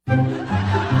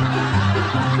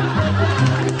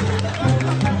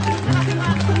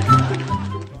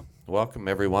Welcome,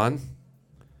 everyone.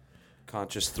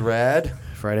 Conscious Thread.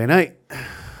 Friday night.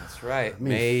 That's right.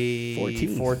 May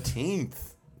 14th.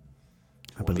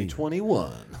 I believe.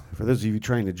 2021. For those of you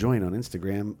trying to join on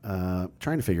Instagram,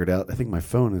 trying to figure it out, I think my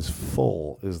phone is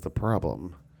full is the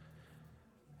problem.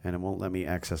 And it won't let me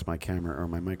access my camera or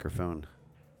my microphone.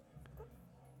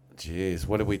 Jeez,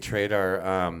 what did we trade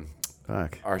our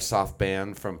soft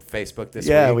band from Facebook this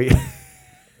week? Yeah, we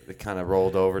They kind of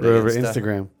rolled over to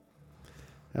Instagram.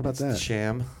 How about that?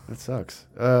 Sham. That sucks.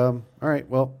 All right,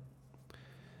 well,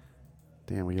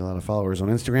 damn, we get a lot of followers on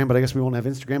Instagram, but I guess we won't have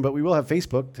Instagram, but we will have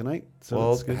Facebook tonight. So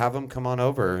well, have them come on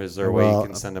over. Is there a way you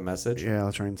can send a message? Yeah,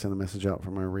 I'll try and send a message out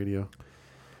from our radio.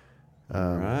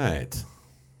 All right.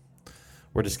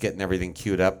 We're just getting everything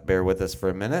queued up. Bear with us for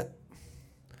a minute.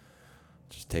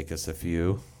 Just take us a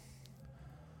few.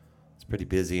 It's pretty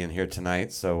busy in here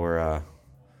tonight, so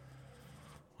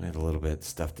we had a little bit of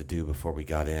stuff to do before we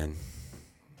got in.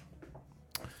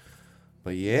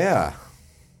 But yeah,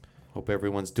 hope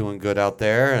everyone's doing good out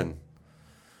there and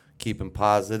keeping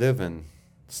positive and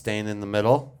staying in the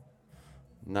middle,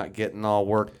 not getting all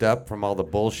worked up from all the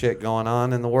bullshit going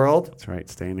on in the world. That's right,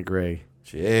 stay in the gray.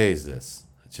 Jesus,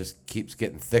 it just keeps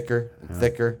getting thicker and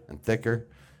thicker and thicker.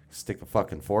 Stick a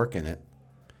fucking fork in it.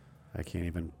 I can't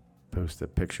even post a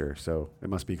picture, so it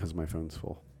must be because my phone's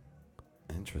full.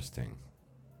 Interesting.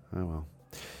 Oh, well.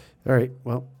 All right,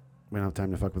 well, we don't have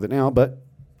time to fuck with it now, but...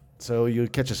 So you'll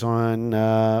catch us on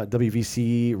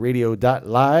WVC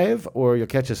Radio.live, or you'll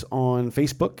catch us on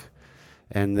Facebook.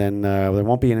 And then there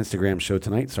won't be an Instagram show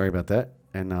tonight. Sorry about that.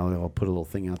 And I'll put a little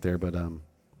thing out there. But,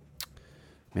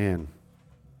 man.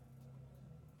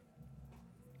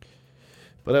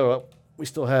 But, oh, well, we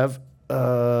still have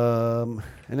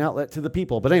an outlet to the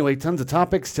people. But anyway, tons of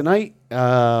topics tonight.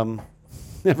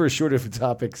 Never shortage of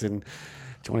topics in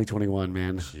 2021,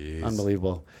 man. Jeez.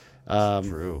 Unbelievable.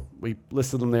 True. We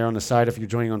listed them there on the side. If you're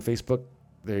joining on Facebook,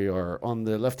 they are on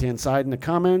the left-hand side in the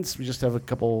comments. We just have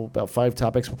about 5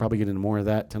 topics. We'll probably get into more of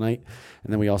that tonight.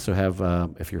 And then we also have,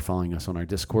 if you're following us on our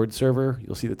Discord server,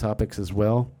 you'll see the topics as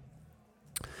well.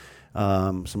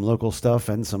 Some local stuff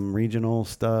and some regional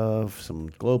stuff, some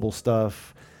global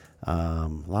stuff.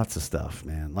 Lots of stuff,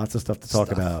 man. Lots of stuff to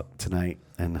talk about tonight.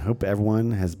 And hope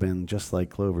everyone has been, just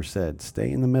like Clover said,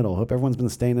 stay in the middle. Hope everyone's been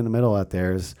staying in the middle out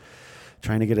there.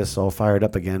 Trying to get us all fired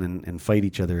up again and fight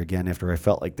each other again after I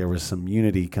felt like there was some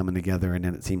unity coming together, and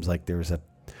then it seems like there was a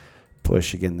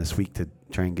push again this week to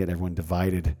try and get everyone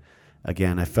divided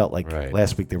again. I felt like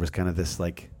last week there was kind of this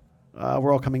like,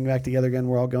 we're all coming back together again,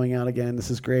 we're all going out again,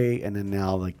 this is great, and then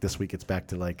now like this week it's back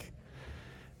to like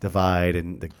divide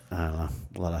and a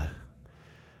lot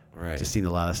of just seen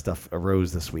a lot of stuff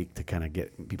arose this week to kind of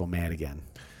get people mad again.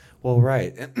 Well,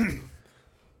 right. And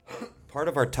part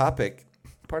of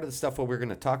the stuff what we're going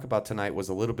to talk about tonight was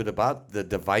a little bit about the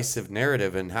divisive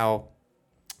narrative and how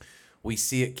we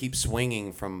see it keep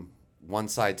swinging from one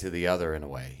side to the other in a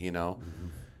way, you know? Mm-hmm.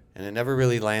 And it never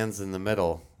really lands in the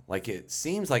middle. Like it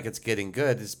seems like it's getting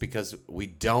good. It's because we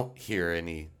don't hear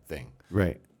anything.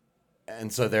 Right.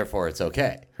 And so therefore it's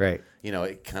okay. Right. You know,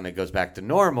 it kind of goes back to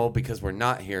normal because we're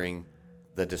not hearing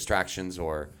the distractions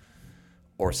or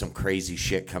some crazy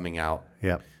shit coming out.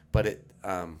 Yeah. But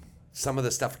some of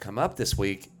the stuff come up this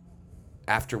week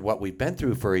after what we've been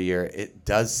through for a year, it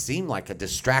does seem like a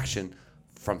distraction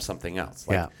from something else.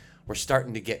 Like we're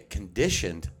starting to get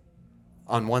conditioned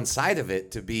on one side of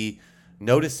it to be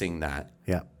noticing that.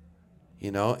 Yeah.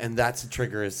 You know, and that's a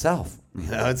trigger itself.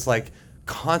 You know, it's like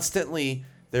constantly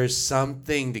there's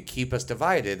something to keep us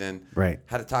divided. And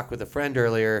had a talk with a friend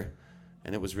earlier,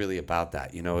 and it was really about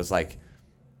that. You know, it was like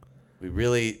we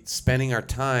really spending our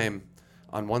time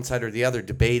on one side or the other,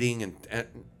 debating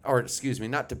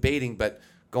not debating, but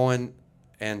going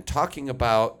and talking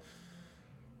about,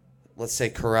 let's say,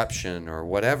 corruption or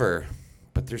whatever,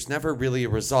 but there's never really a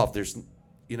resolve.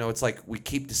 It's like we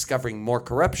keep discovering more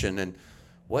corruption, and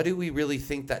what do we really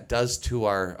think that does to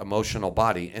our emotional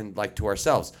body and like to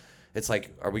ourselves? It's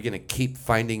like, are we going to keep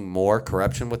finding more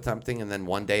corruption with something, and then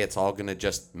one day it's all going to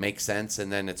just make sense, and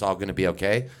then it's all going to be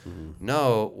okay? Mm-hmm.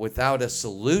 No, without a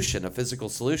solution, a physical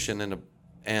solution,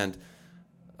 and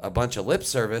a bunch of lip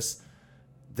service,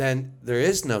 then there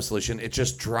is no solution. It's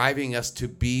just driving us to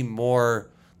be more,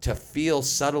 to feel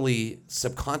subtly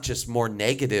subconscious, more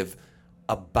negative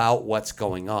about what's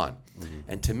going on. Mm-hmm.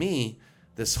 And to me,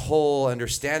 this whole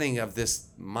understanding of this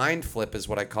mind flip is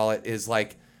what I call it, is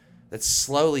like that's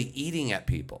slowly eating at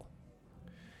people.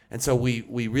 And so we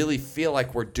really feel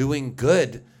like we're doing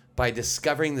good by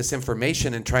discovering this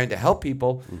information and trying to help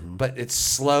people, but it's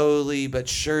slowly but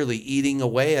surely eating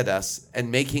away at us and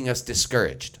making us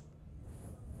discouraged.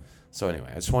 So anyway,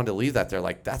 I just wanted to leave that there.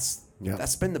 Like that's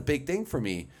been the big thing for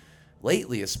me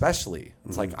lately, especially.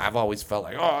 It's like I've always felt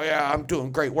like, oh yeah, I'm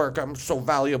doing great work. I'm so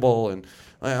valuable and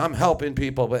I'm helping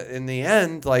people. But in the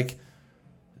end, like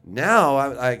now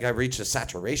I reached a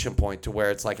saturation point to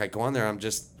where it's like I go on there, I'm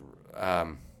just,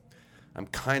 I'm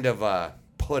kind of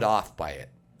put off by it.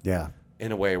 Yeah.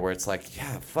 In a way where it's like,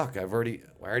 yeah, fuck, I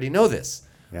already know this.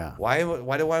 Yeah. Why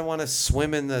do I want to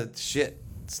swim in the shit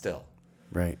still?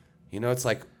 Right. You know, it's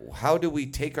like, how do we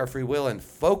take our free will and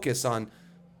focus on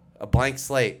a blank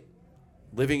slate,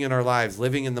 living in our lives,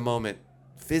 living in the moment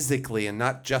physically and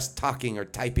not just talking or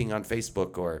typing on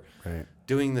Facebook or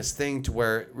doing this thing to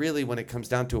where really when it comes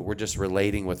down to it, we're just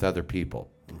relating with other people.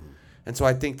 And so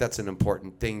I think that's an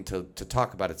important thing to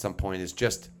talk about at some point is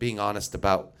just being honest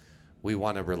about we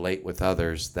want to relate with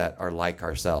others that are like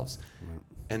ourselves.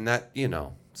 And that, you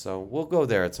know, so we'll go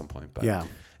there at some point. But yeah.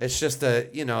 It's just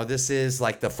this is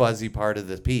like the fuzzy part of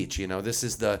the peach. You know, this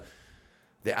is the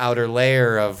outer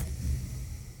layer of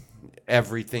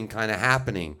everything kind of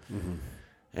happening.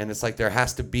 And it's like there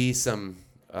has to be some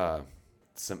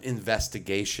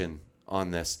investigation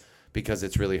on this because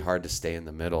it's really hard to stay in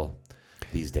the middle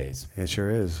these days. It sure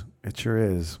is. It sure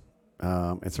is.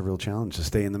 It's a real challenge to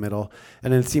stay in the middle.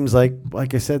 And it seems like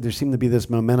I said, there seemed to be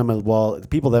this momentum of, well, the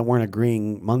people that weren't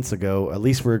agreeing months ago, at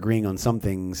least were agreeing on some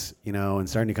things, you know, and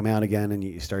starting to come out again. And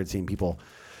you started seeing people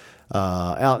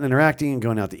out and interacting and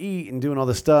going out to eat and doing all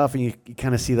this stuff. And you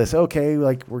kind of see this, okay,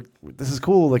 like this is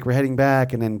cool. Like we're heading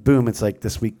back. And then boom, it's like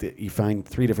this week that you find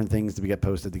 3 different things to get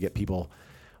posted to get people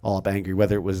all up angry,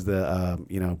 whether it was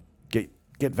the,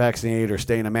 get vaccinated or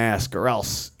stay in a mask or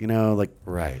else, you know, like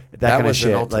that kind of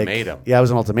shit. An ultimatum. Like, yeah, it was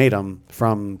an ultimatum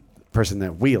from the person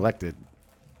that we elected,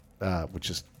 which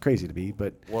is crazy to me,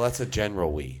 but well, that's a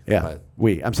general we. Yeah,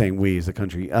 I'm saying we as a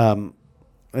country. And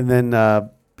then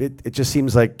it just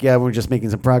seems like, yeah, we're just making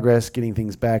some progress, getting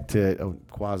things back to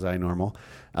quasi normal,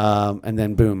 and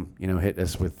then boom, you know, hit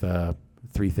us with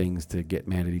 3 things to get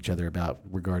mad at each other about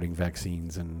regarding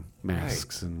vaccines and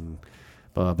masks and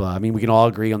blah, blah. I mean, we can all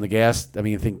agree on the gas. I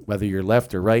mean, I think whether you're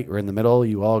left or right or in the middle,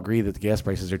 you all agree that the gas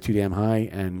prices are too damn high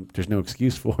and there's no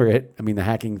excuse for it. I mean, the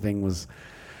hacking thing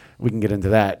we can get into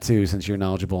that too, since you're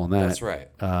knowledgeable on that. That's right.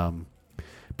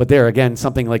 But there, again,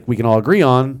 something like we can all agree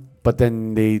on, but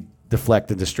then they deflect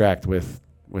and distract with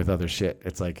other shit.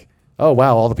 It's like, oh,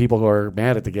 wow, all the people who are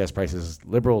mad at the gas prices,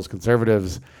 liberals,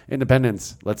 conservatives,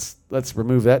 independents, let's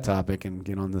remove that topic and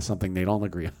get on to something they don't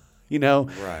agree on. You know?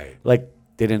 Right. Like,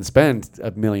 they didn't spend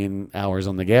 1 million hours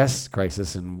on the gas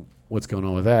crisis and what's going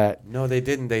on with that. No, they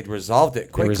didn't. They resolved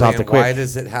it quickly. Why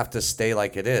does it have to stay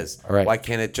like it is? Right. Why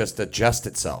can't it just adjust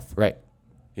itself? Right.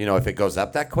 You know, if it goes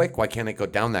up that quick, why can't it go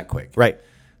down that quick? Right.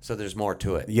 So there's more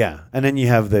to it. Yeah. And then you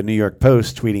have the New York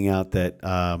Post tweeting out that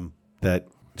that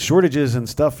shortages and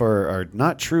stuff are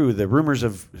not true. The rumors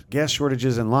of gas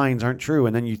shortages and lines aren't true.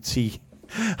 And then you see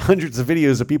hundreds of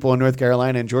videos of people in North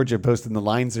Carolina and Georgia posting the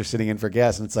lines they're sitting in for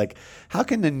gas. And it's like, how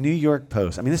can the New York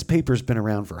Post, I mean, this paper's been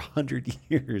around for 100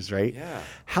 years, right? Yeah.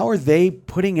 How are they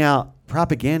putting out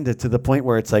propaganda to the point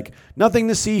where it's like, nothing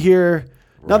to see here,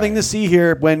 nothing to see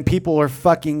here, when people are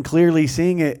fucking clearly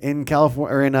seeing it in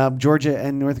California or in Georgia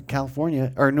and North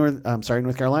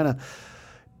Carolina.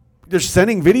 They're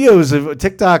sending videos of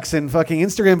TikToks and fucking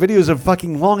Instagram videos of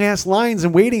fucking long ass lines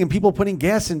and waiting and people putting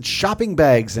gas in shopping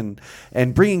bags and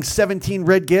bringing 17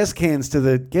 red gas cans to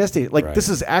the gas station. Like this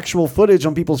is actual footage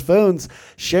on people's phones,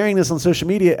 sharing this on social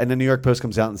media. And the New York Post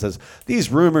comes out and says, these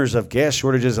rumors of gas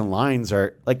shortages and lines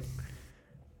are like,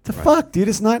 the fuck, dude,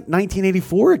 it's not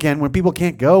 1984 again when people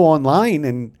can't go online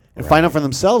and find out for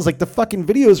themselves. Like the fucking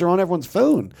videos are on everyone's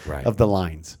phone of the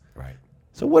lines. Right.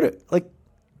 So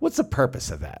what's the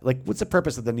purpose of that? Like, what's the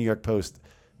purpose of the New York Post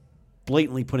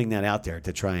blatantly putting that out there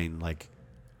to try and like?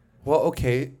 Well,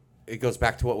 okay, it goes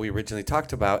back to what we originally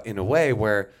talked about in a way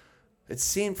where it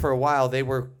seemed for a while they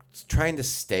were trying to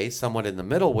stay somewhat in the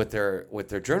middle with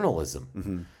their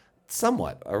journalism,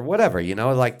 somewhat or whatever. You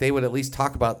know, like they would at least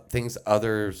talk about things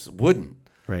others wouldn't.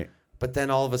 Right. But then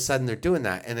all of a sudden they're doing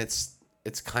that, and it's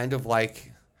kind of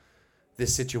like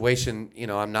this situation. You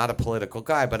know, I'm not a political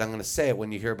guy, but I'm going to say it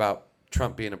when you hear about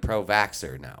Trump being a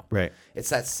pro-vaxxer now. Right. It's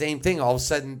that same thing. All of a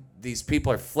sudden, these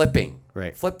people are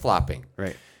flip-flopping.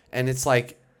 Right. And it's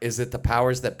like, is it the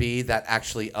powers that be that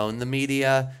actually own the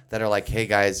media that are like, hey,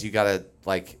 guys, you got to,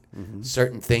 like,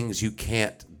 certain things, you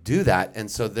can't do that.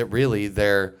 And so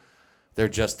they're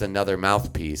just another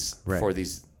mouthpiece for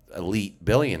these elite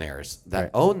billionaires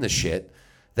that own the shit.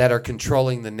 that are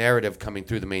controlling the narrative coming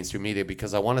through the mainstream media.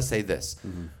 Because I want to say this.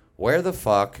 Mm-hmm. Where the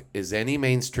fuck is any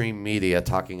mainstream media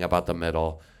talking about the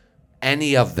middle?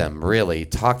 Any of them really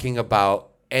talking about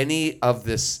any of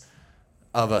this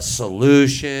of a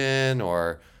solution?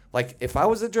 Or like, if I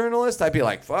was a journalist, I'd be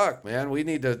like, fuck, man, we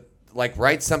need to like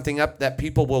write something up that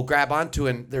people will grab onto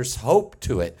and there's hope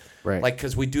to it. Right. Like,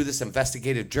 because we do this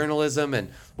investigative journalism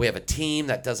and we have a team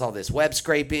that does all this web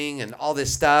scraping and all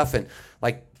this stuff. And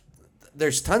like,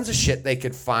 there's tons of shit they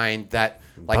could find that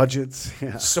like budgets,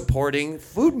 supporting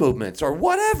food movements or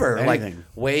whatever. Anything. Like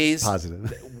ways,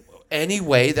 positive. Any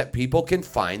way that people can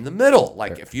find the middle.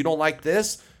 Like, if you don't like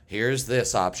this, here's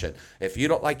this option. If you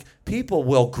don't like, people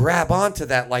will grab onto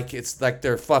that like it's like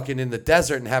they're fucking in the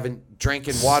desert and haven't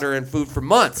drinking water and food for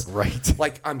months. Right.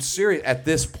 Like, I'm serious at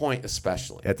this point,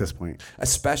 especially. At this point.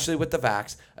 Especially with the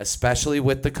vax, especially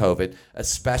with the COVID,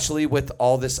 especially with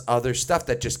all this other stuff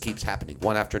that just keeps happening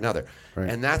one after another. Right.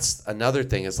 And that's another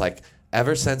thing is like,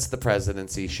 ever since the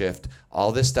presidency shift,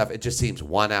 all this stuff, it just seems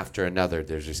one after another.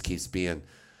 There just keeps being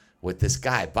with this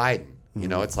guy, Biden. You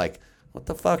know, it's like, what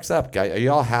the fuck's up, guy? Are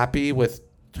you all happy with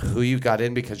who you got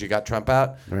in because you got Trump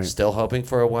out? Right. Still hoping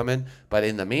for a woman. But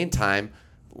in the meantime,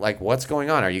 like, what's going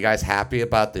on? Are you guys happy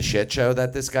about the shit show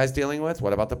that this guy's dealing with?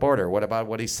 What about the border? What about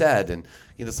what he said? And,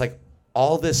 you know, it's like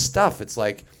all this stuff. It's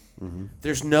like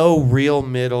there's no real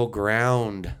middle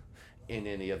ground in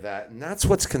any of that. And that's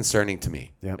what's concerning to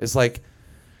me. Yep. It's like,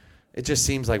 it just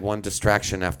seems like one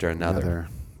distraction after another.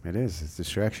 It is. It's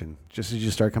distraction. Just as you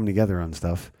start coming together on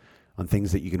stuff, on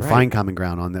things that you can find common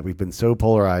ground on, that we've been so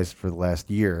polarized for the last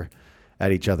year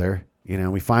at each other. You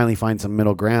know, we finally find some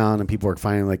middle ground, and people are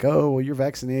finally like, oh, well, you're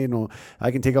vaccinated, and well,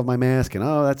 I can take off my mask, and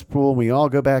oh, that's cool. And we all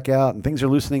go back out, and things are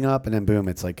loosening up, and then boom,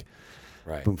 it's like,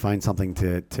 boom, find something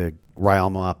to rile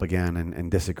them up again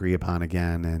and disagree upon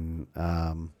again.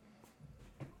 And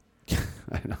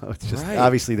I know, it's just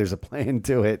obviously there's a plan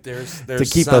to it. There's to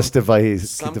keep us divided,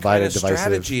 some divisive. kind of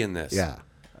strategy in this. Yeah,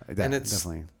 and it's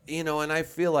definitely, you know, and I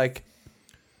feel like,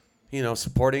 you know,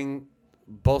 supporting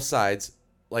both sides.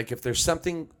 Like, if there's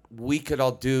something we could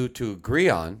all do to agree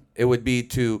on, it would be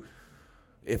to,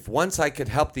 if one side could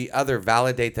help the other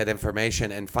validate that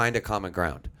information and find a common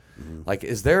ground. Mm-hmm. Like,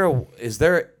 is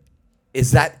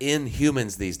that in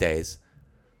humans these days?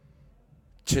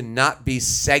 To not be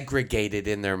segregated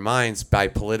in their minds by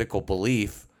political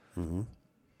belief,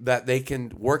 that they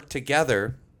can work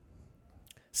together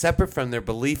separate from their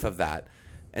belief of that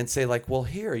and say, like, well,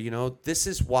 here, you know, this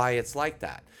is why it's like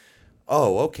that.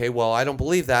 Oh, okay, well, I don't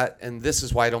believe that, and this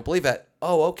is why I don't believe that.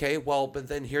 Oh, okay, well, but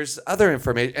then here's other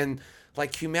information. And,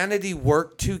 like, humanity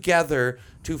work together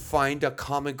to find a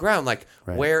common ground. Like,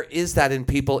 where is that in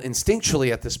people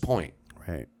instinctually at this point?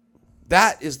 Right.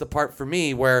 That is the part for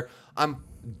me where I'm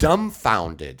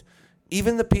dumbfounded.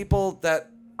 Even the people that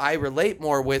I relate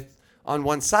more with on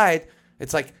one side,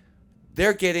 it's like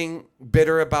they're getting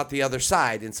bitter about the other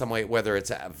side in some way, whether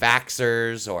it's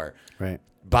vaxxers or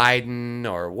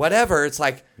Biden or whatever. It's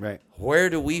like, where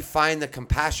do we find the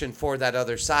compassion for that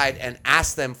other side and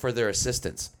ask them for their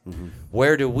assistance?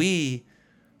 Where do we,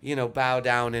 you know, bow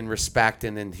down in respect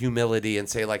and in humility and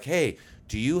say, like, hey,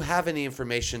 do you have any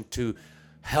information to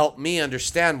help me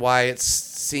understand why it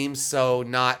seems so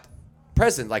not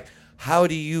present? Like, how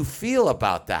do you feel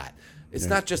about that? It's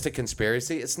not just a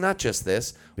conspiracy. It's not just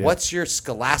this. What's your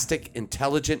scholastic,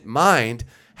 intelligent mind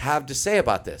have to say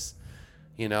about this?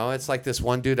 You know, it's like this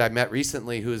one dude I met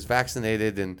recently who was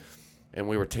vaccinated, and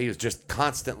he was just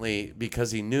constantly,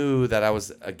 because he knew that I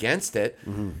was against it,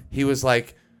 he was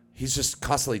like, he's just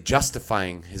constantly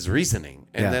justifying his reasoning.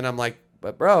 And then I'm like,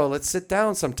 but bro, let's sit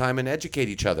down sometime and educate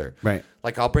each other. Right.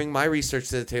 Like, I'll bring my research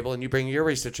to the table and you bring your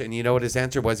research. And you know what his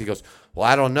answer was? He goes, well,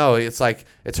 I don't know. It's like,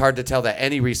 it's hard to tell that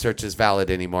any research is valid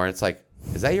anymore. And it's like,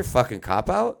 is that your fucking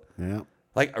cop-out? Yeah.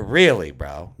 Like, really,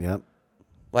 bro? Yep.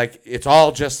 Like, it's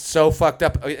all just so fucked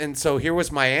up. And so here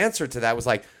was my answer to that, was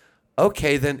like,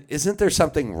 okay, then isn't there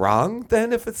something wrong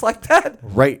then if it's like that?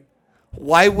 Right.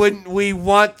 Why wouldn't we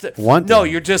want to? No,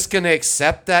 you're just going to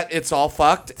accept that it's all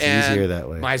fucked. It's easier that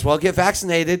way. Might as well get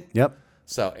vaccinated. Yep.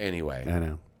 So anyway. I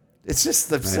know. It's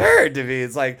just absurd to me.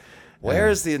 It's like,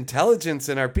 where's the intelligence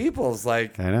in our peoples?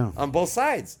 Like, I know. On both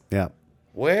sides. Yeah.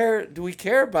 Where do we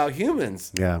care about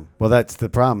humans? Yeah. Well, that's the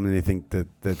problem. And I think that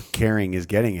the caring is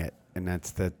getting it. And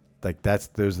those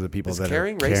are the people that are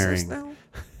caring. Racist now?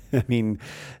 I mean,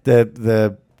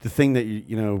 the thing that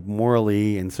you know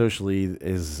morally and socially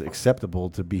is acceptable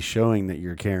to be showing that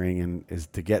you're caring and is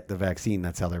to get the vaccine.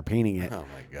 That's how they're painting it. Oh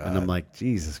my god! And I'm like,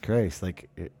 Jesus Christ! Like,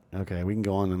 okay, we can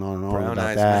go on and on and on Brown about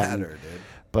eyes that. Matter, dude.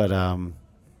 But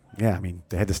yeah, I mean,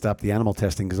 they had to stop the animal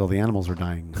testing because all the animals were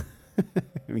dying.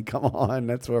 I mean, come on,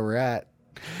 that's where we're at.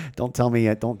 Don't tell me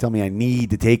I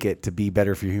need to take it to be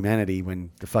better for humanity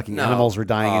when the fucking animals were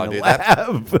dying in the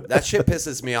lab. That shit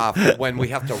pisses me off when we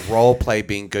have to role play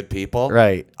being good people.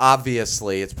 Right.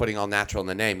 Obviously, it's putting all natural in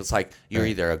the name. It's like you're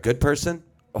either a good person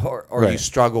or you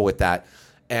struggle with that.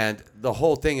 And the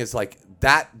whole thing is like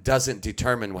that doesn't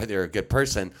determine whether you're a good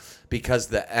person because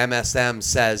the MSM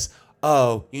says,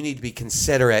 oh, you need to be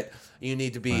considerate. You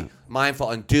need to be mindful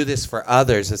and do this for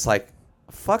others. It's like,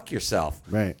 fuck yourself.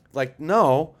 Right. Like,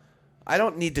 no, I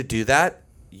don't need to do that.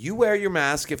 You wear your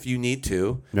mask if you need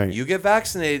to. Right. You get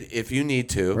vaccinated if you need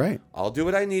to. Right. I'll do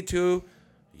what I need to.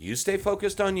 You stay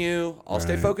focused on you. I'll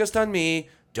stay focused on me.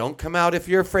 Don't come out if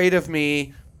you're afraid of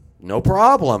me. No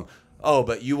problem. Oh,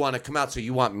 but you want to come out, so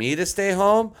you want me to stay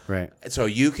home? Right. So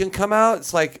you can come out?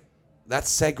 It's like, that's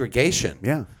segregation.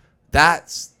 Yeah.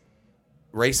 That's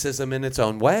racism in its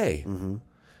own way. Mm-hmm.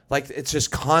 Like, it's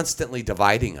just constantly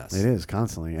dividing us. It is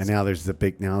constantly. And now there's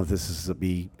this will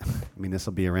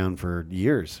be around for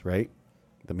years, right?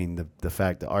 I mean,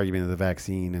 the argument of the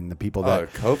vaccine and the people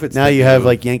that COVID's now you have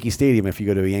like Yankee Stadium. If you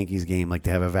go to a Yankees game, like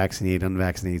they have a vaccinated,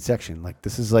 unvaccinated section. Like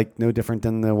this is like no different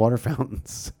than the water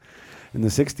fountains in the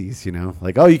 60s, you know,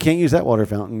 like, oh, you can't use that water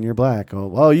fountain. You're black. Oh,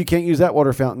 well, you can't use that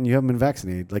water fountain. You haven't been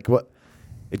vaccinated. Like what?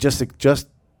 It just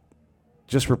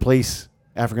replace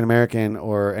African American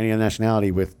or any other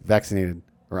nationality with vaccinated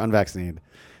or unvaccinated.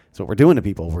 So what we're doing to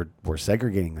people, we're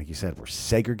segregating, like you said, we're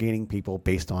segregating people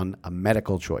based on a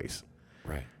medical choice.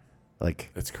 Right.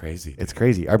 Like it's crazy. It's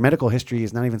crazy. Our medical history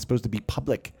is not even supposed to be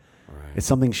public. Right. It's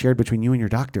something shared between you and your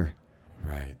doctor.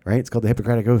 Right. Right. It's called the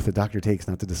Hippocratic Oath the doctor takes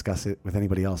not to discuss it with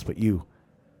anybody else but you.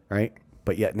 Right.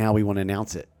 But yet now we want to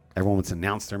announce it. Everyone wants to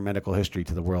announce their medical history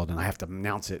to the world, and I have to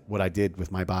announce it, what I did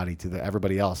with my body to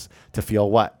everybody else to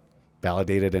feel what?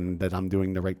 Validated and that I'm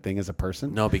doing the right thing as a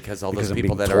person? No, because those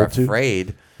people that are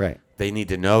afraid, right? They need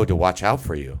to know to watch out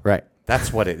for you. Right.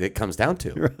 That's what it comes down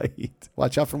to. Right.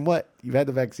 Watch out from what? You've had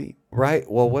the vaccine. Right.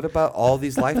 Well, what about all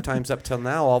these lifetimes up till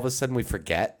now? All of a sudden we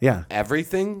forget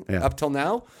everything up till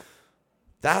now?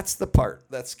 That's the part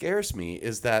that scares me,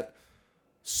 is that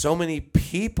so many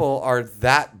people are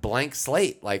that blank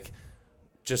slate. Like,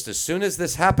 just as soon as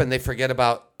this happened, they forget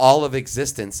about all of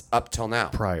existence up till now.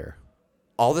 Prior.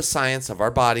 All the science of our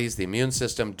bodies, the immune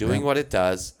system doing what it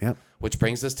does, which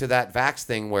brings us to that vax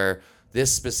thing where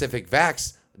this specific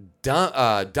vax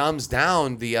dumbs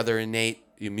down the other innate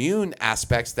immune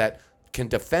aspects that can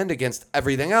defend against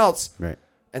everything else. Right.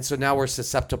 And so now we're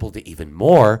susceptible to even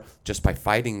more just by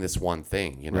fighting this one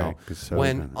thing, you know? Right, so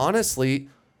when honestly,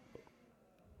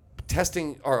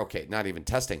 not even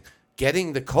testing,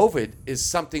 getting the COVID is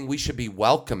something we should be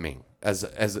welcoming as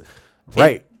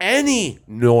in any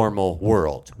normal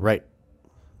world. Right.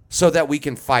 So that we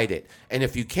can fight it. And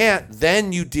if you can't,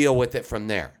 then you deal with it from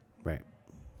there. Right.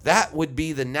 That would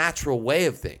be the natural way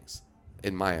of things,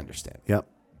 in my understanding. Yep.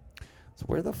 So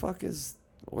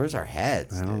where's our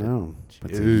heads? I don't know.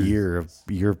 It's a year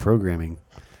of programming.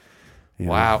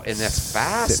 Wow. And that's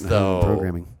fast, though.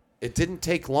 Programming. It didn't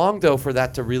take long, though, for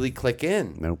that to really click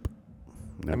in. Nope.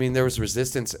 I mean, there was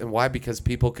resistance. And why? Because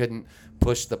people couldn't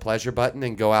push the pleasure button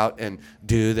and go out and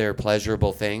do their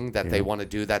pleasurable thing that they want to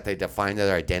do, that they define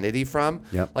their identity from.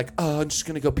 Yep. Like, oh, I'm just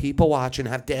going to go people watch and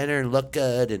have dinner and look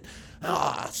good. And,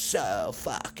 so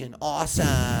fucking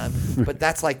awesome. But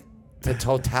that's like the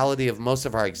totality of most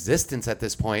of our existence at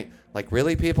this point. Like,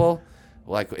 really, people?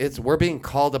 Like, we're being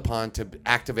called upon to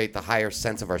activate the higher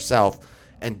sense of ourselves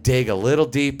and dig a little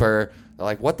deeper.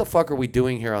 Like, what the fuck are we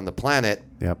doing here on the planet?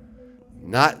 Yep.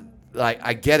 Not like,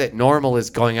 I get it. Normal is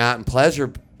going out and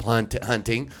pleasure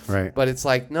hunting. Right. But it's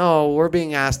like, no, we're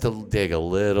being asked to dig a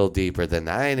little deeper than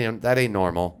that. That ain't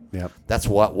normal. Yep. That's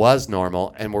what was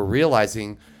normal. And we're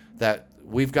realizing that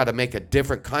we've got to make a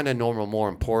different kind of normal more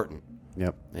important.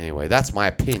 Yep. Anyway, that's my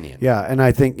opinion. Yeah, and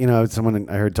I think, someone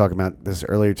I heard talking about this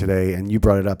earlier today, and you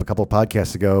brought it up a couple of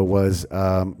podcasts ago, was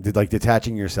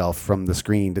detaching yourself from the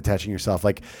screen,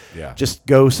 just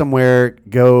go somewhere,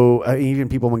 even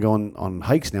people when going on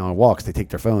hikes now and walks, they take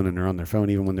their phone and they're on their phone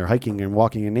even when they're hiking and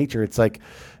walking in nature. It's like,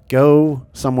 go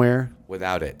somewhere.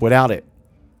 Without it.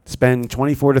 Spend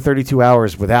 24 to 32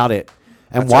 hours without it.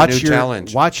 And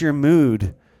challenge. Watch your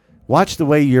mood. Watch the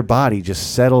way your body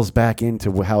just settles back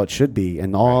into how it should be,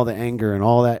 and all the anger and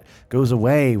all that goes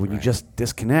away when you just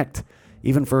disconnect,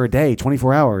 even for a day,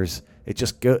 24 hours. It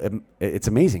just it's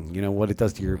amazing, what it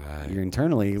does to your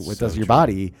internally, what it does to your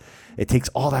body. It takes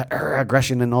all that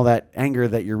aggression and all that anger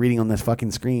that you're reading on this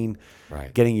fucking screen,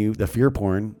 getting you the fear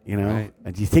porn,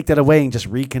 and you take that away and just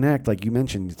reconnect, like you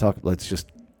mentioned. Let's just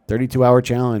 32-hour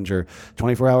challenge or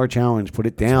 24-hour challenge. Put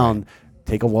it down,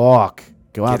 take a walk.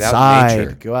 Go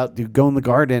outside. Go in the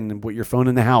garden and put your phone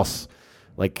in the house.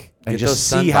 Like, and just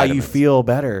see how you feel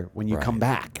better when you come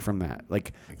back from that.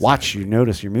 Like, watch, you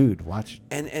notice your mood. Watch.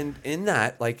 And in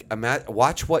that, like,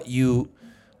 watch what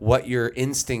your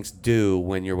instincts do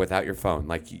when you're without your phone.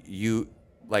 Like,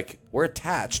 we're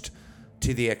attached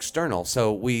to the external,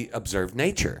 so we observe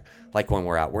nature. Like, when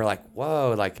we're out, we're like,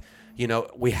 whoa, like,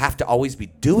 we have to always be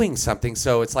doing something.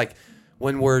 So it's like,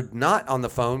 when we're not on the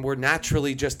phone, we're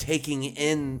naturally just taking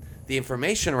in the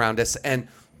information around us. And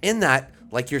in that,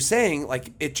 like you're saying,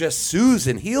 like, it just soothes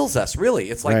and heals us,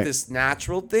 really. It's like this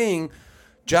natural thing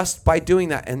just by doing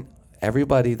that. And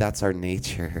everybody, that's our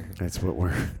nature. That's what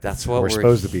we're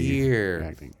supposed to be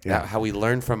here. Yeah. How we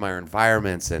learn from our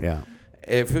environments. And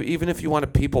even if you want to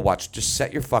people watch, just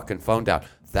set your fucking phone down.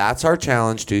 That's our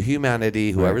challenge to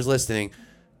humanity, whoever's listening.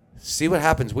 See what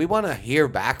happens. We want to hear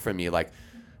back from you. Like,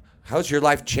 how's your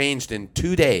life changed in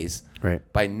 2 days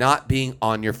by not being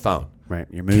on your phone? Right.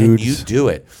 Your moods. Can you do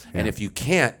it? Yeah. And if you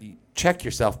can't, check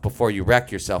yourself before you wreck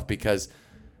yourself, because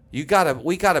we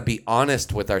gotta be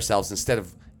honest with ourselves instead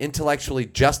of intellectually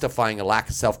justifying a lack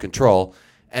of self-control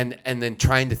and then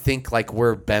trying to think like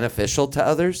we're beneficial to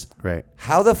others. Right.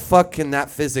 How the fuck can that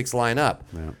physics line up?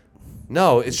 Yeah.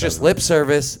 No, it's just lip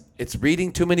service. It's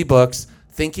reading too many books,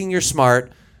 thinking you're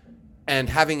smart, and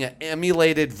having an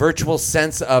emulated virtual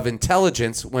sense of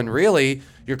intelligence when really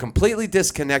you're completely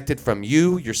disconnected from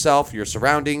you, yourself, your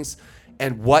surroundings,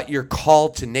 and what you're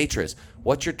called to nature is.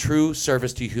 What your true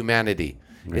service to humanity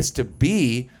is to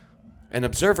be an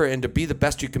observer and to be the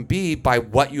best you can be by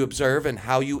what you observe and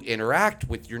how you interact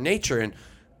with your nature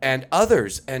and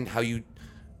others, and how you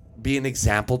be an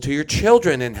example to your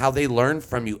children and how they learn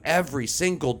from you every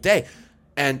single day.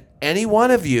 And any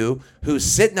one of you who's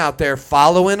sitting out there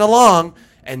following along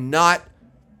and not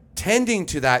tending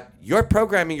to that, you're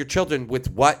programming your children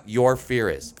with what your fear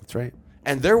is. That's right.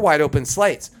 And they're wide open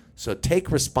slates. So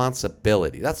take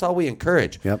responsibility. That's all we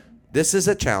encourage. Yep. This is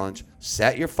a challenge.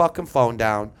 Set your fucking phone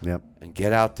down. Yep. And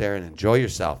get out there and enjoy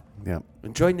yourself. Yep.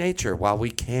 Enjoy nature while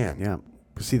we can. Yeah.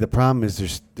 See, the problem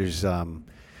is there's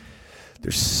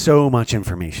so much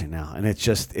information now, and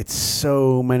it's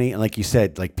so many. Like you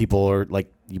said, like people are,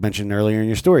 like you mentioned earlier in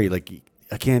your story, like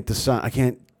I can't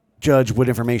judge what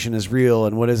information is real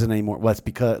and what isn't anymore. Well, that's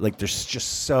because like there's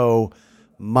just so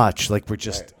much. Like we're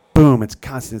just boom, it's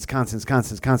constant.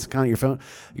 Your phone,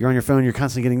 you're on your phone, you're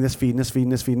constantly getting this feed, and this feed,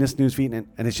 and this feed, and this news feed, and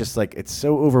it's just like it's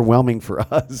so overwhelming for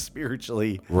us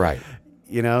spiritually. Right.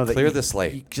 That clear the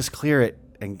slate. You just clear it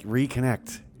and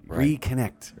reconnect.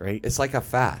 Reconnect, right? It's like a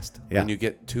fast. Yeah. When you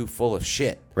get too full of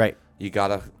shit. Right. You got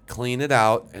to clean it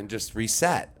out and just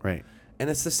reset. Right. And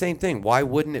it's the same thing. Why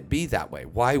wouldn't it be that way?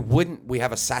 Why wouldn't we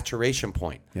have a saturation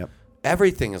point? Yep.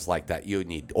 Everything is like that. You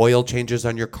need oil changes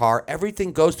on your car.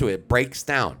 Everything goes to it. It breaks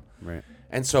down. Right.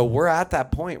 And so we're at that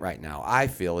point right now, I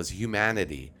feel, as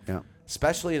humanity. Yeah.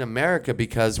 Especially in America,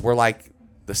 because we're like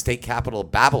the state capital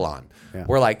of Babylon. Yeah.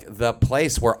 We're like the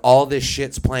place where all this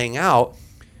shit's playing out.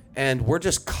 And we're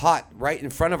just caught right in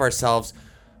front of ourselves.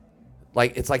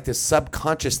 Like it's like this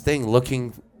subconscious thing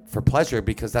looking for pleasure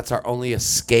because that's our only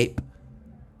escape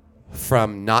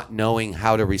from not knowing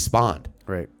how to respond.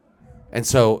 Right. And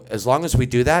so as long as we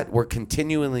do that, we're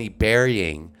continually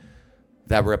burying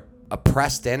that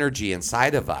oppressed energy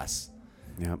inside of us.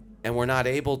 Yep. And we're not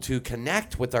able to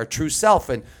connect with our true self.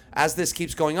 And as this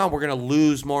keeps going on, we're going to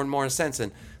lose more and more sense.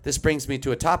 And this brings me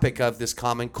to a topic of this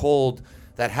common cold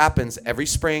that happens every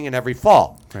spring and every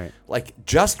fall. Right. Like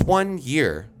just 1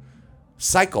 year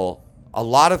cycle, a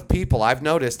lot of people I've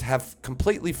noticed have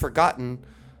completely forgotten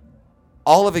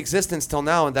all of existence till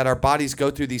now, and that our bodies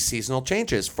go through these seasonal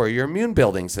changes for your immune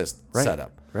building system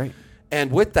setup. Right.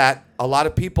 And with that, a lot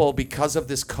of people, because of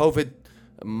this COVID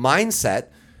mindset,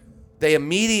 they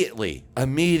immediately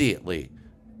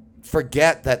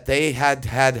forget that they have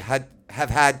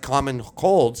had common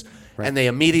colds. Right. And they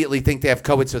immediately think they have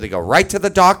COVID, so they go right to the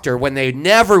doctor when they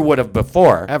never would have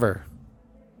before. Ever.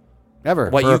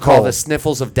 What you call the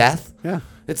sniffles of death? Yeah.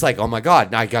 It's like, oh my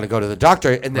God, now I got to go to the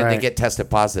doctor, and then they get tested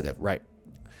positive. Right.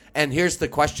 And here's the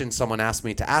question someone asked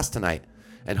me to ask tonight,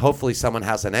 and hopefully someone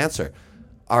has an answer.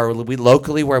 Are we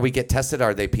locally where we get tested,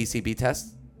 are they PCB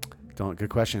tests? Good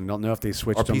question. Don't know if they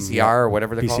switched them. Or PCR or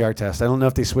whatever they're called? PCR test. I don't know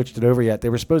if they switched it over yet. They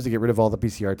were supposed to get rid of all the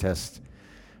PCR tests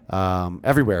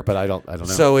everywhere, but I don't know.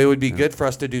 So it would be good for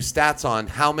us to do stats on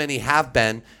how many have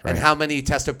been and how many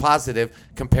tested positive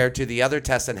compared to the other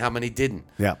tests and how many didn't.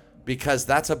 Yeah. Because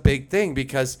that's a big thing,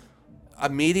 because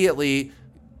immediately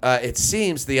it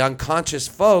seems the unconscious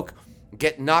folk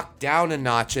get knocked down a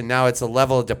notch, and now it's a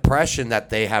level of depression that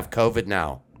they have COVID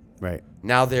now. Right.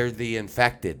 Now they're the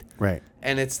infected. Right.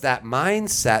 And it's that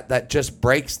mindset that just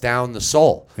breaks down the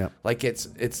soul. Yep. Like it's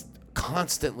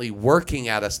constantly working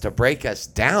at us to break us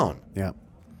down. Yeah.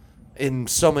 In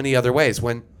so many other ways.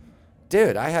 When,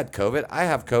 dude, I had COVID. I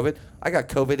have COVID. I got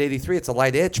COVID 83. It's a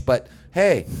light itch, but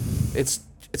hey, it's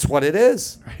what it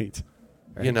is. Right.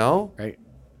 You know? Right.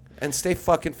 And stay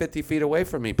fucking 50 feet away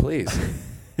from me, please.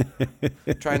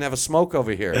 Try and have a smoke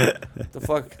over here. The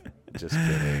fuck? Just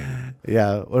kidding.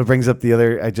 Yeah. Well, it brings up the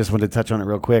other. I just wanted to touch on it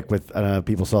real quick. With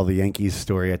people saw the Yankees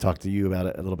story. I talked to you about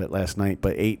it a little bit last night.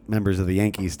 But 8 members of the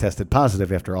Yankees tested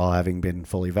positive after all having been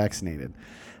fully vaccinated.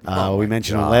 We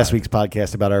mentioned on last week's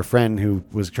podcast about our friend who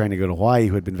was trying to go to Hawaii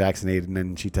who had been vaccinated, and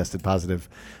then she tested positive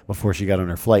before she got on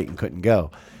her flight and couldn't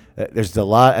go. There's a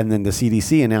lot. And then the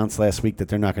CDC announced last week that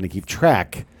they're not going to keep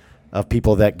track of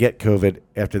people that get COVID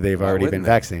after they've already been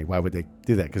vaccinated. Why would they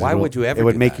do that? Why would you ever? It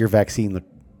would make your vaccine look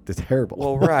terrible.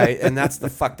 Well, right, and that's the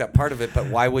fucked up part of it. But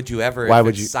why would you ever? Why if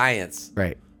would it's you? Science.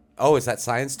 Right. Oh, is that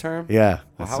science term? Yeah.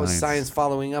 Well, how is science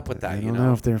following up with that? I don't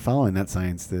know if they're following that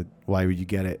science. That why would you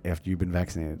get it after you've been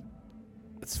vaccinated?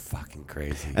 It's fucking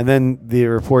crazy. And then the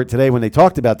report today, when they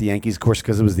talked about the Yankees, of course,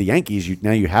 because it was the Yankees,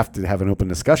 now you have to have an open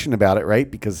discussion about it, right?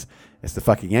 Because it's the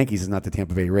fucking Yankees, it's not the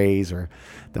Tampa Bay Rays or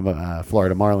the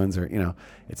Florida Marlins or,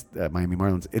 it's Miami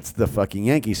Marlins. It's the fucking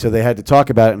Yankees. So they had to talk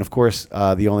about it. And, of course,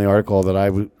 the only article that I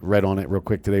read on it real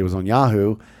quick today was on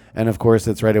Yahoo. And, of course,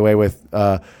 it's right away with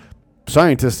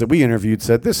scientists that we interviewed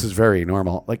said this is very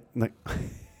normal. Like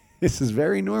this is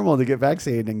very normal to get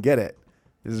vaccinated and get it.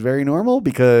 This is very normal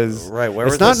because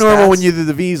it's not normal when you do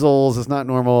the measles. It's not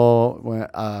normal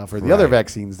for the other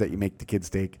vaccines that you make the kids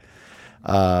take.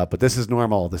 But this is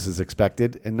normal. This is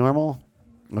expected and normal.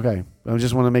 Okay. I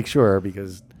just want to make sure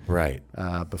because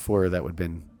before that would have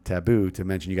been taboo to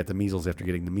mention you got the measles after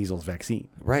getting the measles vaccine.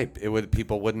 Right.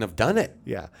 People wouldn't have done it.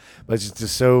 Yeah. But it's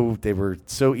just they were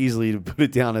so easily to put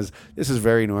it down as this is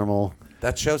very normal.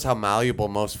 That shows how malleable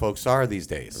most folks are these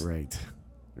days. Right.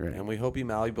 Right. And we hope you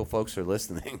malleable folks are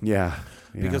listening. Yeah.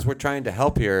 Because we're trying to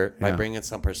help here by bringing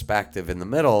some perspective in the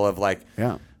middle of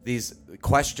these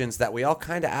questions that we all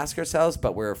kind of ask ourselves,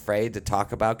 but we're afraid to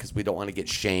talk about because we don't want to get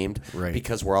shamed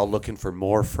because we're all looking for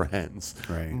more friends,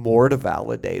 more to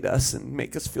validate us and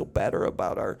make us feel better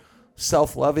about our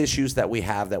self-love issues that we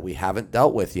haven't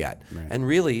dealt with yet. Right. And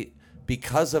really,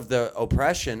 because of the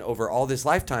oppression over all these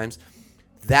lifetimes,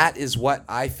 that is what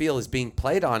I feel is being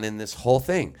played on in this whole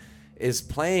thing. Is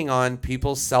playing on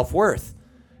people's self-worth.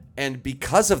 And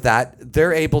because of that,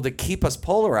 they're able to keep us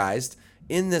polarized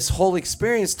in this whole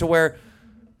experience to where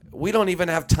we don't even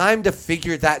have time to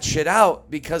figure that shit out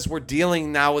because we're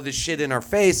dealing now with the shit in our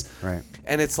face. Right.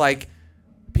 And it's like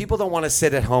people don't want to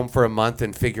sit at home for a month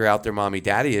and figure out their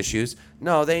mommy-daddy issues.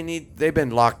 No, they've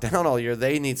been locked down all year.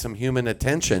 They need some human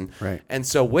attention. Right. And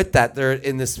so with that, they're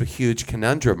in this huge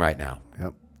conundrum right now.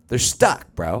 Yep. They're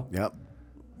stuck, bro. Yep.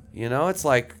 It's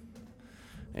like...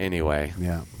 Anyway.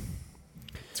 Yeah.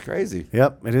 It's crazy.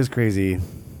 Yep, it is crazy.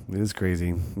 It is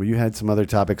crazy. Well, you had some other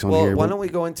topics on here. Well, why don't we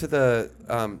go into the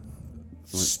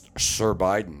Sir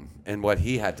Biden and what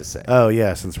he had to say? Oh,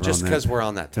 yeah, since we're just because we're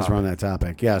on that topic. Because we're on that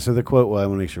topic. Yeah, so the quote, I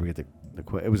want to make sure we get the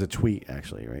quote. It was a tweet,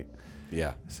 actually, right?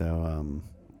 Yeah. So,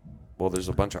 well, there's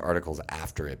a bunch of articles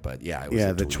after it, but yeah, it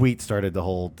was the tweet started the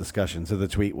whole discussion. So the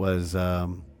tweet was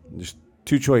there's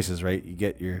 2 choices, right? You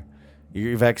get your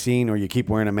vaccine or you keep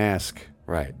wearing a mask.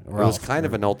 Right. It was kind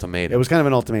of an ultimatum. It was kind of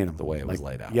an ultimatum. The way it was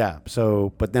laid out. Yeah.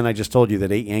 So, but then I just told you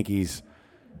that 8 Yankees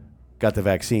got the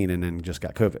vaccine and then just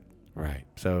got COVID. Right.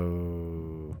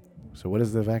 So what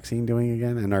is the vaccine doing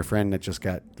again? And our friend that just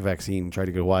got the vaccine, tried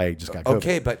to go to Hawaii, just got COVID.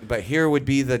 Okay, but here would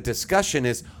be the discussion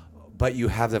is, but you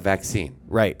have the vaccine.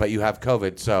 Right. But you have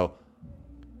COVID, so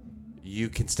you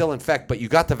can still infect, but you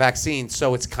got the vaccine,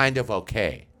 so it's kind of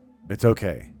okay. It's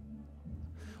okay.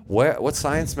 What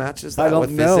science matches that? I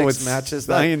don't know. What physics matches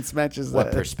that? Science matches that.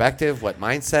 What perspective? What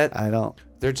mindset? I don't.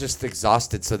 They're just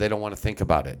exhausted, so they don't want to think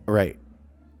about it. Right.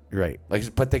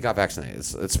 But they got vaccinated.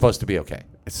 It's supposed to be okay.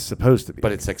 It's supposed to be.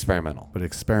 But it's experimental. But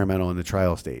experimental in the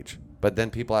trial stage. But then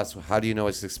people ask, how do you know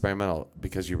it's experimental?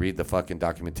 Because you read the fucking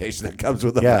documentation that comes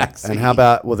with the vaccine. And how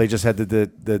about, they just had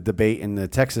the debate in the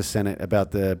Texas Senate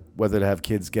about whether to have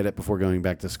kids get it before going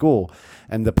back to school.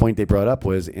 And the point they brought up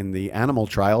was in the animal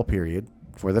trial period,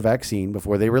 for the vaccine,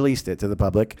 before they released it to the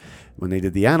public, when they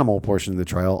did the animal portion of the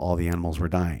trial, all the animals were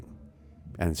dying.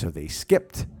 And so they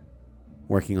skipped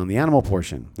working on the animal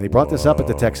portion. They brought this up at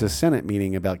the Texas Senate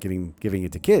meeting about giving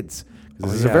it to kids.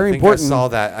 This is a very important. I saw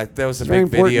that. There was a big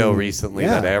video recently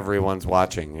that everyone's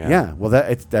watching. Yeah. Well,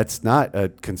 that's not a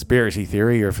conspiracy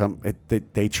theory or something.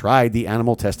 They tried the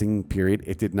animal testing period.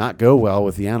 It did not go well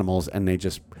with the animals, and they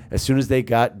just As soon as they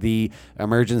got the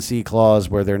emergency clause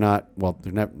where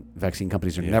vaccine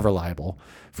companies are never liable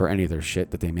for any of their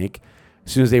shit that they make.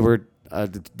 As soon as they were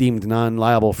deemed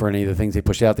non-liable for any of the things they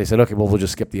pushed out, they said, okay, well, we'll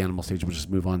just skip the animal stage. We'll just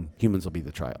move on. Humans will be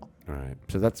the trial. Right.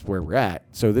 So that's where we're at.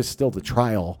 So this is still the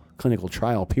clinical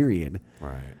trial period.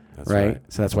 Right. That's right.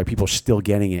 So that's why people are still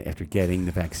getting it after getting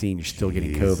the vaccine. You're still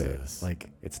getting COVID. Like,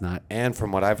 it's not. And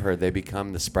from what I've heard, they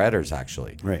become the spreaders,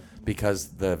 actually. Right. Because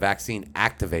the vaccine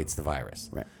activates the virus.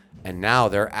 Right. And now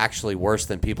they're actually worse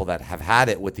than people that have had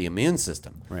it with the immune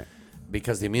system. Right.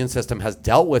 Because the immune system has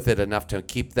dealt with it enough to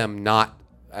keep them not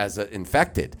as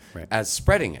infected as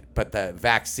spreading it. But the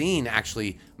vaccine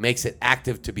actually makes it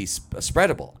active to be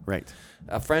spreadable. Right.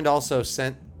 A friend also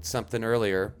sent something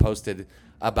earlier, posted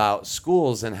about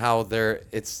schools and how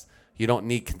you don't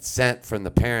need consent from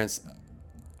the parents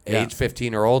age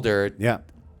 15 or older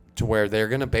to where they're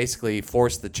going to basically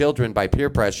force the children by peer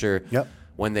pressure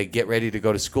when they get ready to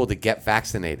go to school to get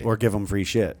vaccinated. Or give them free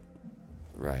shit.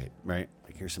 Right. Right.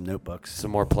 Like, here's some notebooks.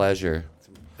 Some more pleasure.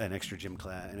 An extra gym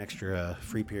class, an extra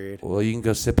free period. Well, you can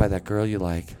go sit by that girl you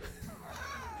like.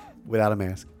 Without a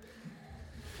mask.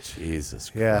 Jesus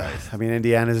Christ. Yeah. I mean,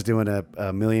 Indiana's doing a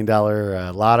 $1 million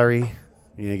lottery.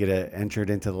 You get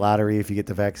entered into the lottery if you get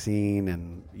the vaccine.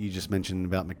 And you just mentioned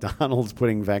about McDonald's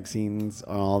putting vaccines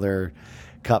on all their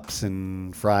cups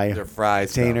and their fry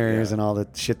containers and all the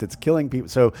shit that's killing people.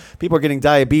 So people are getting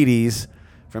diabetes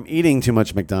from eating too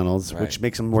much McDonald's, which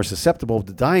makes them more susceptible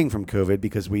to dying from COVID,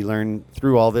 because we learned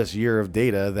through all this year of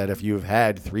data that if you've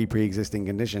had 3 pre-existing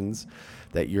conditions,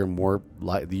 that you're more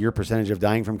your percentage of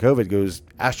dying from COVID goes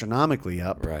astronomically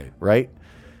up. Right.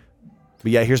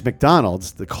 But yeah, here's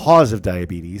McDonald's, the cause of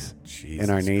diabetes in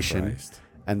our nation,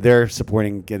 and they're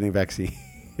supporting getting a vaccine.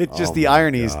 It's just the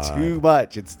irony is too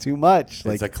much. It's too much.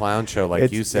 It's a clown show,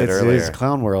 like you said earlier. It's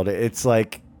clown world. It's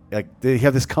like they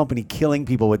have this company killing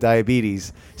people with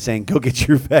diabetes, saying, go get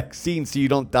your vaccine so you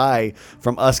don't die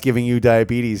from us giving you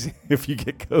diabetes if you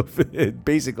get COVID.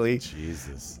 Basically.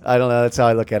 Jesus. I don't know. That's how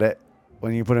I look at it.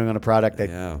 When you're putting on a product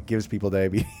that gives people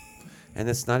diabetes. And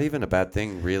it's not even a bad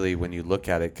thing, really, when you look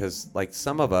at it, because, like,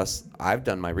 some of us, I've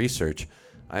done my research.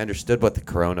 I understood what the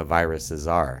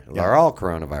coronaviruses are. Yeah. They're all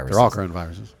coronaviruses. They're all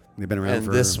coronaviruses. They've been around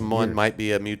for this one years. Might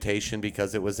be a mutation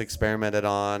because it was experimented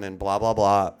on and blah, blah,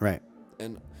 blah. Right.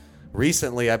 And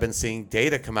recently I've been seeing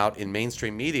data come out in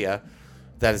mainstream media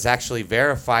that has actually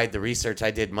verified the research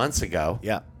I did months ago.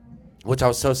 Yeah. Which I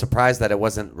was so surprised that it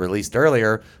wasn't released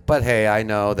earlier. But, hey, I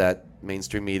know that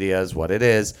mainstream media is what it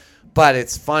is. But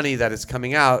it's funny that it's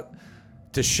coming out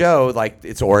to show, like,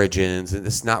 its origins. And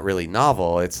it's not really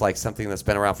novel. It's like something that's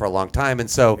been around for a long time. And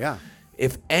so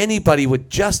if anybody would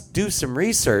just do some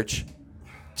research,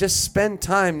 just spend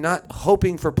time not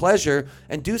hoping for pleasure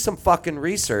and do some fucking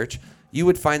research, you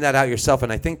would find that out yourself.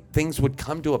 And I think things would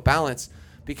come to a balance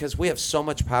because we have so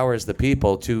much power as the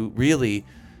people to really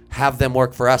have them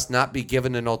work for us, not be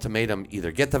given an ultimatum,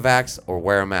 either get the vax or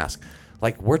wear a mask.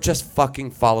 Like, we're just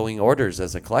fucking following orders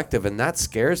as a collective, and that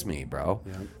scares me, bro.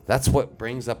 Yeah. That's what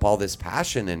brings up all this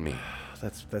passion in me.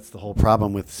 That's the whole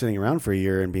problem with sitting around for a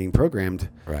year and being programmed.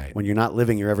 Right. When you're not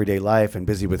living your everyday life and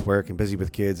busy with work and busy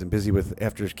with kids and busy with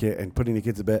after kid and putting the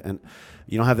kids to bed, and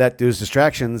you don't have those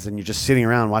distractions, and you're just sitting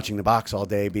around watching the box all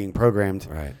day, being programmed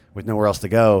with nowhere else to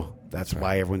go. That's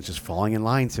why everyone's just falling in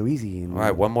line so easy. All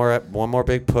right, one more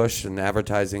big push in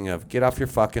advertising of get off your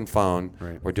fucking phone.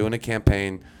 Right. We're doing a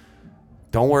campaign.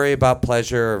 Don't worry about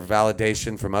pleasure or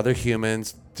validation from other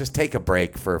humans. Just take a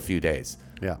break for a few days.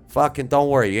 Yeah. Fucking don't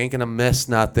worry. You ain't going to miss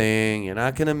nothing. You're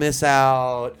not going to miss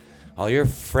out. All your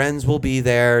friends will be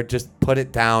there. Just put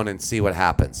it down and see what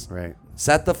happens. Right.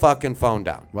 Set the fucking phone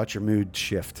down. Watch your mood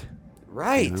shift.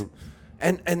 Right. You know?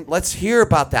 And let's hear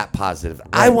about that positive. Right.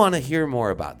 I want to hear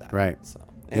more about that. Right. So,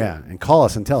 yeah. And call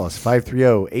us and tell us.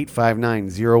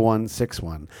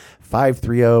 530-859-0161.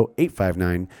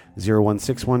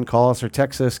 530-859-0161. Call us or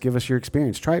text us. Give us your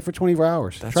experience. Try it for 24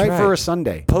 hours. Try it for a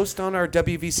Sunday. Post on our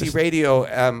WVC Radio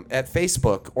at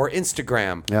Facebook or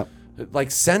Instagram. Yep. Like,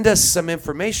 send us some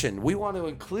information. We want to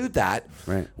include that.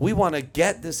 Right. We want to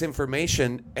get this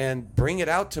information and bring it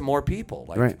out to more people.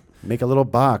 Like, right. Make a little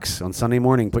box on Sunday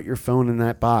morning. Put your phone in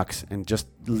that box and just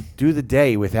do the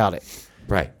day without it.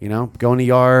 Right. You know, go in the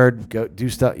yard, go do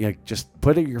stuff. You know, just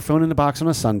put your phone in the box on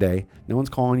a Sunday. No one's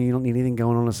calling you. You don't need anything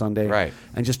going on a Sunday. Right.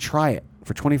 And just try it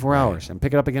for 24 hours and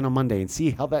pick it up again on Monday and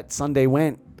see how that Sunday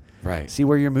went. Right. See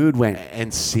where your mood went.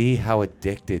 And see how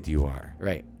addicted you are.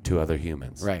 Right. To other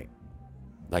humans. Right.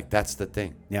 Like, that's the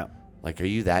thing. Yeah. Like, are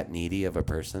you that needy of a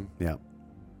person? Yeah.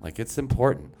 Like, it's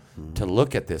important to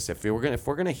look at this. If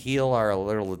we're gonna heal our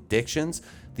little addictions,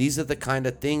 these are the kind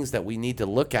of things that we need to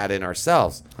look at in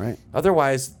ourselves. Right.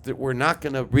 Otherwise, we're not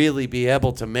gonna really be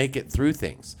able to make it through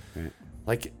things. Right.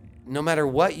 Like, no matter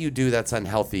what you do that's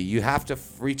unhealthy, you have to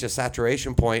reach a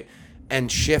saturation point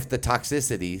and shift the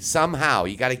toxicity somehow.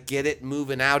 You got to get it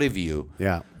moving out of you.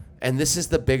 Yeah. And this is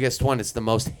the biggest one. It's the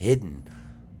most hidden,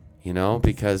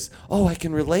 because, I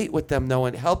can relate with them. No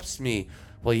one helps me.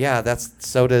 Well, yeah,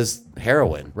 so does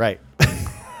heroin. Right.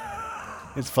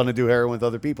 It's fun to do heroin with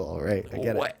other people. Right. I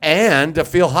get it. And to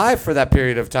feel high for that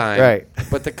period of time. Right.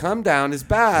 But the come down is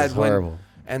bad. It's horrible.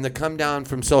 And the come down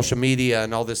from social media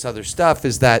and all this other stuff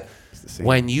is that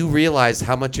when you realize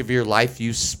how much of your life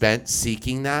you spent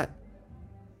seeking that,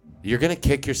 you're going to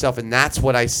kick yourself. And that's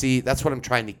what I see. That's what I'm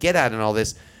trying to get at in all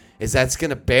this, is that's going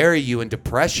to bury you in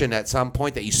depression at some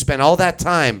point, that you spent all that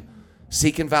time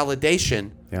seeking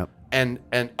validation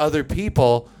and other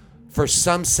people for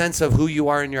some sense of who you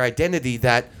are in your identity,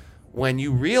 that when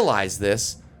you realize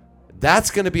this, that's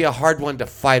going to be a hard one to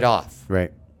fight off.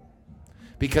 Right.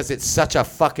 Because it's such a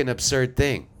fucking absurd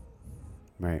thing.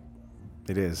 Right.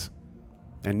 It is.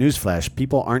 And newsflash,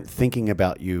 people aren't thinking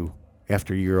about you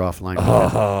after you're offline.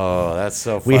 Oh, that's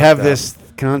so fucked We have up. this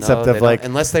concept of like...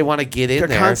 Unless they want to get in there.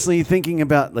 They're constantly thinking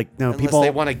about unless people... they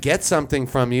want to get something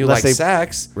from you, like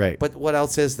sex. Right. But what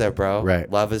else is there, bro?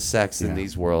 Right. Love is sex in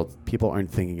these worlds. People aren't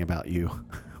thinking about you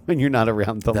when you're not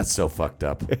around them. That's so fucked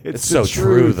up. It's the so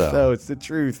true, though. No, it's the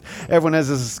truth. Everyone has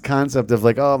this concept of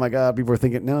like, oh my God, people are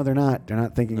thinking. No, they're not. They're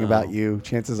not thinking about you.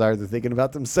 Chances are they're thinking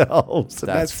about themselves. And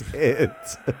that's it.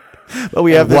 But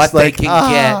we have this what like, they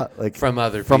can get like from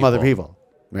other people. From other people.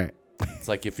 Right. It's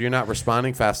like, if you're not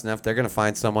responding fast enough, they're going to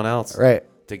find someone else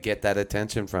to get that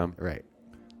attention from. Right.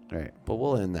 Right. But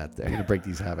we'll end that there. We're going to break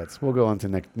these habits. We'll go on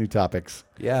to new topics.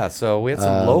 Yeah. So we had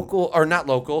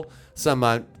some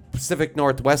some Pacific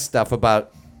Northwest stuff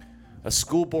about a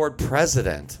school board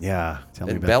president. Yeah. Tell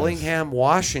me in about Bellingham,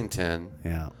 Washington.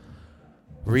 Yeah.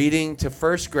 Reading to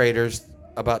first graders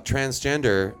about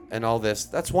transgender and all this.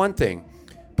 That's one thing.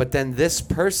 But then this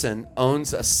person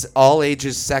owns a all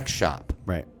ages sex shop.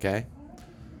 Right. Okay.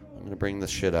 I'm going to bring this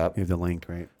shit up. You have the link,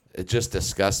 right? It just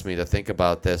disgusts me to think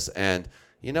about this. And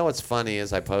what's funny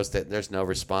is I post it and there's no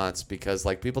response because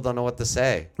people don't know what to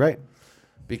say. Right.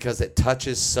 Because it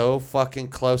touches so fucking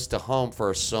close to home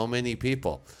for so many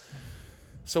people.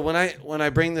 So when I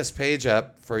bring this page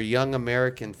up for Young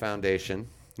America's Foundation,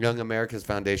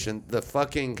 the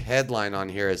fucking headline on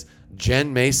here is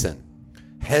Jen Mason,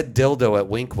 head dildo at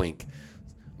Wink Wink,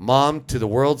 mom to the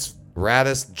world's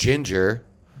raddest ginger,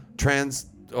 trans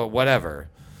or whatever.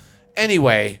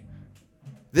 Anyway,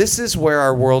 this is where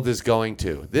our world is going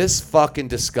to. This fucking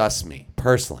disgusts me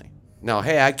personally. No,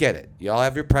 hey, I get it. You all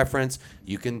have your preference.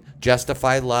 You can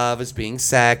justify love as being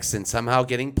sex and somehow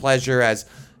getting pleasure as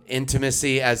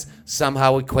intimacy, as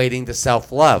somehow equating to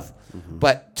self-love. Mm-hmm.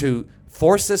 But to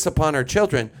force this upon our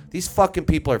children, these fucking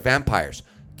people are vampires.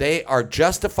 They are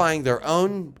justifying their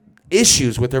own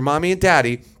issues with their mommy and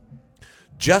daddy,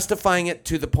 justifying it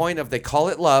to the point of they call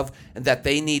it love and that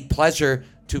they need pleasure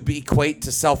to equate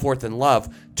to self-worth and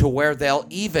love, to where they'll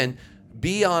even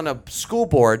be on a school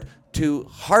board to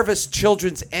harvest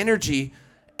children's energy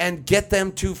and get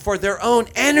them to, for their own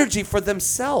energy for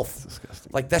themselves.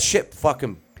 Disgusting. Like, that shit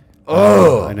fucking...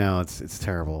 Oh, I know. It's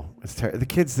terrible. It's the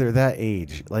kids, they're that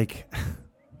age. Like,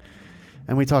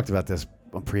 and we talked about this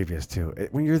on previous too.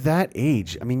 When you're that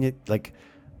age, I mean,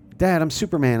 Dad, I'm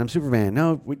Superman.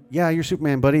 No, you're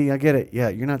Superman, buddy. I get it. Yeah,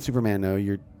 you're not Superman. No,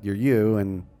 you're you,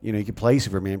 and you can play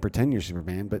Superman, pretend you're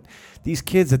Superman. But these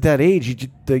kids at that age,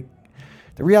 the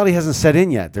reality hasn't set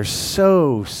in yet. They're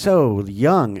so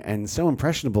young and so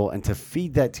impressionable, and to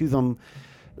feed that to them,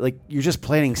 like, you're just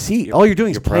planting seed. All you're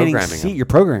doing is planting seed. You're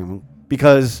programming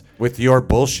because with your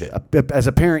bullshit. As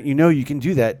a parent, you can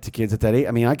do that to kids at that age.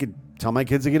 I mean, I could tell my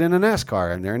kids to get in a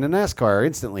NASCAR, and they're in a NASCAR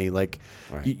instantly. Like,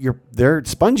 right. They're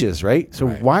sponges, right? So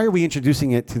why are we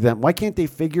introducing it to them? Why can't they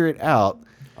figure it out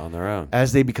on their own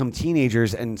as they become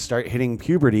teenagers and start hitting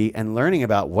puberty and learning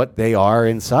about what they are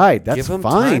inside? That's fine.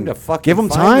 Time to fucking give them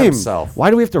find time. Themselves.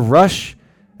 Why do we have to rush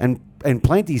and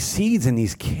plant these seeds in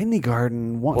these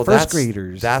kindergarten first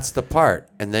graders? That's the part.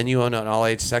 And then you own an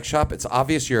all-age sex shop. It's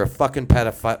obvious you're a fucking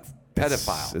pedophile.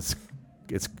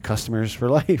 It's customers for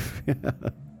life.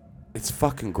 It's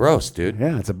fucking gross, dude.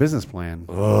 Yeah, it's a business plan.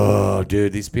 Oh,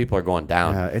 dude, these people are going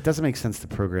down. Yeah, it doesn't make sense to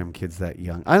program kids that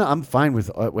young. I'm fine with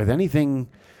anything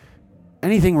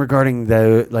regarding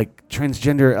the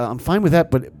transgender. I'm fine with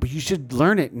that, but you should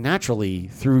learn it naturally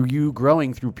through you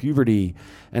growing through puberty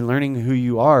and learning who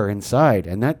you are inside,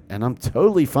 and I'm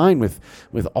totally fine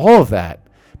with all of that.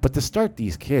 But to start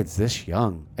these kids this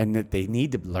young and that they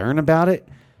need to learn about it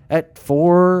at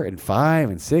 4 and 5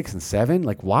 and 6 and 7,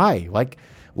 like why? Like,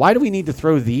 why do we need to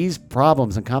throw these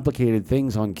problems and complicated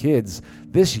things on kids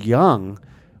this young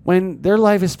when their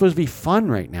life is supposed to be fun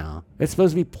right now? It's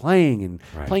supposed to be playing and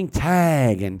playing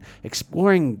tag and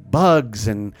exploring bugs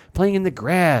and playing in the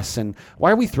grass. And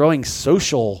why are we throwing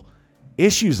social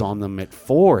issues on them at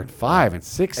 4 and 5 and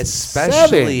 6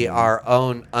 especially and 7? Our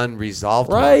own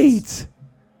unresolved right ones.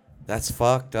 That's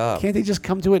fucked up. Can't they just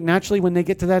come to it naturally when they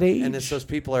get to that age? And it's those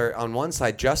people are on one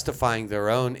side justifying their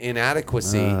own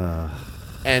inadequacy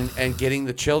and getting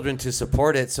the children to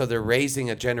support it, so they're raising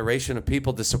a generation of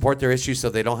people to support their issues so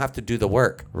they don't have to do the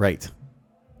work. Right.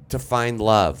 To find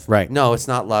love. Right. No, it's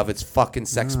not love. It's fucking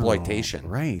sexploitation.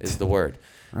 Right. Is the word.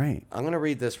 Right. I'm going to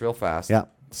read this real fast. Yeah.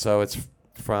 So it's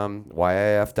from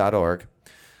YIF.org.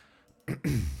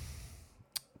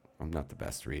 I'm not the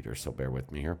best reader, so bear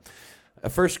with me here. A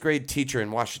first grade teacher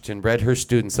in Washington read her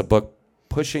students a book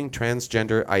pushing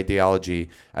transgender ideology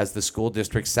as the school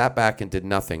district sat back and did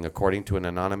nothing, according to an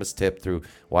anonymous tip through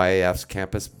YAF's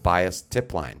campus bias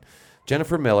tip line.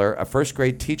 Jennifer Miller, a first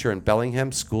grade teacher in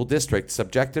Bellingham School District,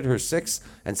 subjected her 6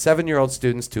 and 7-year-old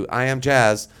students to I Am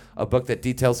Jazz, a book that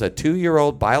details a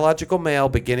 2-year-old biological male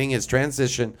beginning his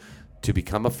transition to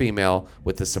become a female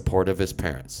with the support of his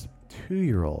parents.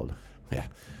 2-year-old. Yeah.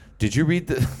 Did you read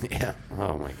the... Yeah.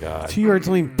 Oh, my God. 2-year-old's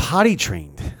only potty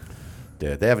trained.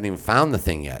 Dude, they haven't even found the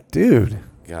thing yet. Dude.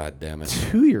 God damn it.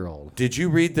 2-year-old. Did you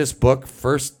read this book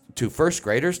to first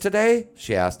graders today?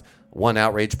 She asked. One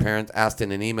outraged parent asked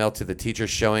in an email to the teacher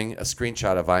showing a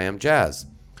screenshot of I Am Jazz.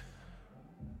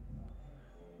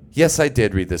 Yes, I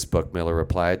did read this book, Miller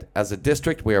replied. As a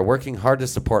district, we are working hard to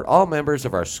support all members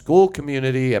of our school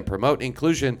community and promote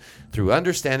inclusion through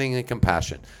understanding and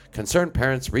compassion. Concerned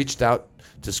parents reached out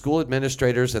to school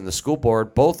administrators and the school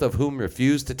board, both of whom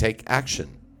refused to take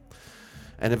action.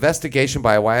 An investigation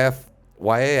by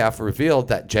YAF revealed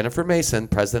that Jennifer Mason,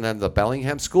 president of the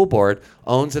Bellingham School Board,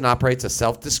 owns and operates a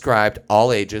self-described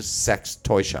all-ages sex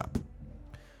toy shop.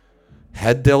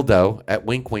 Head dildo at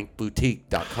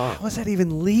winkwinkboutique.com. How is that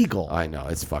even legal? I know,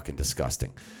 it's fucking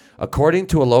disgusting. According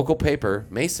to a local paper,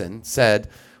 Mason said,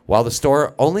 while the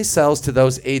store only sells to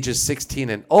those ages 16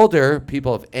 and older,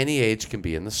 people of any age can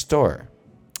be in the store.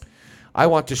 I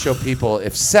want to show people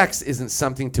if sex isn't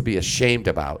something to be ashamed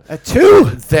about,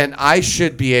 then I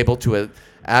should be able to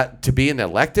be an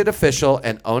elected official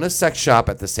and own a sex shop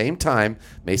at the same time,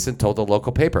 Mason told a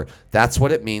local paper. That's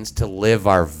what it means to live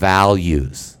our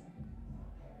values.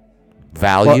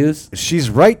 Values? Well, she's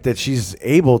right that she's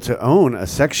able to own a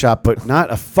sex shop, but not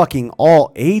a fucking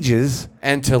all ages.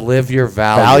 And to live your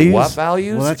values. What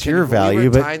values? Well, that's your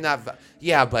value.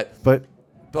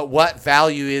 But what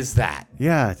value is that?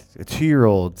 Yeah, a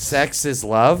 2-year-old. Sex is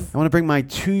love? I want to bring my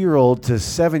 2-year-old to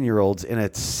 7-year-olds in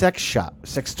a sex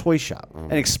toy shop,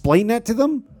 and explain that to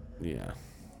them? Yeah.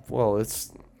 Well,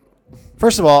 it's...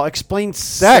 First of all, explain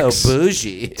sex so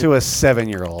bougie. To a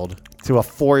 7-year-old, to a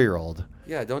 4-year-old.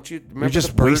 Yeah, don't you remember You're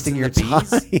just wasting your time.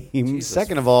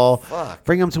 Second of all,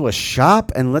 bring them to a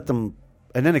shop and let them,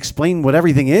 and then explain what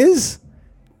everything is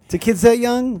to kids that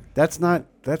young. Those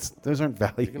aren't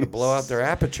values. You're going to blow out their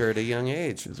aperture at a young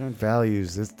age. Those aren't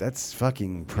values. That's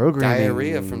fucking programming.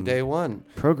 Diarrhea from day one.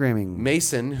 Programming.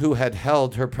 Mason, who had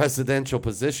held her presidential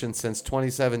position since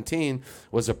 2017,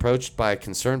 was approached by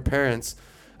concerned parents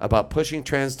about pushing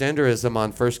transgenderism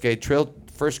on first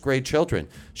grade children.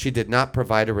 She did not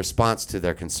provide a response to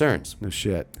their concerns. No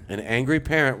shit. An angry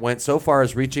parent went so far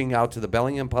as reaching out to the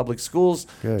Bellingham Public Schools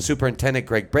Superintendent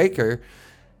Greg Baker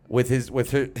with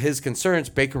his concerns.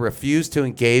 Baker refused to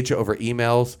engage over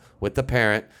emails with the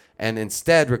parent and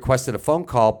instead requested a phone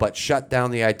call, but shut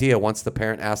down the idea once the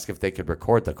parent asked if they could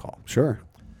record the call. Sure.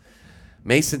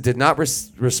 Mason did not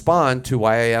respond to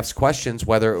YAF's questions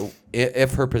whether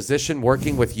if her position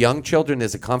working with young children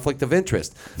is a conflict of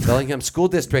interest. Bellingham School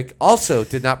District also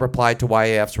did not reply to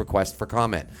YAF's request for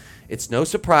comment. It's no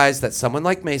surprise that someone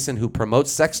like Mason, who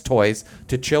promotes sex toys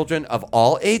to children of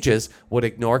all ages, would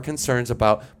ignore concerns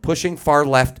about pushing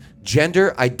far-left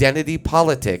gender identity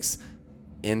politics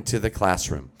into the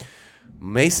classroom.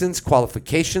 Mason's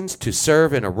qualifications to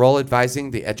serve in a role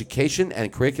advising the education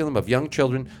and curriculum of young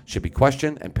children should be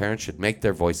questioned, and parents should make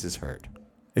their voices heard.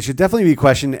 It should definitely be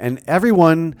questioned, and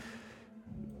everyone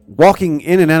walking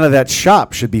in and out of that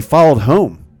shop should be followed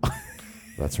home.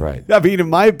 That's right. I mean, in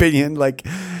my opinion, like,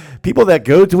 people that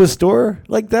go to a store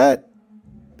like that,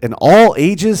 an all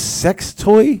ages sex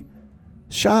toy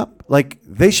shop, like,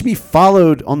 they should be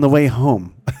followed on the way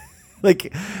home.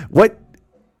 Like, what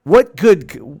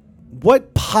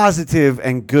positive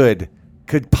and good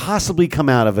could possibly come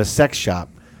out of a sex shop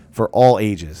for all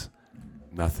ages.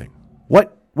 Nothing.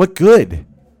 What good?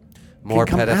 More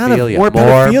pedophilia. More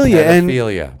pedophilia.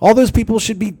 And all those people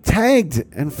should be tagged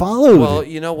and followed. Well,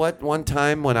 you know what? One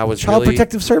time when I was Child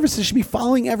Protective Services should be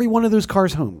following every one of those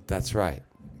cars home. That's right.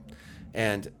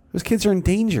 And those kids are in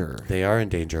danger. They are in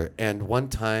danger. And one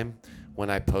time when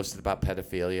I posted about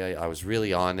pedophilia, I was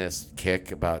really honest,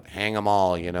 about hang them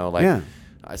all,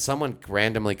 someone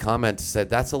randomly commented, said,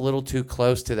 that's a little too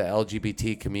close to the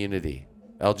LGBTQ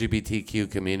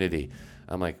community.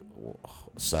 I'm like,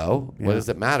 so what does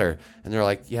it matter? And they're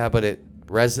like, yeah, but it's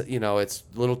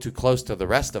a little too close to the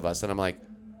rest of us. And I'm like,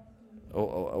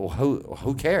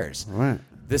 who cares? Right.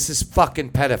 This is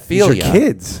fucking pedophilia. These are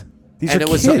kids.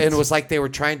 It was like they were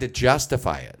trying to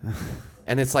justify it.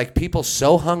 And it's like people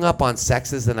so hung up on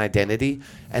sexes and identity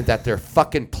and that they're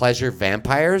fucking pleasure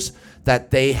vampires that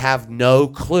they have no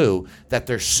clue that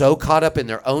they're so caught up in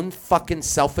their own fucking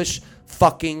selfish,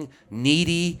 fucking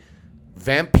needy,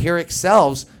 vampiric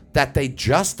selves that they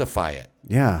justify it.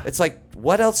 Yeah. It's like,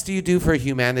 what else do you do for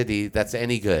humanity that's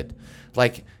any good?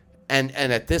 Like, and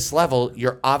at this level,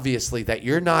 you're obviously that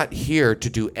you're not here to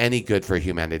do any good for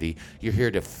humanity. You're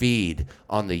here to feed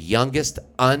on the youngest,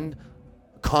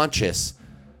 unconscious,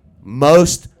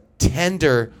 most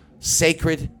tender,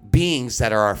 sacred beings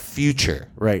that are our future.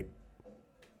 Right.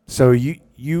 So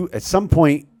you at some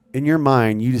point in your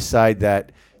mind, you decide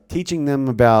that teaching them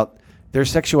about their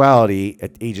sexuality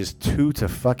at ages 2 to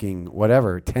fucking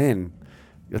whatever, 10,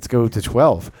 let's go to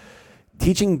 12.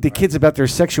 Teaching the kids about their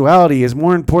sexuality is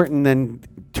more important than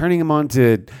turning them on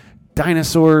to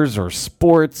dinosaurs or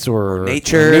sports or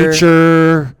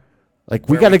nature. Like,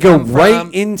 we got to go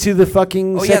right into the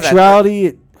fucking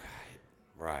sexuality.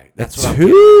 Right. That's at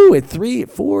 2, at 3,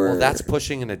 at 4. Well, that's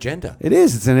pushing an agenda. It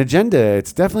is. It's an agenda.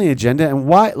 It's definitely an agenda. And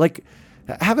why? Like,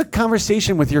 have a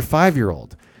conversation with your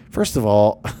 5-year-old. First of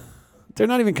all, they're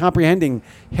not even comprehending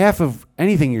half of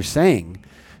anything you're saying.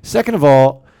 Second of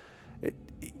all,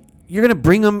 you're going to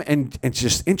bring them and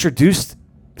just introduce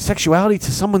sexuality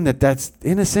to someone that's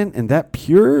innocent and that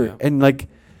pure. Yeah. And, like,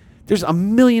 there's a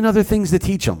million other things to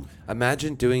teach them.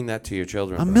 Imagine doing that to your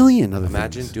children. A million other things.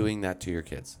 Imagine doing that to your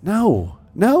kids. No.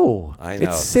 I know.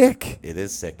 It's sick. It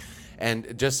is sick.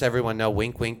 And just so everyone know,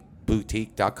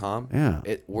 winkwinkboutique.com. Yeah.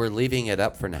 We're leaving it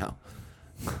up for now.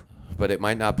 But it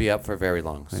might not be up for very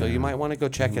long. So you might want to go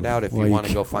check it out if you want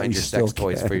to go find your sex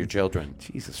toys for your children.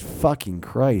 Jesus fucking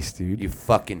Christ, dude. You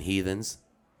fucking heathens.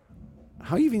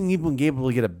 How you even able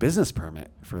to get a business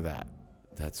permit for that?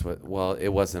 That's what. Well, it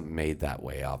wasn't made that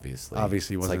way. Obviously,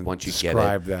 it wasn't like once you get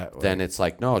it, that way. Then it's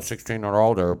like, no, it's 16 or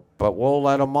older, but we'll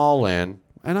let them all in.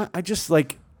 And I just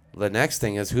like. The next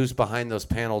thing is who's behind those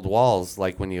paneled walls,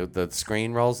 like when the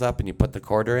screen rolls up and you put the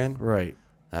quarter in. Right.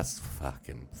 That's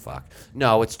fucking fuck.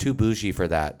 No, it's too bougie for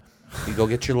that. You go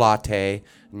get your latte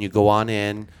and you go on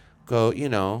in.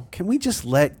 Can we just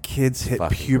let kids hit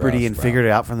puberty and figure it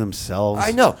out for themselves?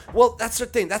 I know. Well, that's the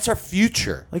thing. That's our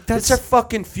future. That's our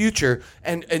fucking future.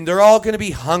 And they're all going to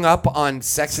be hung up on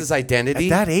sex's identity.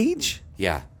 At that age?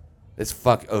 Yeah. It's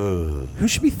fuck. Who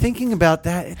should be thinking about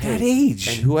that at that age?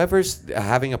 And whoever's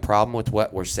having a problem with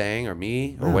what we're saying or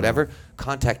me or whatever,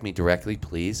 contact me directly,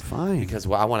 please. Fine. Because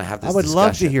I want to have this I would discussion.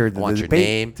 love to hear the I want debate your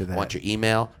name. to that. I want your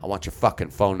email. I want your fucking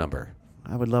phone number.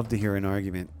 I would love to hear an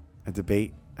argument, a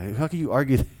debate. How can you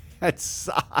argue that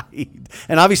side?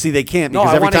 And obviously they can't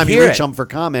because every time you reach them for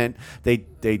comment, they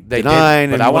deny.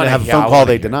 And I want to have a phone call,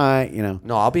 they deny.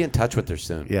 No, I'll be in touch with her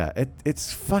soon. Yeah,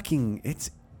 it's fucking.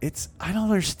 It's. I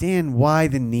don't understand why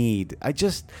the need. I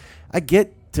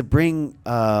get to bring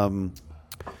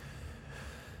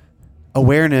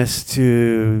awareness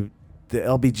to the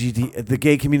LGBT, the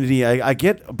gay community. I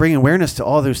get bring awareness to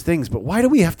all those things, but why do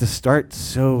we have to start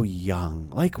so young?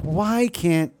 Like, why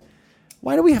do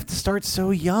we have to start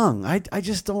so young? I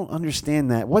just don't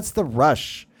understand that. What's the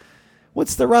rush?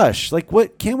 Like,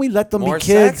 what? Can't we let them More be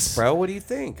kids? Sex, bro. What do you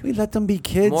think? We let them be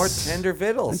kids. More tender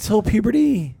vittles. Until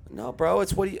puberty. No, bro.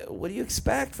 It's what do you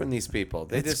expect from these people?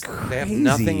 They It's they have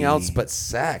nothing else but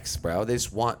sex, bro. They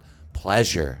just want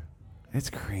pleasure. It's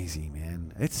crazy,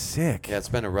 man. It's sick. Yeah, it's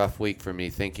been a rough week for me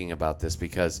thinking about this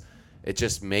because it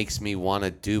just makes me want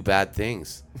to do bad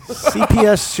things.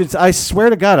 CPS should, I swear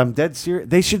to God, I'm dead serious.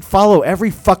 They should follow every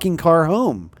fucking car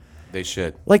home. They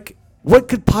should. Like, what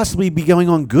could possibly be going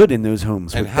on good in those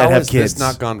homes and that how have has kids? This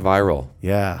not gone viral?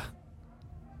 Yeah.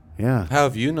 How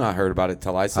have you not heard about it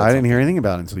till I said I didn't hear anything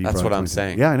about it until you brought it. That's what I'm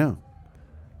saying. Yeah, I know.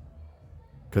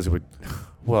 Because it would...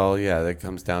 Well, yeah, that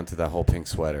comes down to that whole pink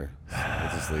sweater.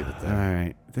 I'll just leave it there. All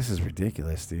right. This is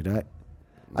ridiculous, dude. I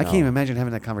can't even imagine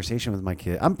having that conversation with my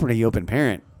kid. I'm a pretty open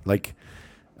parent. Like,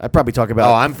 I probably talk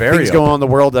about I'm very things going on in the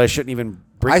world that I shouldn't even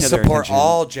bring I to their support attention.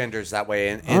 all genders that way.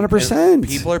 And 100%.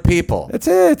 People are people. That's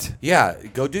it. Yeah,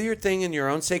 go do your thing in your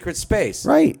own sacred space.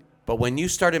 Right. But when you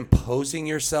start imposing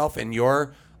yourself and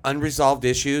your unresolved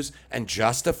issues and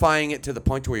justifying it to the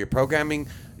point where you're programming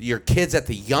your kids at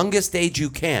the youngest age you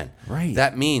can, right,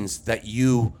 that means that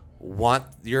you're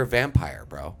a vampire,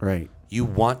 bro. Right. You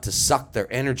want to suck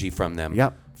their energy from them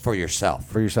for yourself.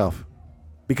 For yourself.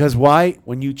 Because why,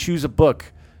 when you choose a book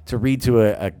to read to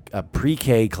a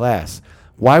pre-K class,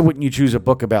 why wouldn't you choose a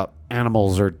book about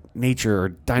animals or nature or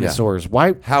dinosaurs?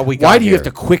 Why? Why do you have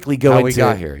to quickly go into how we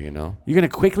got here? You know, you're going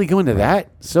to quickly go into that.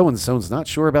 So and so's not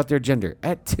sure about their gender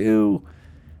at 2,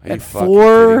 Are at you fucking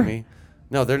 4. kidding me?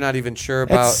 No, they're not even sure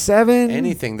about at 7.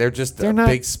 anything. They're just They're not,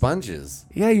 big sponges.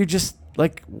 Yeah, you're just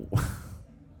like.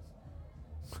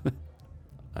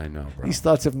 I know, bro. These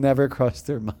thoughts have never crossed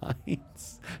their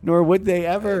minds, nor would they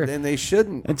ever. And they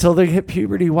shouldn't until they hit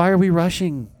puberty. Why are we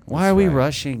rushing? Why are we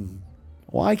rushing?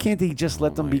 Why can't they just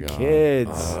let them be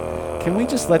kids? Can we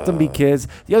just let them be kids?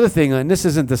 The other thing, and this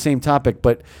isn't the same topic,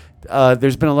 but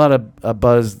there's been a lot of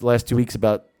buzz the last 2 weeks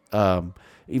about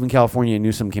even California.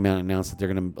 Newsom came out and announced that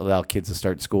they're going to allow kids to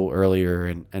start school earlier,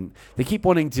 and they keep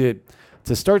wanting to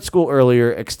start school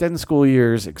earlier, extend school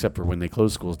years, except for when they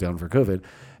close schools down for COVID,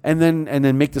 and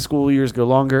then make the school years go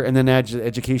longer, and then add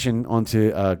education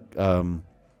onto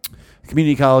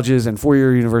community colleges and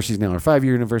 4-year universities now, or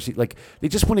 5-year universities. Like, they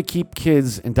just want to keep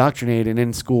kids indoctrinated and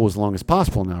in school as long as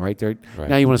possible now, right?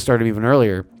 Now you want to start them even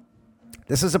earlier.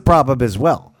 This is a problem as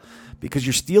well, because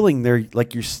you're stealing their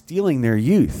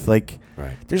youth. Like,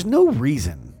 there's no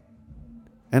reason.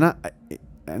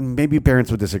 And maybe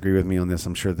parents would disagree with me on this.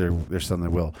 I'm sure there's some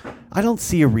that will. I don't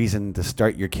see a reason to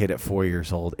start your kid at 4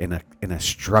 years old in a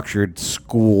structured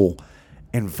school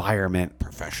environment.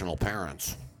 Professional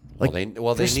parents. Like,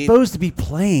 they're supposed to be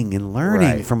playing and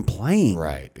learning from playing.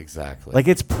 Right, exactly. Like,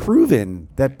 it's proven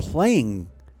that playing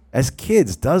as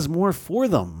kids does more for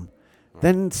them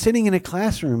than sitting in a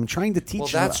classroom trying to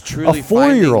teach that's a truly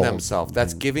 4-year-old. Finding themselves.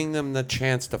 That's giving them the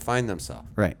chance to find themselves.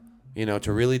 Right. You know,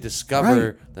 to really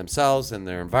discover themselves and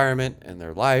their environment and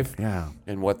their life,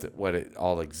 and what it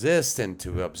all exists, and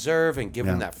to observe and give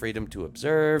them that freedom to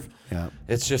observe. Yeah,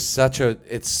 it's just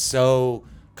it's so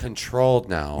controlled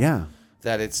now. Yeah,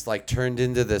 that it's like turned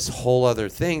into this whole other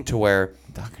thing to where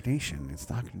indoctrination.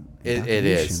 It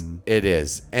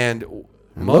is, and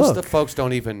most of the folks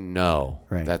don't even know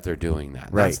that they're doing that.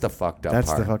 That's the fucked up part.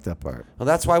 That's the fucked up part. Well,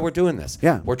 that's why we're doing this.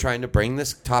 Yeah, we're trying to bring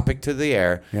this topic to the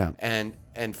air. Yeah,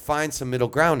 and find some middle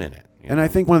ground in it. And I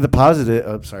think one of the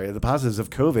positives of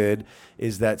COVID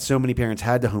is that so many parents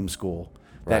had to homeschool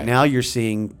that now you're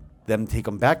seeing them take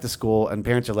them back to school, and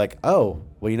parents are like, oh,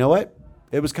 well, you know what?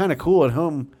 It was kind of cool at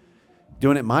home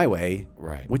doing it my way.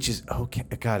 Right. Which is okay.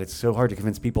 God, it's so hard to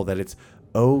convince people that it's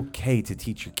okay to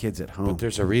teach your kids at home. But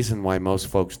there's a reason why most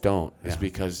folks don't. Is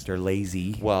because they're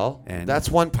lazy. Well, and that's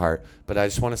one part. But I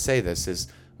just want to say this is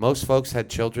most folks had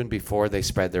children before they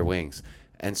spread their wings.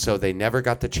 And so they never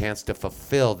got the chance to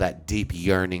fulfill that deep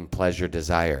yearning, pleasure,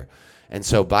 desire. And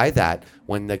so by that,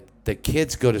 when the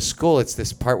kids go to school, it's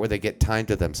this part where they get time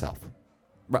to themselves.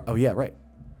 Oh, yeah, right.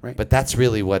 But that's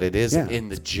really what it is in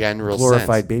the general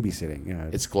glorified sense. Babysitting. Yeah.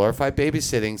 It's glorified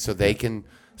babysitting so they can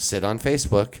sit on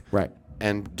Facebook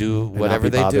and do and whatever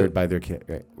not be they bothered do. by their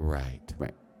kid. Right.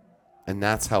 And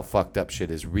that's how fucked up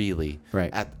shit is really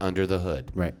under the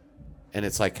hood. Right. And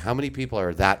it's like, how many people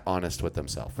are that honest with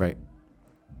themselves? Right.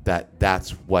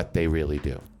 That's what they really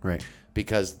do. Right.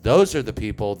 Because those are the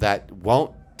people that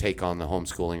won't take on the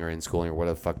homeschooling or in-schooling or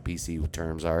whatever the fuck PC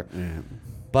terms are. Yeah.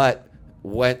 But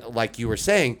when, like you were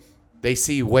saying, they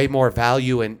see way more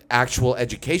value in actual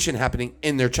education happening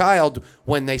in their child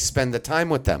when they spend the time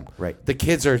with them. Right. The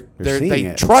kids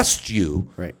they trust you.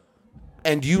 Right.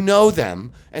 And you know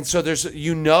them. And so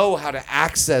how to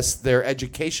access their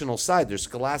educational side, their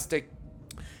scholastic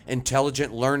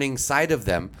intelligent learning side of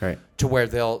them to where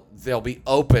they'll be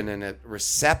open and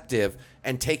receptive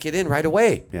and take it in right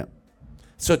away. Yeah.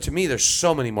 So to me, there's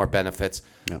so many more benefits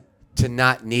to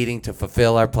not needing to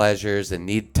fulfill our pleasures and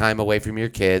need time away from your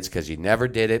kids because you never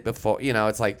did it before. You know,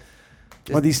 it's like.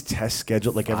 Well, these tests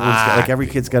scheduled, like every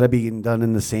kid's got to be done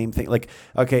in the same thing. Like,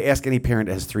 okay, ask any parent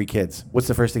that has 3 kids. What's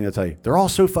the first thing they'll tell you? They're all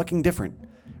so fucking different,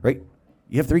 right?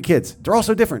 You have 3 kids. They're all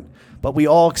so different, but we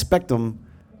all expect them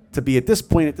to be at this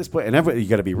point, and you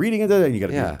got to be reading it, and you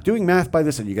got to be doing math by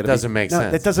this, and you got to. Doesn't make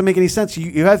sense. That doesn't make any sense.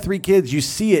 You have 3 kids. You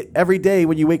see it every day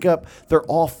when you wake up. They're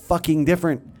all fucking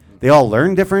different. They all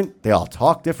learn different. They all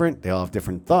talk different. They all have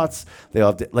different thoughts. They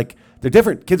all have they're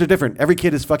different. Kids are different. Every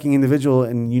kid is fucking individual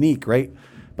and unique, right?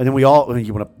 And then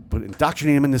you want to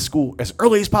indoctrinate them into school as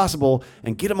early as possible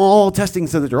and get them all testing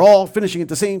so that they're all finishing at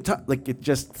the same time. Like it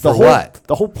just what?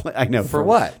 The whole plan. I know for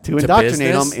what? To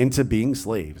indoctrinate them into being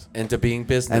slaves, into being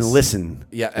business, and listen,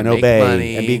 and obey,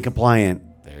 money. and being compliant.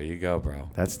 There you go, bro.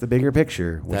 That's the bigger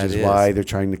picture, which is why they're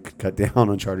trying to cut down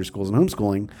on charter schools and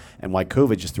homeschooling, and why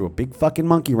COVID just threw a big fucking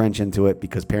monkey wrench into it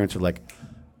because parents are like,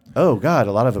 "Oh God,"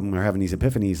 a lot of them are having these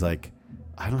epiphanies, like,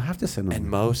 "I don't have to send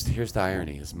them." And here's the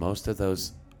irony: is most of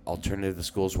those alternative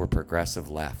schools were progressive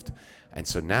left, and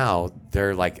so now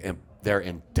they're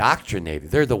indoctrinated.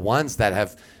 They're the ones that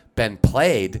have been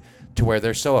played to where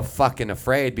they're so fucking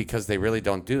afraid because they really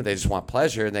don't do. They just want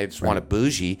pleasure and they just want a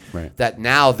bougie. Right. That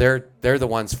now they're the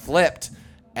ones flipped,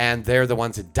 and they're the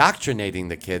ones indoctrinating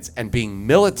the kids and being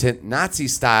militant Nazi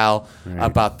style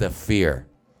about the fear.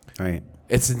 Right.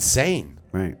 It's insane.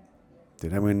 Right.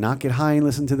 Did everyone not get high and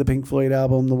listen to the Pink Floyd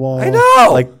album, The Wall? I know.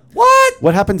 Like what?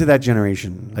 What happened to that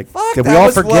generation? Like, Fuck, did we all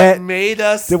forget? What made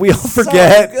us? Did we all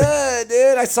forget? So good,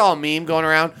 dude. I saw a meme going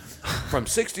around from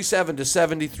 67 to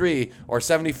 73 or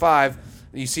 75.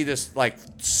 You see this like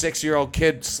 6-year-old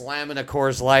kid slamming a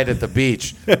Coors Light at the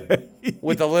beach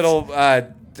with a little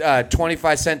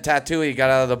 25-cent tattoo he got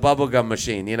out of the bubblegum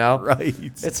machine, you know? Right.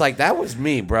 It's like, that was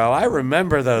me, bro. I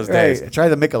remember those days. Try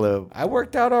the Michelob. I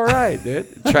worked out all right,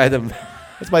 dude. Try them.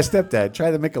 That's my stepdad. Try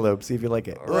the Michelob. See if you like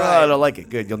it. Right. Oh, I don't like it.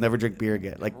 Good. You'll never drink beer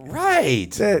again. Like, right.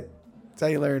 That's it. That's how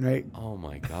you learn, right? Oh,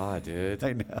 my God, dude.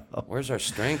 I know. Where's our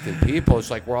strength in people?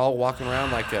 It's like we're all walking around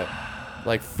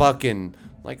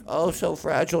so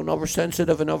fragile and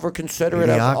oversensitive and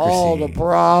overconsiderate of all the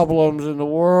problems in the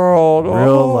world.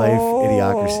 Real life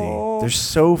idiocracy. There's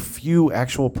so few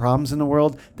actual problems in the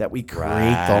world that we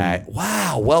create them.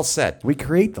 Wow, well said. We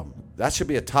create them. That should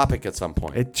be a topic at some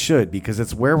point. It should, because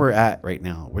it's where we're at right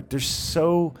now.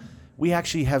 We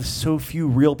actually have so few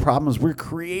real problems. We're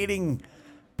creating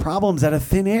problems out of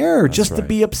thin air to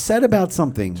be upset about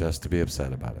something. Just to be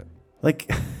upset about it.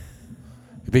 Like,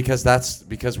 because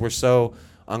we're so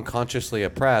unconsciously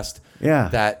oppressed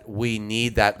that we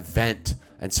need that vent.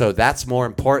 And so that's more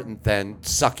important than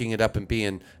sucking it up and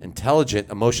being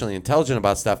emotionally intelligent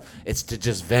about stuff. It's to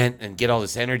just vent and get all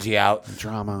this energy out.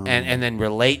 Drama. And then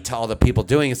relate to all the people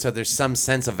doing it, so there's some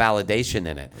sense of validation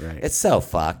in it. Right. It's so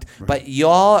fucked. Right. But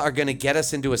y'all are going to get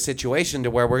us into a situation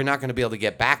to where we're not going to be able to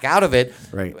get back out of it.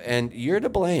 Right. And you're to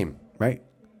blame. Right.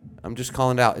 I'm just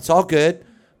calling it out. It's all good.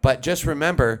 But just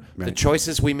remember, the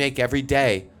choices we make every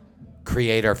day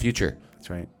create our future. That's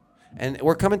right. And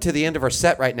we're coming to the end of our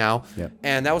set right now. Yep.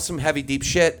 And that was some heavy, deep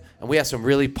shit. And we have some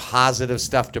really positive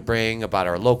stuff to bring about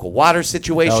our local water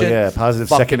situation. Oh, yeah. Positive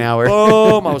second hour.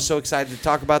 Boom. I was so excited to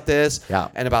talk about this. Yeah.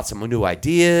 And about some new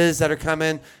ideas that are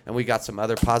coming. And we got some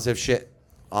other positive shit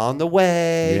on the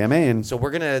way. Yeah, man. So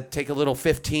we're going to take a little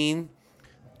 15,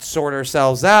 sort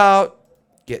ourselves out,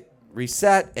 get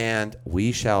reset, and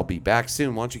we shall be back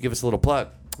soon. Why don't you give us a little plug?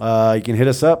 You can hit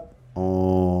us up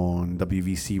on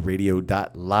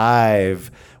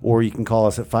WVCRadio.live, or you can call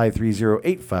us at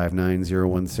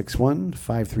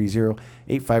 530-859-0161,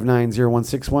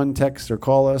 530-859-0161. Text or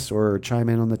call us or chime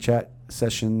in on the chat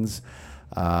sessions,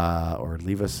 or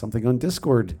leave us something on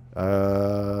Discord.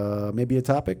 Maybe a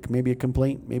topic, maybe a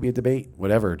complaint, maybe a debate,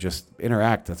 whatever. Just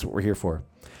interact. That's what we're here for.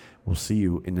 We'll see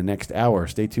you in the next hour.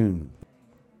 Stay tuned.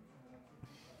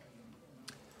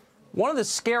 One of the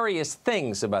scariest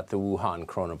things about the Wuhan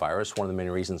coronavirus, one of the many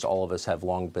reasons all of us have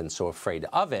long been so afraid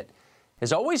of it,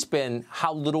 has always been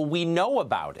how little we know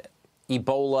about it.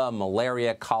 Ebola,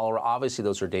 malaria, cholera, obviously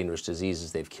those are dangerous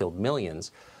diseases. They've killed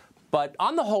millions. But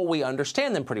on the whole, we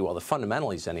understand them pretty well, the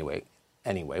fundamentals anyway.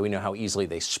 We know how easily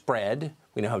they spread.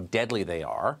 We know how deadly they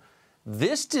are.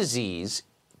 This disease,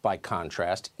 by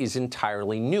contrast, is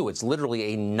entirely new. It's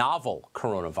literally a novel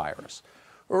coronavirus.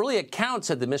 Early accounts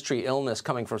said the mystery illness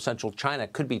coming from central China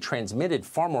could be transmitted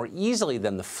far more easily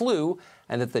than the flu,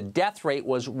 and that the death rate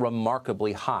was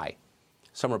remarkably high.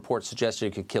 Some reports suggested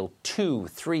it could kill 2,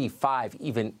 3, 5,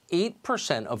 even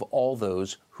 8% of all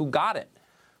those who got it.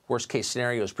 Worst case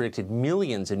scenarios predicted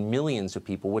millions and millions of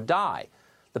people would die.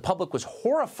 The public was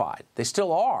horrified. They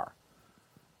still are.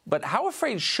 But how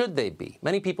afraid should they be?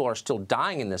 Many people are still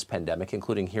dying in this pandemic,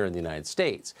 including here in the United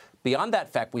States. Beyond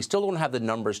that fact, we still don't have the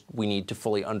numbers we need to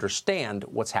fully understand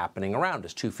what's happening around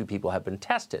us. Too few people have been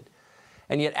tested.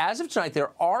 And yet, as of tonight,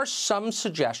 there are some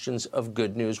suggestions of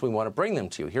good news. We want to bring them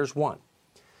to you. Here's one.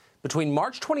 Between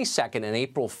March 22nd and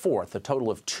April 4th, a total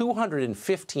of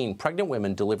 215 pregnant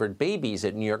women delivered babies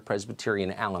at New York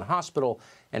Presbyterian Allen Hospital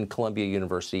and Columbia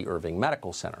University Irving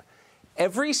Medical Center.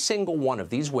 Every single one of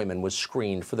these women was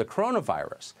screened for the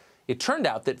coronavirus. It turned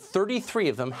out that 33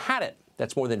 of them had it.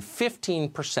 That's more than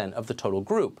 15% of the total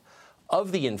group.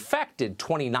 Of the infected,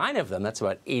 29 of them, that's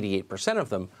about 88% of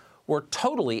them, were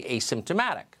totally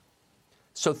asymptomatic.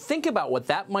 So think about what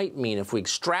that might mean if we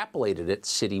extrapolated it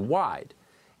citywide.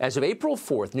 As of April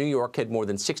 4th, New York had more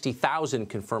than 60,000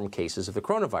 confirmed cases of the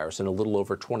coronavirus and a little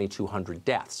over 2,200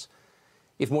 deaths.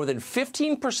 If more than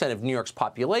 15% of New York's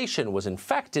population was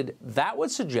infected, that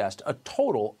would suggest a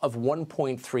total of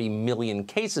 1.3 million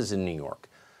cases in New York,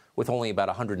 with only about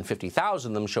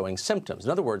 150,000 of them showing symptoms.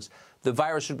 In other words, the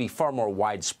virus would be far more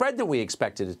widespread than we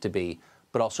expected it to be,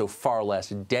 but also far less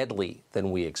deadly than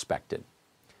we expected.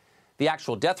 The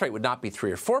actual death rate would not be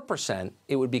 3 or 4%.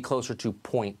 It would be closer to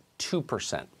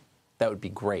 0.2%. That would be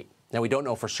great. Now, we don't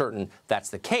know for certain that's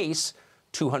the case.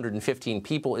 215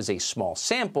 people is a small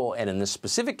sample, and in this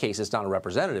specific case, it's not a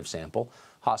representative sample.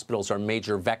 Hospitals are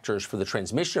major vectors for the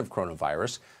transmission of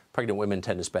coronavirus. Pregnant women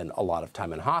tend to spend a lot of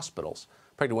time in hospitals.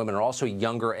 Pregnant women are also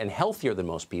younger and healthier than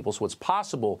most people, so it's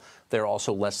possible they're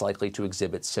also less likely to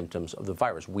exhibit symptoms of the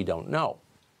virus. We don't know.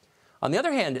 On the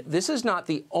other hand, this is not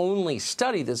the only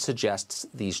study that suggests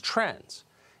these trends.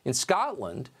 In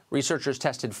Scotland, researchers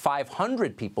tested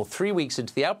 500 people 3 weeks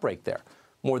into the outbreak there.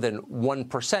 More than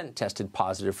 1% tested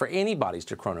positive for antibodies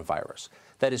to coronavirus.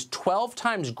 That is 12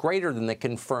 times greater than the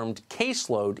confirmed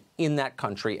caseload in that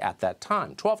country at that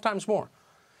time, 12 times more.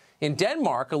 In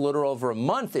Denmark, a little over a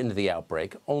month into the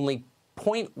outbreak, only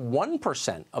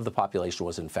 0.1% of the population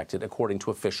was infected, according to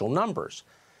official numbers.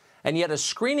 And yet a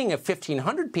screening of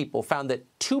 1,500 people found that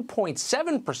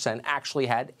 2.7% actually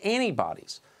had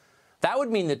antibodies. That would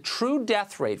mean the true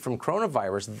death rate from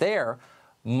coronavirus there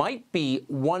might be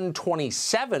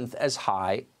 1/27th as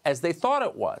high as they thought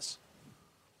it was.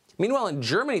 Meanwhile, in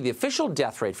Germany, the official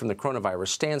death rate from the coronavirus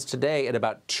stands today at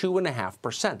about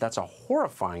 2.5%. That's a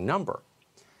horrifying number.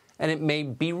 And it may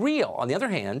be real. On the other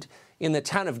hand, in the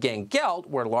town of Gangelt,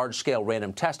 where large-scale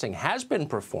random testing has been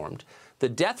performed, the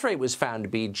death rate was found to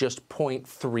be just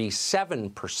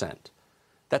 0.37%.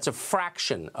 That's a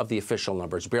fraction of the official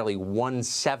numbers, barely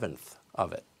 1/7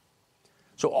 of it.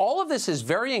 So all of this is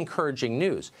very encouraging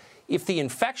news. If the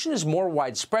infection is more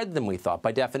widespread than we thought,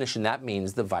 by definition, that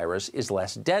means the virus is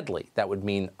less deadly. That would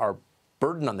mean our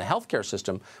burden on the healthcare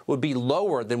system would be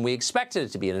lower than we expected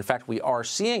it to be. And in fact, we are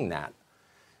seeing that.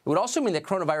 It would also mean that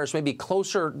coronavirus may be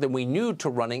closer than we knew to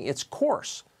running its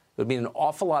course. It would mean an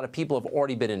awful lot of people have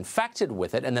already been infected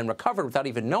with it and then recovered without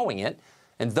even knowing it.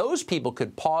 And those people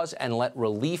could pause and let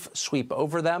relief sweep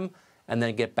over them and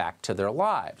then get back to their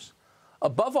lives.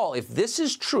 Above all, if this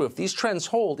is true, if these trends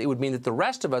hold, it would mean that the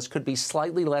rest of us could be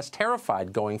slightly less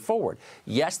terrified going forward.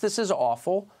 Yes, this is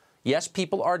awful. Yes,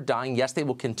 people are dying. Yes, they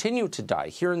will continue to die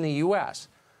here in the U.S.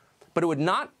 But it would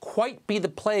not quite be the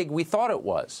plague we thought it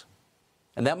was.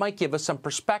 And that might give us some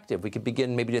perspective. We could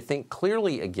begin maybe to think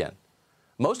clearly again.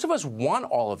 Most of us want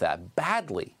all of that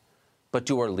badly. But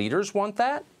do our leaders want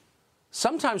that?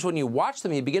 Sometimes when you watch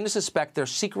them, you begin to suspect they're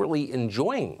secretly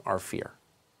enjoying our fear.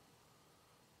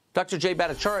 Dr. Jay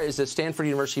Bhattacharya is a Stanford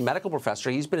University medical professor.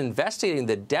 He's been investigating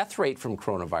the death rate from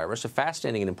coronavirus, a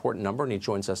fascinating and important number, and he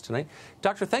joins us tonight.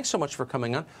 Doctor, thanks so much for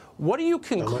coming on. What are you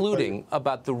concluding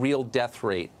about the real death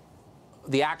rate,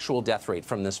 the actual death rate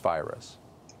from this virus?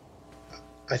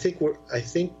 I think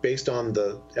based on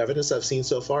the evidence I've seen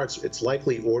so far, it's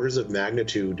likely orders of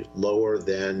magnitude lower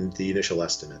than the initial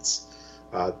estimates.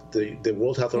 The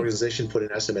World Health Organization put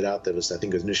an estimate out that was, I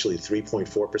think, initially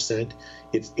 3.4%.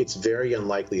 It's very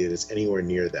unlikely that it's anywhere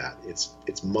near that.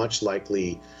 It's much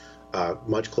likely,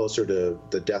 much closer to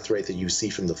the death rate that you see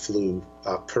from the flu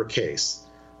per case.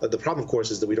 The problem, of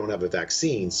course, is that we don't have a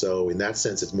vaccine. So in that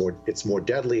sense, it's more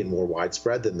deadly and more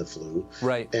widespread than the flu.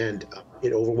 Right. And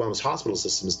it overwhelms hospital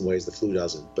systems in ways the flu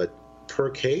doesn't. But per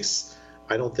case,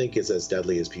 I don't think it's as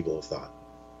deadly as people have thought.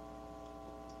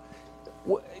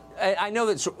 I know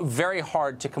that it's very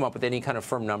hard to come up with any kind of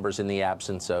firm numbers in the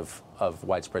absence of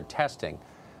widespread testing.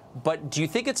 But do you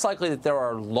think it's likely that there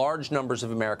are large numbers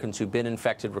of Americans who've been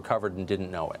infected, recovered, and didn't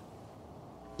know it?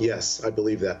 Yes, I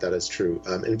believe that is true.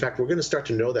 In fact, we're going to start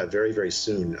to know that very, very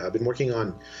soon. I've been working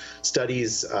on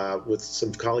studies with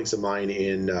some colleagues of mine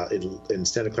in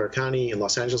Santa Clara County, in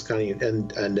Los Angeles County,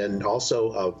 and then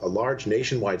also a large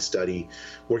nationwide study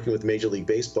working with Major League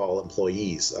Baseball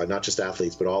employees, not just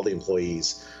athletes, but all the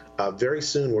employees. Very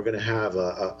soon, we're going to have,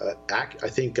 I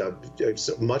think, a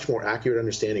much more accurate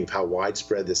understanding of how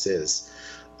widespread this is.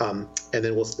 And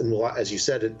then we'll, as you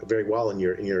said it very well in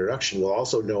your introduction, we'll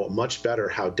also know much better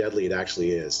how deadly it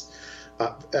actually is.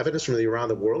 evidence from around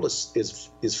the world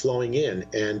is flowing in,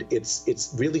 and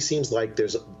it's really seems like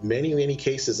there's many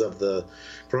cases of the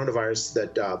coronavirus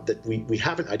that we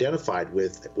haven't identified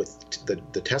with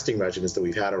the testing regimens that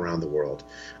we've had around the world.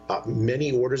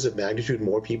 Many orders of magnitude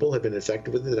more people have been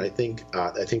infected with it than I think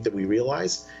that we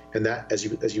realize, and that, as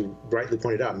you rightly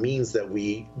pointed out, means that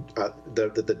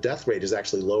the death rate is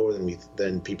actually lower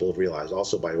than people have realized,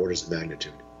 also by orders of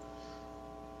magnitude.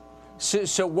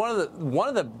 So one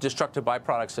of the destructive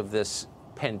byproducts of this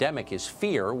pandemic is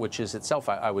fear, which is itself,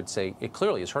 I would say, it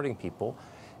clearly is hurting people.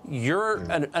 You're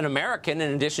an American,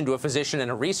 in addition to a physician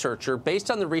and a researcher. Based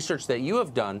on the research that you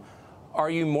have done, are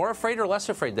you more afraid or less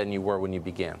afraid than you were when you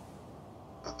began?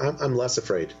 I'm less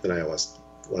afraid than I was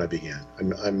when I began.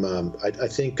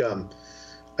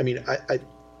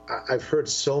 I've heard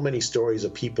so many stories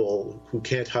of people who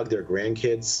can't hug their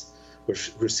grandkids, who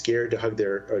are scared to hug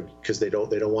because they don't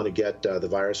want to get the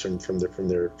virus from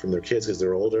their kids because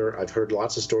they're older. I've heard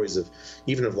lots of stories of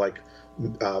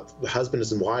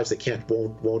husbands and wives that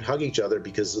won't hug each other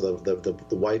because the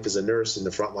wife is a nurse and the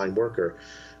frontline worker.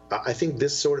 I think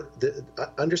this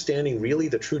understanding really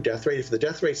the true death rate. If the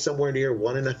death rate's somewhere near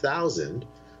 1 in 1,000,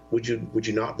 would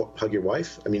you not hug your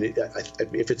wife? I mean,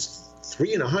 if it's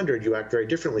 3 in 100, you act very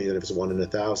differently than if it's 1 in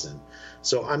 1,000.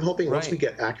 So I'm hoping once we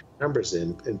get accurate numbers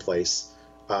in place,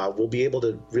 we'll be able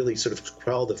to really sort of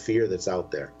quell the fear that's out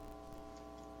there.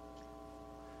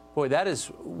 Boy, that is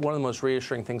one of the most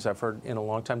reassuring things I've heard in a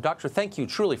long time. Doctor, thank you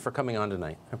truly for coming on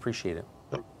tonight. I appreciate it.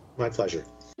 My pleasure.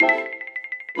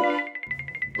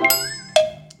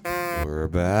 We're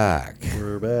back.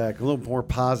 We're back. A little more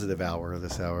positive hour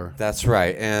this hour. That's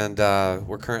right. And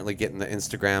we're currently getting the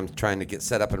Instagram trying to get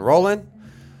set up and rolling.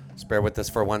 Just bear with us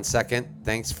for 1 second.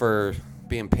 Thanks for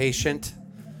being patient.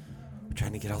 We're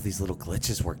trying to get all these little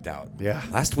glitches worked out. Yeah.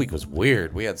 Last week was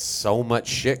weird. We had so much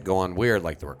shit going weird.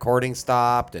 Like the recording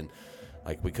stopped and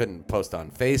like we couldn't post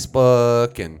on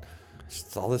Facebook and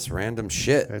just all this random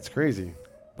shit. That's crazy.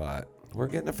 But we're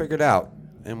getting it figured out.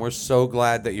 And we're so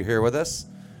glad that you're here with us.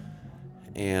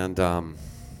 And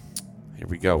here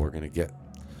we go. We're going to get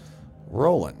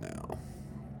rolling now.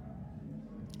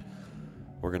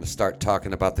 We're going to start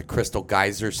talking about the Crystal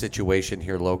Geyser situation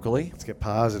here locally. Let's get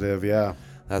positive, yeah.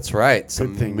 That's right.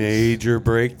 Some major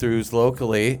breakthroughs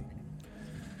locally.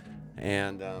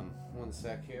 And 1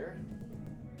 sec here.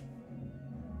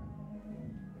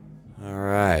 All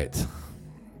right.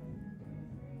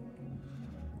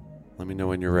 Let me know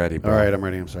when you're ready, bro. All right, I'm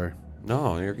ready. I'm sorry.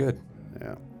 No, you're good.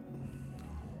 Yeah.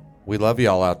 We love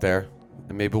y'all out there.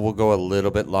 And maybe we'll go a little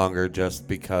bit longer just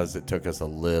because it took us a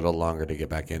little longer to get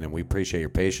back in. And we appreciate your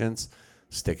patience,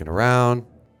 sticking around.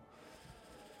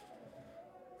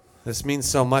 This means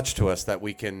so much to us that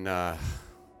we can,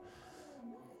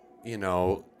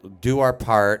 do our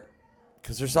part.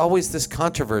 Because there's always this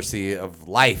controversy of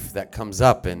life that comes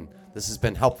up. And this has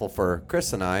been helpful for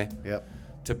Chris and I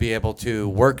to be able to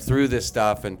work through this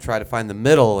stuff and try to find the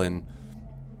middle. And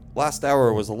last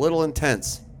hour was a little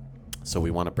intense. So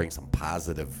we want to bring some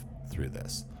positive through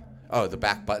this. Oh, the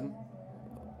back button?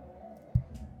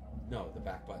 No, the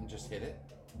back button. Just hit it.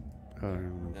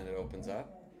 And then it opens up.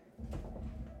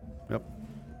 Yep.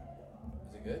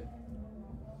 Is it good?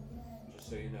 Just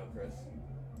so you know, Chris.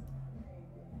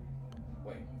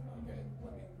 Wait. Okay.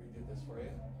 Let me redo this for you.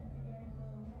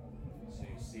 So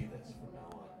you see this from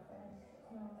now on.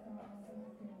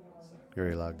 You're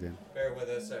already logged in. Bear with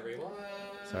us, everyone.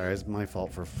 Sorry, it's my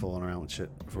fault for fooling around with shit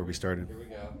before we started. Here we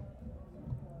go.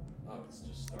 Oh, it's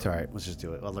just started. It's all right. Let's just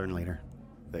do it. I'll learn later.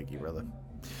 Thank you, brother.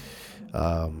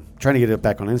 Trying to get it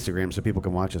back on Instagram so people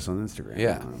can watch us on Instagram.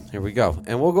 Yeah, here we go.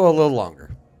 And we'll go a little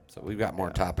longer. So we've got more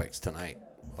topics tonight.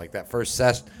 Like that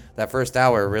first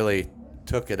hour really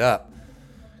took it up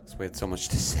because we had so much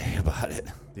to say about it.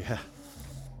 Yeah.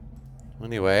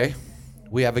 Anyway,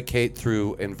 we advocate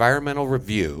through Environmental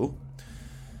Review.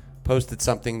 Posted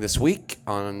something this week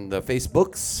on the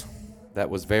Facebooks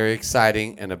that was very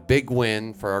exciting and a big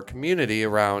win for our community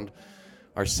around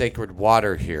our sacred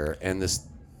water here and this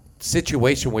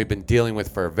situation we've been dealing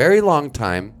with for a very long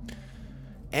time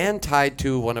and tied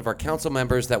to one of our council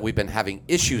members that we've been having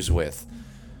issues with.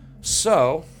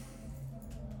 So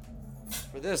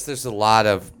for this, there's a lot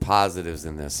of positives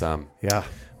in this.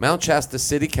 Mount Shasta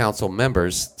City Council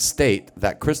members state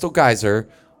that Crystal Geyser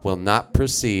will not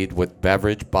proceed with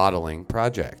beverage bottling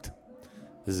project.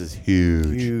 This is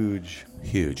huge.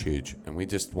 Huge. And we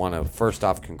just want to first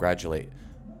off congratulate.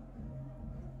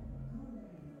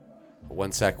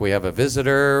 1 sec. We have a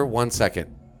visitor. 1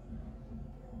 second.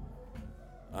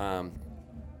 We're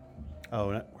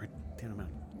down amount.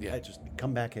 Yeah. Just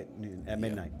come back at noon, at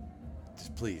midnight.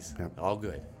 Just please. Yep. All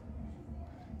good.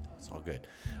 It's all good.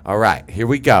 All right, here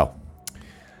we go.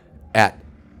 At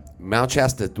Mount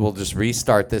Shasta, we'll just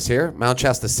restart this here. Mount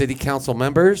Shasta City Council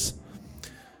members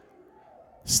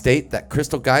state that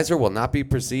Crystal Geyser will not be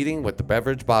proceeding with the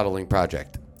beverage bottling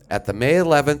project. At the May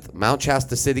 11th Mount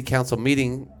Shasta City Council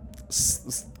meeting,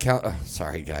 At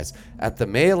the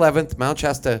May 11th Mount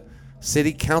Shasta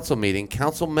City Council meeting,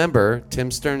 Council member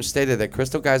Tim Stearns stated that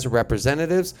Crystal Geyser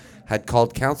representatives had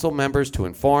called council members to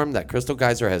inform that Crystal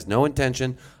Geyser has no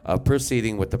intention of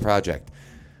proceeding with the project.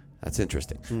 That's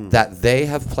interesting. That they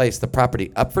have placed the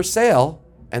property up for sale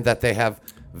and that they have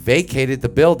vacated the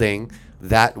building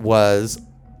that was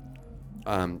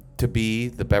to be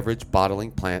the beverage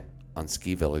bottling plant on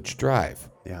Ski Village Drive.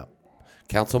 Yeah.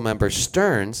 Council member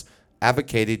Stearns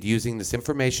advocated using this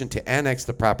information to annex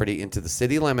the property into the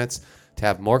city limits to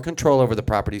have more control over the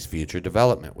property's future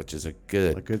development, which is a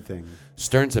good thing.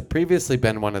 Stearns had previously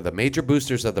been one of the major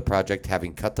boosters of the project,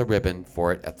 having cut the ribbon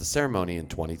for it at the ceremony in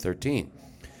 2013.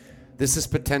 This is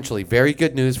potentially very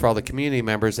good news for all the community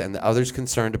members and the others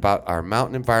concerned about our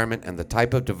mountain environment and the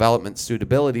type of development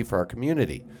suitable for our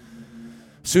community.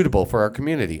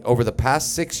 Over the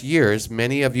past 6 years,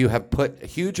 many of you have put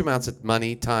huge amounts of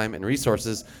money, time, and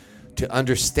resources to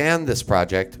understand this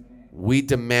project. We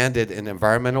demanded an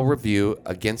environmental review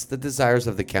against the desires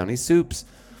of the county soups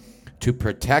to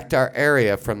protect our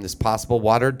area from this possible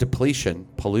water depletion,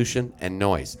 pollution, and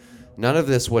noise. None of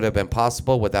this would have been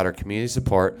possible without our community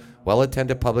support,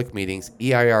 well-attended public meetings,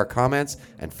 EIR comments,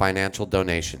 and financial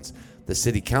donations. The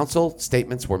city council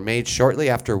statements were made shortly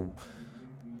after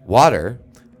water,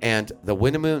 and the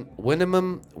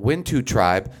Wintu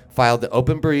tribe filed the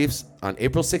open briefs on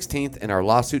April 16th in our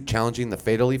lawsuit challenging the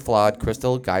fatally flawed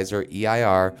Crystal Geyser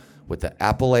EIR with the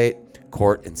Appellate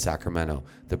Court in Sacramento.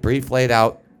 The brief laid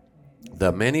out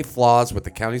the many flaws with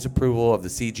the county's approval of the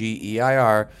CG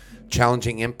EIR,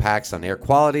 challenging impacts on air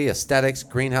quality, aesthetics,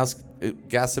 greenhouse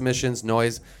gas emissions,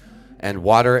 noise, and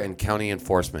water and county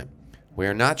enforcement. We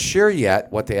are not sure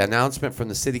yet what the announcement from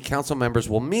the city council members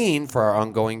will mean for our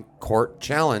ongoing court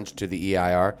challenge to the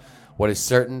EIR. What is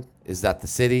certain is that the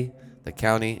city, the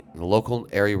county, and the local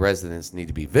area residents need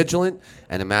to be vigilant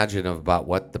and imaginative about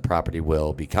what the property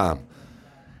will become.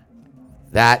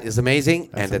 That is amazing.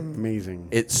 That's amazing.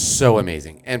 It's so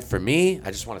amazing. And for me,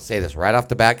 I just want to say this right off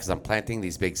the bat because I'm planting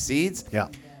these big seeds. Yeah.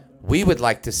 We would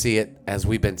like to see it, as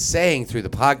we've been saying through the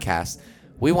podcast,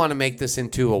 we want to make this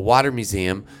into a water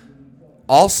museum,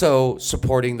 also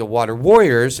supporting the water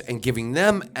warriors and giving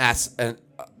them as a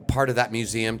part of that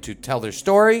museum to tell their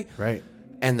story. Right.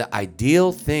 And the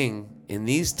ideal thing in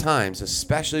these times,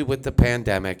 especially with the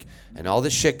pandemic and all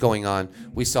this shit going on,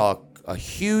 we saw a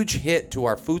huge hit to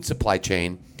our food supply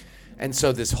chain. And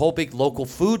so this whole big local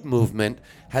food movement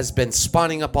has been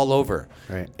spawning up all over.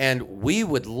 Right. And we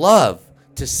would love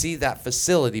to see that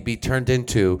facility be turned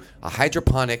into a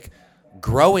hydroponic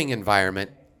growing environment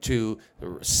to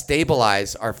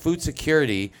stabilize our food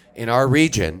security in our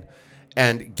region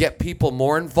and get people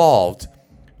more involved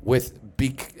with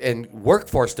and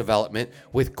workforce development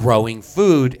with growing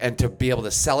food and to be able to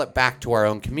sell it back to our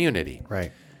own community.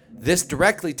 Right. This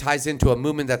directly ties into a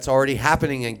movement that's already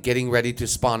happening and getting ready to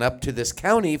spawn up to this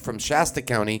county from Shasta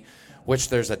County, which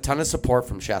there's a ton of support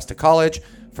from Shasta College,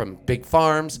 from big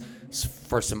farms,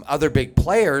 for some other big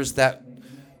players that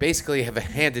basically have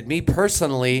handed me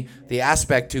personally the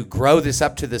aspect to grow this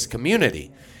up to this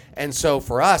community. And so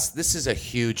for us, this is a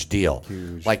huge deal.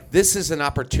 Huge. Like, this is an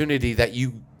opportunity that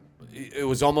it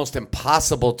was almost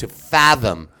impossible to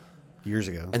fathom years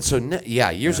ago. And so,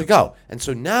 years ago. And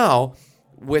so now,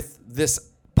 with this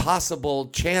possible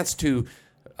chance to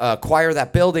acquire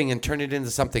that building and turn it into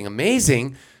something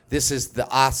amazing, this is the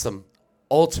awesome,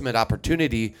 ultimate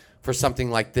opportunity for something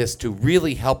like this to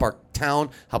really help our town,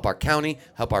 help our county,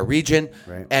 help our region,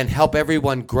 right, and help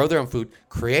everyone grow their own food,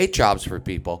 create jobs for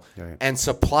people, right, and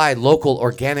supply local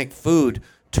organic food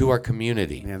to our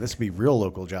community. Yeah, this would be real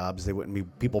local jobs. They wouldn't be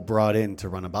people brought in to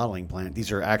run a bottling plant.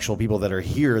 These are actual people that are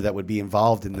here that would be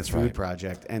involved in this food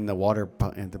project and the water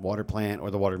plant or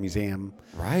the water museum.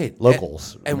 Right.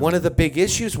 Locals. And one of the big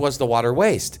issues was the water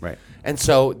waste. Right. And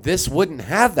so this wouldn't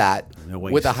have that. No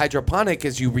waste. With a hydroponic,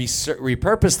 as you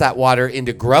repurpose that water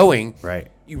into growing. Right.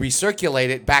 You recirculate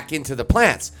it back into the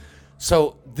plants.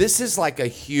 So this is like a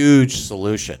huge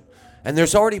solution. And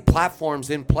there's already platforms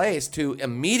in place to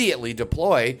immediately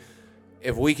deploy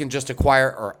if we can just acquire,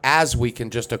 or as we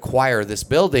can just acquire this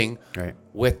building, right,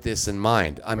 with this in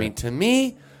mind. I mean, to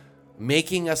me,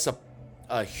 making us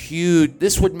a huge,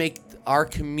 this would make our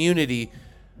community,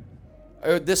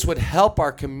 or this would help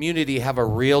our community have a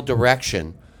real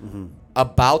direction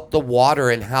about the water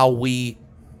and how we,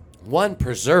 one,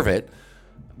 preserve it,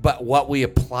 but what we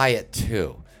apply it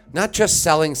to. Not just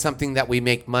selling something that we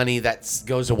make money that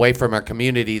goes away from our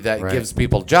community that gives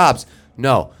people jobs.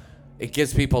 No, it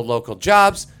gives people local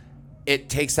jobs. It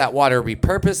takes that water,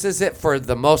 repurposes it for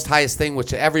the most highest thing,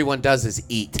 which everyone does is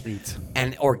eat.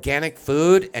 And organic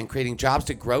food and creating jobs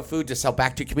to grow food to sell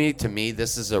back to community, to me,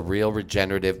 this is a real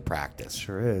regenerative practice.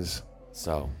 Sure is.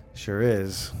 So. Sure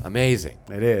is. Amazing.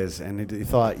 It is. And you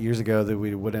thought years ago that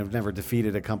we would have never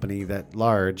defeated a company that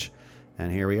large,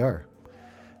 and here we are.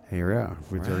 Here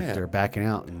we are. They're backing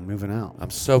out and moving out. I'm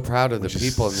so proud of the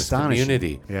people in this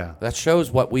community. Yeah. That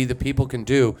shows what we, the people, can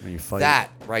do. When you fight.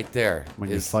 That right there. When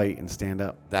you fight and stand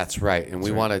up. That's right. And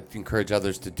we want to encourage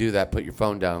others to do that. Put your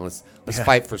phone down. Let's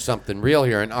fight for something real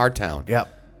here in our town.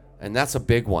 Yep. And that's a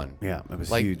big one. Yeah, it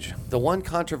was huge. The one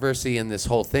controversy in this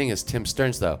whole thing is Tim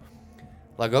Stearns, though.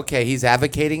 Like, okay, he's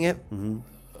advocating it.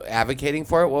 Advocating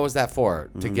for it. What was that for?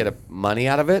 To get money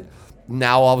out of it?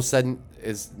 Now all of a sudden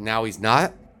he's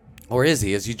not? Or is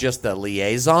he? Is he just the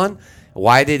liaison?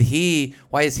 Why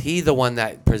is he the one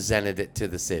that presented it to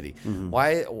the city?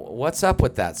 What's up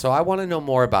with that? So I want to know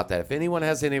more about that. If anyone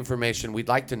has any information, we'd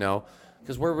like to know,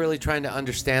 because we're really trying to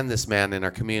understand this man in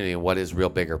our community and what his real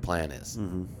bigger plan is.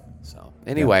 So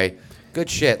anyway, good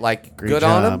shit. Like, great good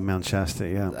job, on him. Mount Shasta.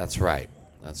 Yeah, that's right.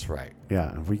 That's right.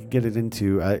 Yeah, if we could get it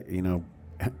into,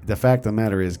 the fact of the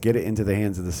matter is, get it into the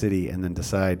hands of the city and then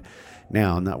decide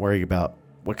now. I'm not worried about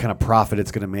what kind of profit it's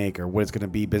going to make or what it's going to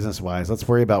be business-wise. Let's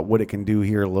worry about what it can do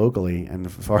here locally. And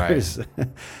as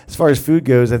far as food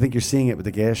goes, I think you're seeing it with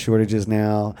the gas shortages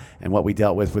now and what we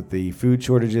dealt with the food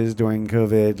shortages during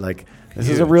COVID. Like, this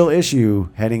is a real issue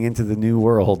heading into the new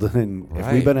world. And if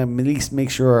we're going to at least make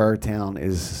sure our town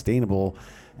is sustainable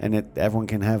and that everyone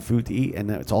can have food to eat and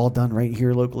that it's all done right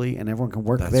here locally and everyone can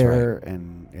work there.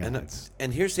 Right.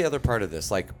 And here's the other part of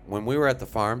this. Like, when we were at the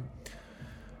farm,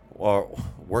 or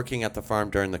working at the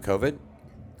farm during the COVID,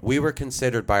 we were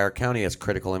considered by our county as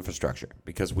critical infrastructure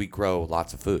because we grow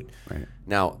lots of food. Right.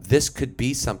 Now, this could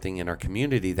be something in our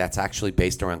community that's actually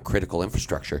based around critical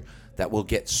infrastructure that will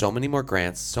get so many more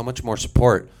grants, so much more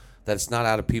support that it's not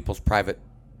out of people's private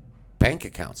bank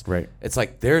accounts. Right. It's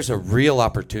like there's a real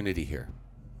opportunity here.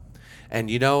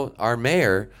 And, our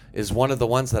mayor is one of the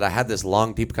ones that I had this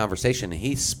long, deep conversation, and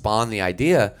he spawned the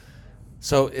idea.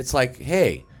 So it's like,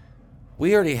 hey,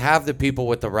 we already have the people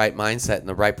with the right mindset and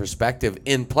the right perspective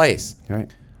in place.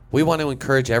 Right. We want to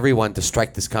encourage everyone to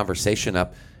strike this conversation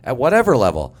up at whatever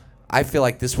level. I feel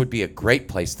like this would be a great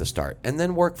place to start and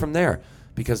then work from there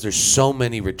because there's so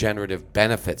many regenerative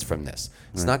benefits from this.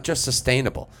 It's not just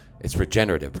sustainable. It's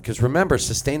regenerative. Because remember,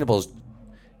 sustainable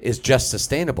is just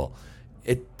sustainable.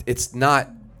 It's not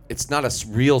a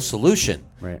real solution.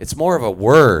 Right. It's more of a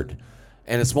word.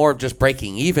 And it's more of just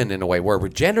breaking even in a way, where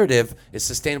regenerative is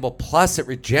sustainable, plus it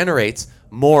regenerates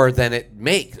more than it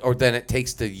makes or than it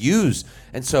takes to use.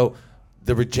 And so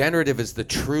the regenerative is the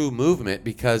true movement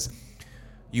because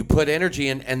you put energy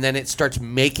in and then it starts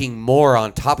making more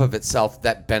on top of itself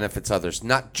that benefits others,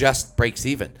 not just breaks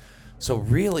even. So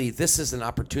really, this is an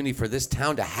opportunity for this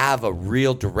town to have a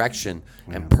real direction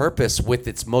and purpose with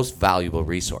its most valuable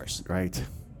resource. Right.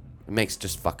 It makes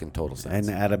just fucking total sense.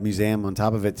 And add a museum on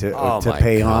top of it to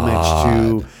pay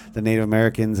homage to the Native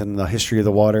Americans and the history of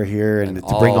the water here and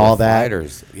to bring all that.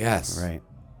 Fighters. Yes. Right.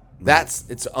 That's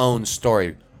its own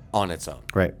story on its own.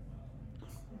 Right.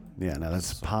 Yeah, no,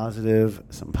 that's positive.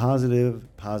 Some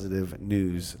positive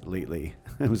news lately.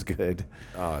 It was good.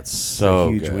 Oh, it's so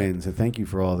huge good. win. So thank you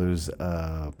for all those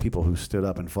people who stood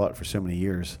up and fought for so many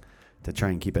years to try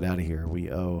and keep it out of here.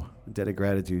 We owe a debt of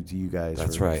gratitude to you guys.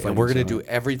 That's right. And we're going to do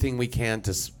everything we can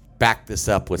to back this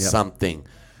up with something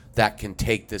that can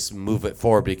take this, move it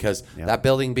forward, because that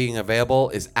building being available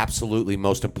is absolutely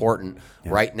most important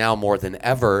right now more than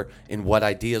ever in what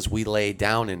ideas we lay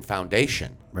down in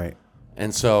foundation. Right.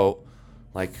 And so,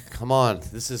 like, come on,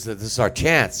 this is our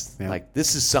chance. Like,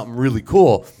 this is something really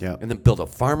cool. And then build a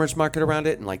farmer's market around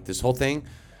it and, like, this whole thing.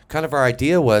 Kind of our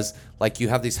idea was, like, you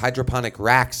have these hydroponic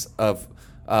racks of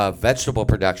vegetable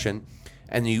production,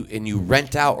 and you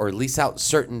rent out or lease out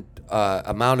certain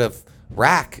amount of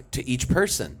rack to each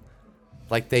person.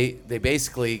 Like, they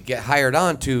basically get hired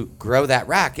on to grow that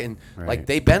rack, and like,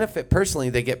 they benefit personally.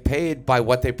 They get paid by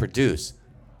what they produce.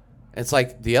 And it's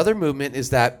like the other movement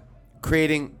is that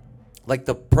creating, like,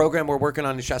 the program we're working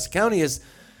on in Shasta County is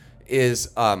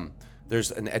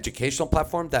there's an educational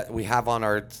platform that we have on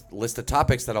our list of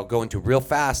topics that I'll go into real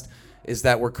fast, is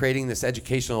that we're creating this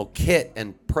educational kit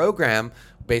and program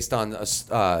based on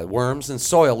worms and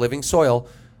soil, living soil,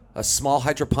 a small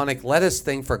hydroponic lettuce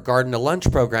thing for a garden to lunch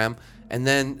program, and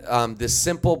then this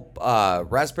simple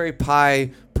Raspberry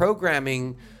Pi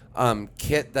programming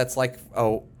kit that's like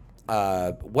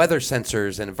weather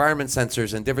sensors and environment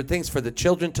sensors and different things for the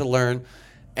children to learn,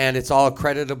 and it's all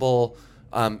accreditable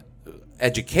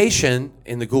education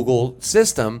in the Google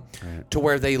system to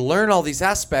where they learn all these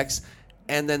aspects,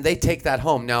 and then they take that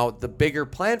home. Now, the bigger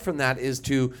plan from that is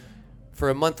for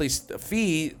a monthly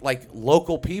fee, like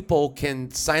local people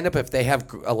can sign up if they have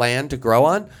a land to grow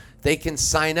on. They can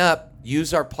sign up,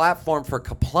 use our platform for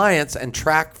compliance, and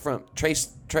track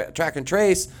and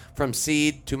trace from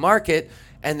seed to market,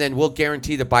 and then we'll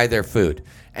guarantee to buy their food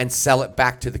and sell it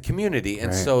back to the community.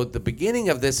 And so the beginning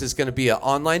of this is going to be an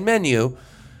online menu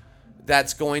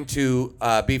that's going to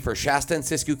be for Shasta and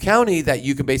Siskiyou County, that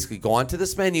you can basically go onto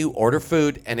this menu, order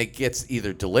food, and it gets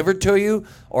either delivered to you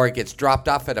or it gets dropped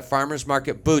off at a farmer's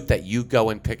market booth that you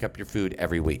go and pick up your food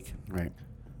every week. Right.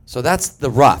 So that's the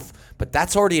rough. But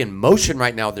that's already in motion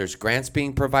right now. There's grants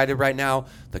being provided right now.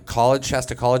 The college,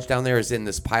 Shasta College down there, is in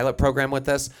this pilot program with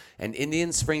us. And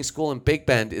Indian Spring School in Big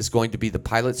Bend is going to be the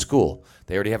pilot school.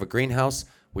 They already have a greenhouse.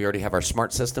 We already have our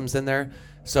smart systems in there.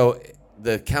 So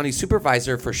the county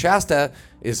supervisor for Shasta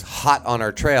is hot on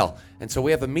our trail. And so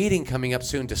we have a meeting coming up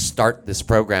soon to start this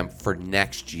program for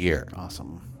next year.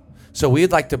 Awesome. So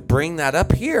we'd like to bring that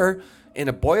up here in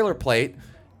a boilerplate,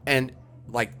 and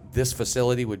like this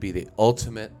facility would be the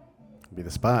ultimate Be the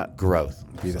spot. growth.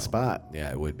 Be the spot. Yeah,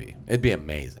 it would be. It'd be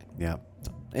amazing. Yeah.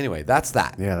 So anyway, that's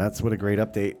that. Yeah, that's what a great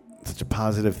update. Such a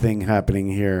positive thing happening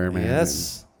here, man.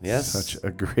 Yes. Yes. Such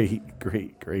a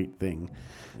great thing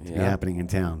to be Yeah. happening in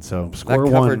town. So score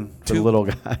covered one for the little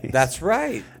guys. That's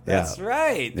right. That's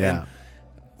right. Yeah. And,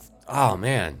 oh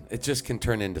man, it just can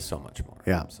turn into so much more.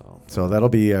 Yeah. So So that'll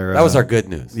be our. that was our good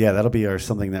news. Yeah, that'll be our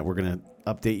something that we're gonna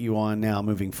update you on now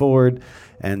moving forward,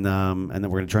 and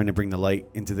then we're trying to bring the light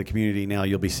into the community. Now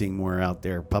you'll be seeing more out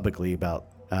there publicly about.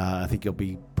 I think you'll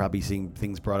be probably seeing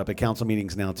things brought up at council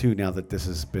meetings now too. Now that this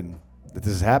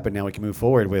has happened, now we can move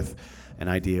forward with an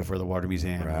idea for the water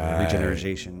museum,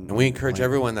 regeneration. And we encourage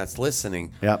everyone that's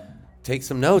listening. Yep. Take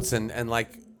some notes and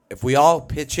like if we all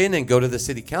pitch in and go to the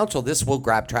city council, this will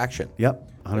grab traction. Yep.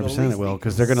 100% least it will, be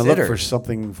because they're going to look for considered.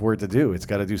 something for it to do. It's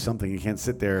got to do something. You can't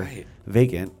sit there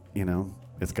vacant.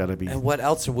 It's got to be. And what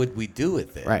else would we do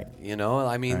with it? Right.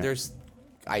 I mean, Right. there's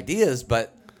ideas,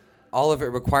 but all of it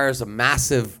requires a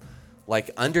massive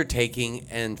undertaking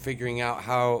and figuring out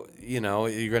how, you're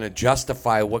going to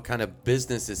justify what kind of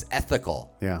business is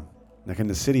ethical. Yeah. Now, can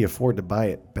the city afford to buy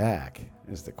it back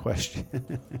is the question.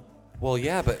 Well,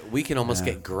 yeah, but we can almost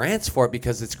get grants for it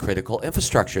because it's critical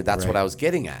infrastructure. That's what I was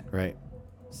getting at. Right.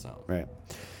 So. Right.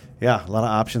 Yeah, a lot of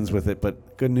options with it,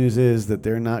 but good news is that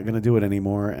they're not going to do it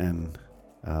anymore, and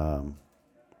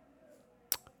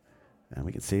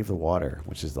we can save the water,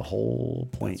 which is the whole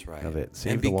point of it.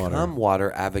 Save and the water. become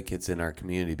water advocates in our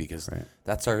community, because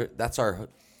that's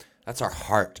our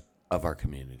heart of our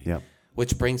community. Yep.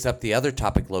 Which brings up the other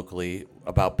topic locally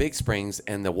about Big Springs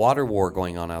and the water war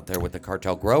going on out there with the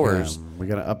cartel growers. We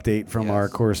got an update from our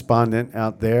correspondent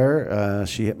out there.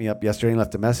 She hit me up yesterday and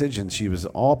left a message, and she was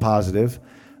all positive.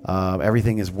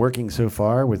 Everything is working so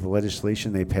far with the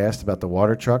legislation they passed about the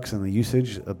water trucks and the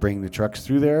usage of bringing the trucks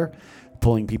through there,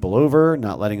 pulling people over,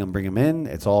 not letting them bring them in.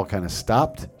 It's all kind of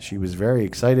stopped. She was very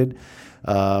excited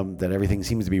that everything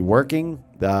seems to be working.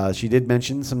 She did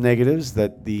mention some negatives,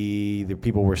 that the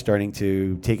people were starting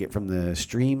to take it from the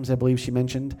streams, I believe she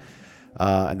mentioned,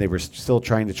 and they were still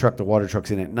trying to truck the water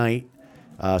trucks in at night.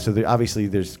 So obviously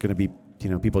there's going to be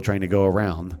people trying to go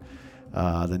around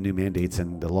the new mandates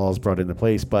and the laws brought into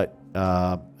place, but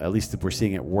at least we're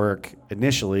seeing it work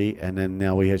initially, and then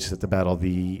now we just have to battle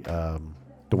the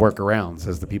workarounds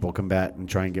as the people combat and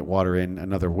try and get water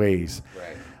in other ways.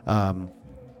 Right.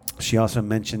 She also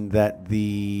mentioned that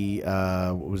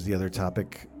what was the other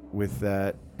topic with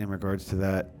that in regards to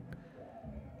that?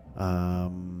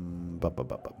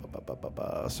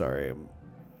 Sorry, I'm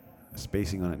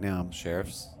spacing on it now.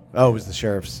 Sheriffs? Oh, it was the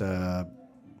sheriffs.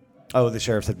 The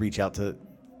sheriffs had reached out to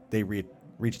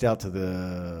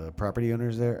the property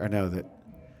owners there. Or no, that.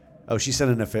 Oh, she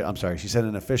sent She sent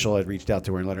an official had reached out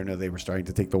to her and let her know they were starting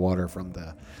to take the water from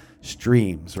the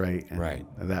streams, right? And right.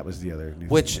 That was the other news.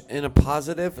 Which, in a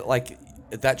positive,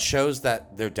 that shows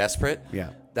that they're desperate.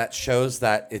 Yeah. That shows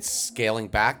that it's scaling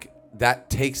back. That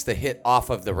takes the hit off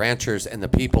of the ranchers and the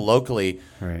people locally.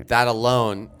 Right. That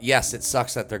alone, yes, it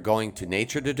sucks that they're going to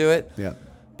nature to do it. Yeah.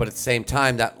 But at the same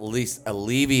time, that at least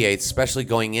alleviates, especially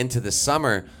going into the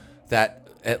summer, that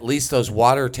at least those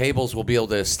water tables will be able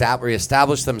to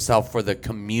reestablish themselves for the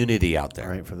community out there.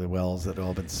 Right, for the wells that have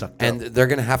all been sucked and up. they're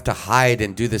going to have to hide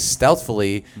and do this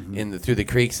stealthily through the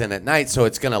creeks and at night, so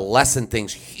it's going to lessen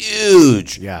things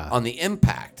huge on the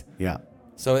impact. Yeah.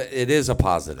 So it is a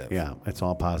positive. Yeah, it's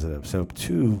all positive. So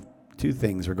two two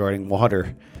things regarding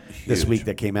water this week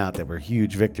that came out that were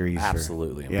huge victories.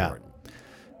 Absolutely important.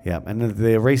 Yeah, and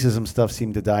the racism stuff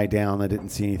seemed to die down. I didn't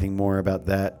see anything more about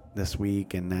that this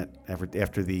week, and that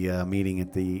after the meeting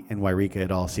at the in Wairika,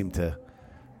 it all seemed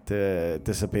to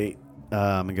dissipate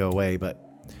and go away. But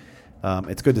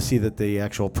it's good to see that the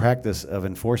actual practice of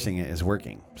enforcing it is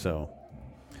working. So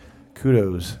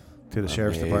kudos to the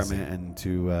Sheriff's Department and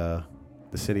to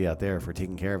the city out there for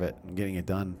taking care of it and getting it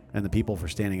done, and the people for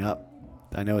standing up.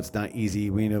 I know it's not easy.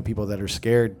 We know people that are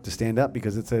scared to stand up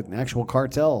because it's an actual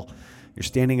cartel. You're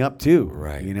standing up too,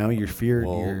 right? You know, you're feared.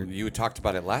 Well, you talked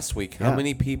about it last week. How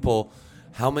many people?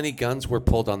 How many guns were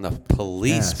pulled on the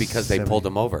police because they pulled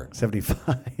them over?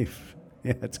 75.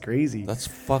 Yeah, that's crazy. That's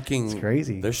fucking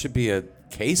crazy. There should be a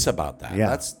case about that.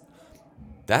 Yeah.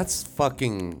 That's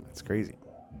fucking. That's crazy.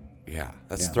 Yeah,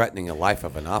 that's threatening the life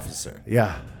of an officer.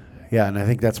 Yeah, and I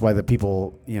think that's why the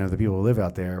people who live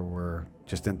out there were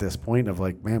just at this point of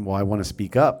like, man, well, I want to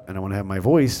speak up and I want to have my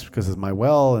voice because it's my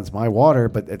well and it's my water.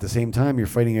 But at the same time, you're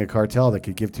fighting a cartel that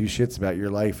could give two shits about your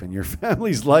life and your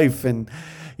family's life, and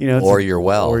or your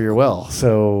well.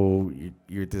 So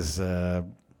you're this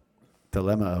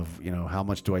dilemma of how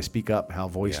much do I speak up? How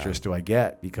boisterous do I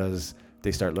get? Because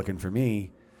they start looking for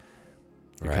me.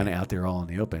 You're kind of out there all in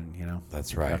the open.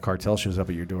 That's right. A cartel shows up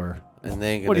at your door. And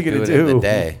they ain't what are you going to do it in a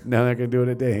day. No, they're going to do it in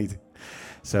a day.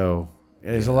 So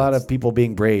there's a lot of people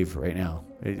being brave right now.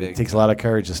 It takes a lot of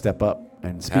courage to step up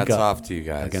and speak Hats up off to you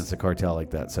guys against a cartel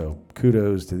like that. So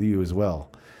kudos to you as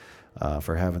well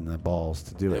for having the balls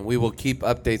to do it. And we will keep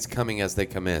updates coming as they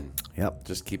come in. Yep.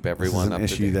 Just keep everyone up to date.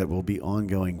 This is an issue that will be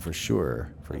ongoing for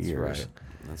sure for years. Right.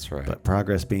 That's right. But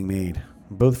progress being made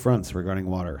on both fronts regarding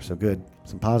water. So good.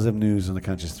 Some positive news on the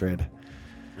Conscious Thread.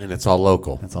 And it's all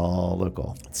local. It's all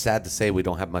local. It's sad to say we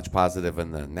don't have much positive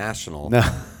in the national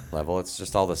level. It's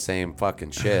just all the same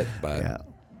fucking shit. But yeah,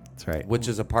 that's right. Which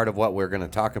is a part of what we're going to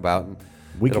talk about. And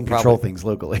we can control things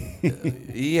locally.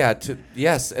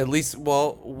 Yes, at least,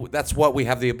 well, that's what we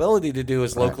have the ability to do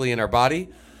is locally in our body.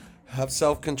 Have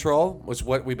self-control, which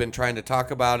what we've been trying to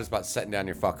talk about is about setting down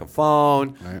your fucking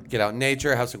phone, get out in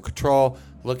nature, have some control,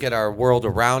 look at our world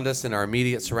around us and our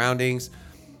immediate surroundings,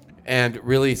 and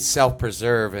really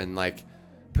self-preserve and like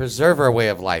preserve our way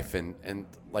of life and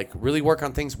like really work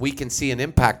on things we can see an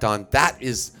impact on.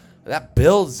 That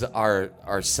builds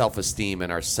our self-esteem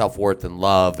and our self-worth and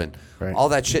love and all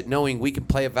that shit, knowing we can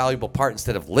play a valuable part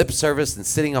instead of lip service and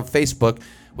sitting on Facebook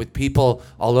with people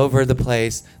all over the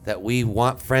place that we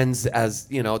want friends as,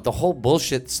 the whole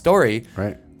bullshit story.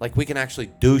 Right. Like we can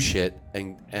actually do shit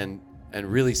and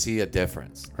really see a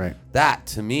difference. Right. That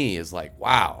to me is like,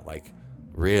 wow, like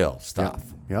real stuff.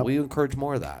 Yep. We encourage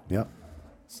more of that. Yep.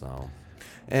 So,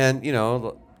 and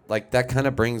like that kind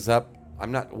of brings up,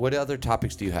 what other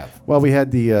topics do you have? Well, we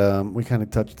had we kind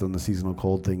of touched on the seasonal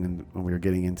cold thing and when we were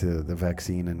getting into the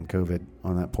vaccine and COVID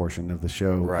on that portion of the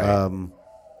show. Right.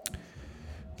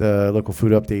 The local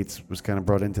food updates was kind of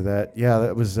brought into that. Yeah,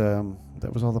 that was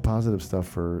all the positive stuff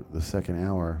for the second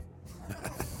hour,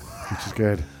 which is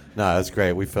good. No, that's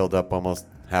great. We filled up almost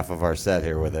half of our set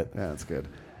here with it. Yeah, that's good.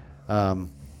 But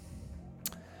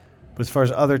as far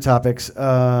as other topics that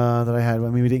I had,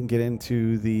 we didn't get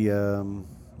into the.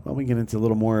 We get into a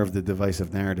little more of the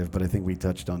divisive narrative, but I think we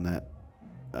touched on that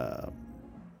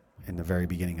in the very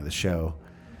beginning of the show.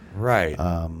 Right.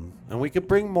 And we could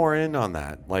bring more in on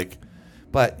that.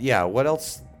 But yeah, what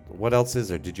else is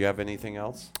there? Did you have anything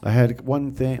else? I had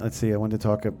one thing. Let's see. I wanted to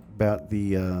talk about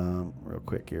the real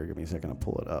quick here. Give me a second to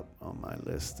pull it up on my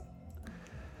list.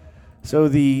 So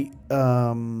the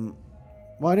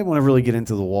I didn't want to really get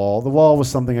into the wall. The wall was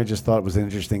something I just thought was an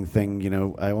interesting thing.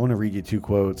 I want to read you two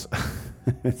quotes.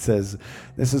 It says,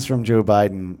 this is from Joe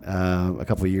Biden a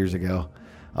couple of years ago.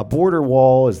 A border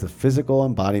wall is the physical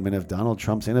embodiment of Donald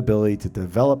Trump's inability to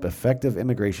develop effective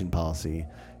immigration policy.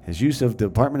 His use of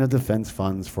Department of Defense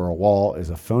funds for a wall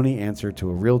is a phony answer to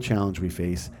a real challenge we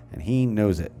face, and he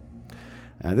knows it.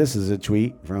 This is a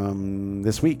tweet from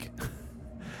this week.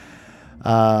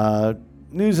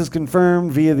 News is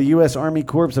confirmed via the U.S. Army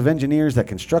Corps of Engineers that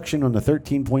construction on the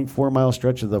 13.4-mile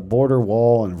stretch of the border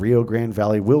wall in Rio Grande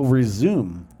Valley will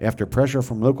resume after pressure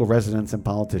from local residents and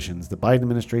politicians. The Biden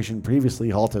administration previously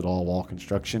halted all wall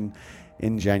construction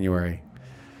in January.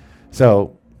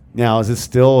 So now, is this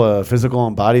still a physical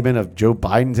embodiment of Joe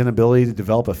Biden's inability to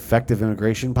develop effective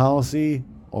immigration policy?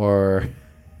 Or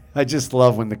I just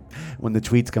love when the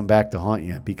tweets come back to haunt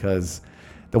you, because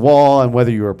the wall, and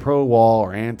whether you were pro-wall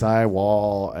or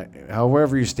anti-wall,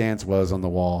 however your stance was on the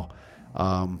wall,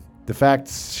 the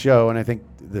facts show, and I think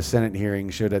the Senate hearing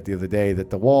showed that the other day, that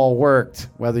the wall worked,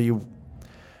 whether you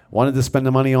wanted to spend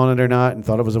the money on it or not and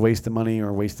thought it was a waste of money or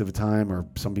a waste of time, or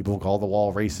some people call the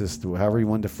wall racist, or however you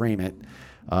wanted to frame it,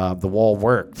 the wall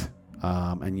worked.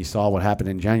 And you saw what happened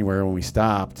in January when we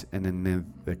stopped, and then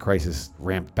the crisis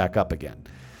ramped back up again.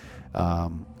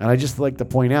 And I just like to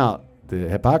point out the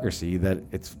hypocrisy that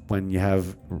it's when you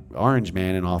have Orange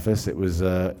Man in office, it was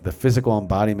the physical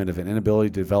embodiment of an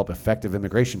inability to develop effective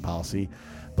immigration policy.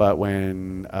 But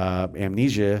when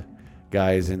amnesia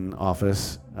guy is in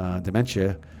office,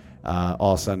 dementia,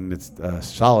 all of a sudden it's a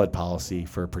solid policy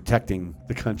for protecting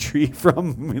the country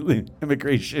from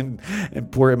immigration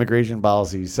and poor immigration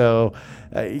policies. So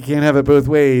you can't have it both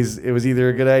ways. It was either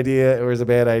a good idea or it was a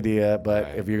bad idea.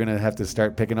 But if you're going to have to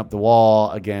start picking up the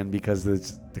wall again because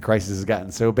the crisis has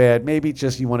gotten so bad, maybe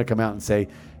just you want to come out and say,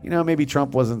 maybe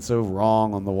Trump wasn't so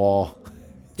wrong on the wall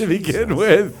to begin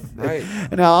with. Right.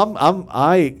 Now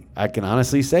I can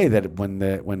honestly say that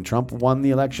when Trump won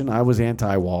the election, I was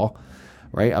anti-wall.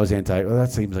 Right, I was that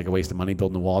seems like a waste of money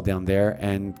building a wall down there.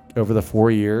 And over the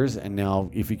 4 years, and now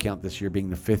if you count this year being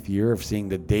the 5th year of seeing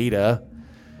the data,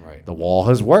 the wall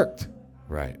has worked.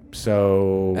 Right.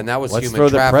 So and that was let's human throw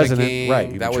trafficking. The president,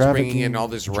 right. That was bringing in all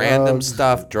this random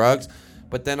stuff, drugs,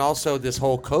 but then also this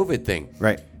whole COVID thing.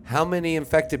 Right. How many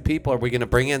infected people are we going to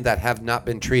bring in that have not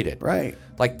been treated? Right.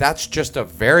 Like that's just a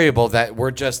variable that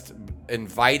we're just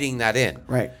inviting that in.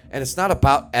 Right. And it's not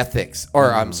about ethics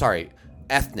or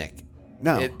ethnic.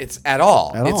 No, it's at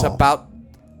all. It's all. about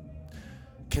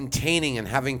containing and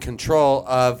having control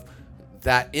of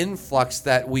that influx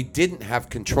that we didn't have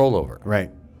control over.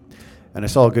 Right. And I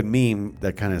saw a good meme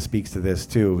that kind of speaks to this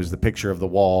too. It was the picture of the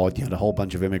wall. You had a whole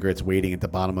bunch of immigrants waiting at the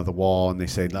bottom of the wall, and they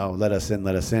said, "No, let us in,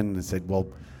 let us in." And I said, "Well,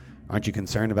 aren't you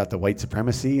concerned about the white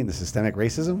supremacy and the systemic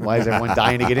racism? Why is everyone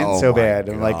dying to get in so bad?"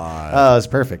 And I'm like, oh, it's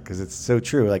perfect because it's so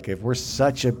true. Like, if we're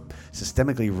such a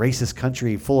systemically racist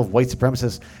country full of white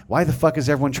supremacists, why the fuck is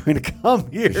everyone trying to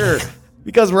come here?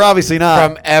 Because we're obviously not.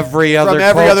 From every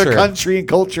other country and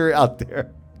culture out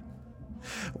there.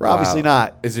 We're obviously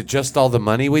not. Is it just all the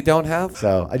money we don't have?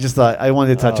 So I just thought I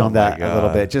wanted to touch on that a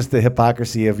little bit. Just the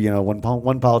hypocrisy of, when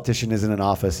one politician isn't in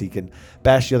office, he can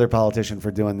bash the other politician for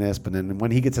doing this. But then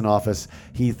when he gets in office,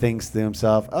 he thinks to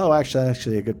himself, oh,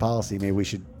 actually a good policy. Maybe we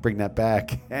should bring that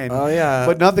back. And,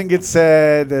 but nothing gets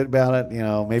said about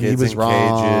it. Maybe he was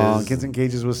wrong. Cages. Kids in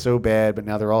cages was so bad, but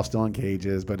now they're all still in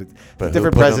cages. But it's a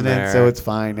different president, so it's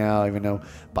fine now, even though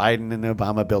Biden and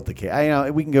Obama built the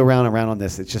cage. We can go round and round on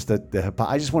this. It's just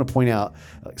I just want to point out,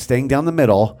 staying down the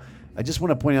middle, I just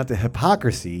want to point out the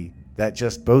hypocrisy that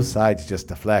just both sides just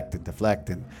deflect.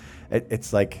 And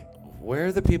it's like, where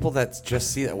are the people that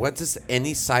just see that? What does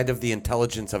any side of the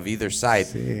intelligence of either side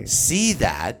see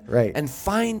that and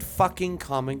find fucking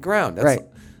common ground?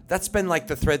 That's been like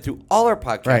the thread through all our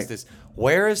podcasts is,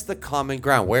 where is the common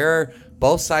ground? Where are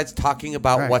both sides talking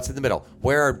about what's in the middle?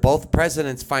 Where are both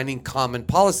presidents finding common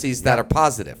policies that are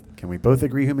positive? Can we both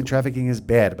agree human trafficking is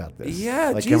bad about this?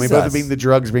 Yeah, Can we both agree the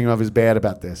drugs being off is bad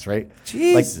about this, right?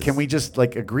 Jesus. Can we just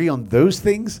agree on those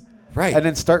things? Right. And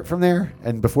then start from there.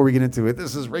 And before we get into it,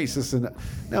 this is racist. And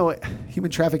no, human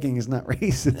trafficking is not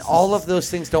racist. All of those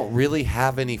things don't really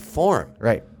have any form.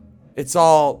 Right. It's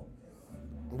all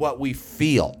what we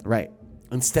feel. Right.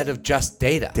 Instead of just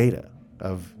data. Data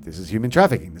of this is human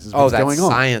trafficking. This is what's going on. Oh,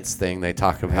 that science thing they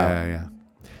talk about. Yeah.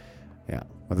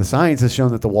 Well, the science has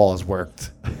shown that the wall has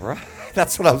worked. Right.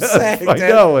 That's what I'm saying. I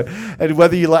know. And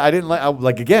whether you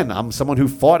again, I'm someone who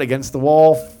fought against the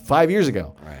wall 5 years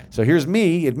ago. Right. So here's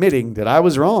me admitting that I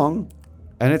was wrong,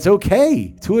 and it's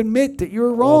okay to admit that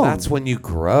you're wrong. Well, that's when you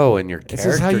grow and your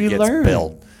character gets learn.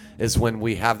 built. Is when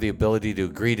we have the ability to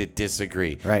agree to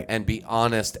disagree, and be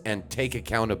honest and take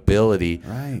accountability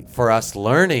for us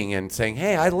learning and saying,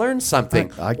 "Hey, I learned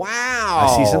something. Wow,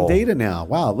 I see some data now.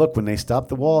 Wow, look, when they stopped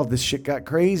the wall, this shit got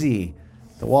crazy.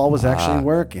 The wall was actually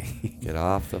working. Get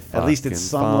off the fucking at least it's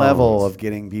some level of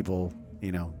getting people,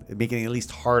 making it at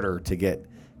least harder to get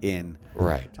in.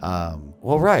 Right.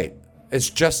 It's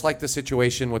just like the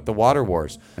situation with the water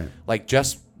wars. Right. Like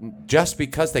just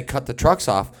because they cut the trucks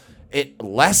off, it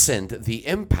lessened the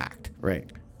impact.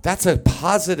 Right. That's a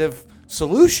positive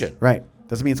solution. Right.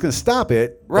 Doesn't mean it's going to stop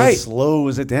it. Right. It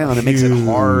slows it down. It makes it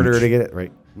harder to get it.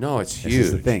 Right. No, it's huge. This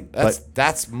is the thing.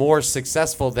 That's more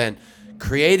successful than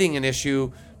creating an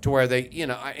issue to where they,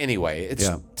 anyway, it's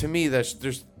to me, there's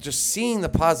just seeing the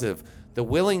positive, the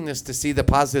willingness to see the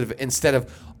positive instead of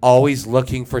always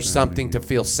looking for something to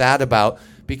feel sad about,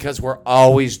 because we're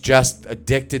always just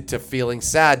addicted to feeling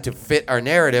sad to fit our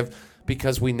narrative,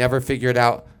 because we never figured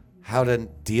out how to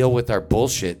deal with our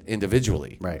bullshit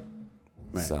individually. Right.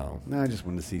 So I just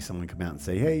wanted to see someone come out and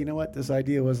say, hey, you know what? This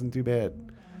idea wasn't too bad.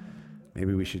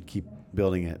 Maybe we should keep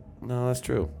building it. No, that's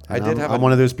true. I'm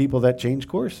one of those people that changed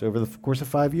course over the course of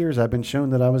 5 years. I've been shown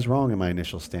that I was wrong in my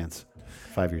initial stance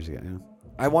 5 years ago. Yeah.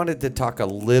 I wanted to talk a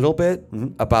little bit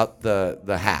about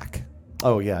the hack.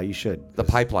 Oh yeah, you should. The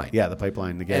pipeline. Yeah, the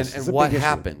pipeline. The gas. And what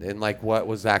happened, and like what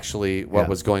was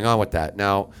going on with that.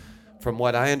 Now, from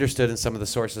what I understood in some of the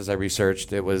sources I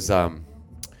researched, it was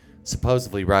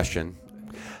supposedly Russian.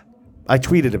 I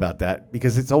tweeted about that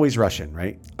because it's always Russian,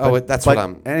 right? That's what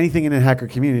I'm... Anything in a hacker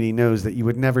community knows that you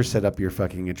would never set up your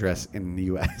fucking address in the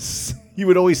U.S. You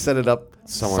would always set it up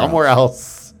somewhere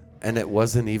else. And it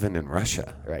wasn't even in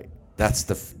Russia. Right. That's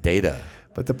the data.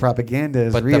 But the propaganda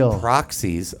is real. But the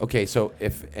proxies... Okay, so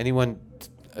if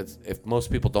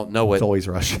most people don't know it... It's always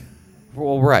Russia.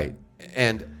 Well, right.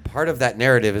 And part of that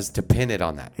narrative is to pin it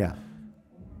on that. Yeah.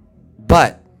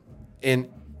 But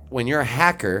when you're a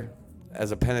hacker...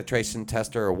 as a penetration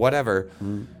tester or whatever,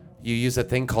 you use a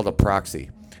thing called a proxy.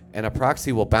 And a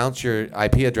proxy will bounce your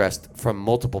IP address from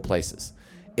multiple places.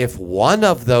 If one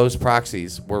of those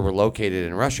proxies were located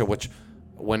in Russia, which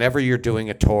whenever you're doing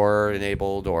a Tor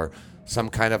enabled or some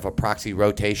kind of a proxy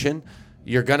rotation,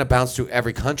 you're going to bounce to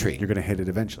every country. You're going to hit it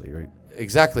eventually, right?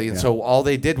 Exactly. And so all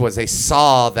they did was they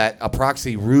saw that a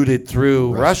proxy routed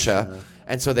through Russia,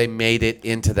 and so they made it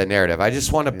into the narrative. I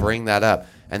just want to bring that up.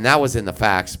 And that was in the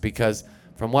facts because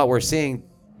from what we're seeing,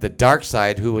 the dark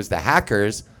side, who was the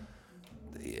hackers,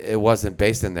 it wasn't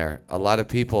based in there. A lot of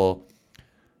people...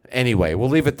 Anyway, we'll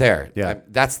leave it there. Yeah.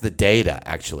 That's the data,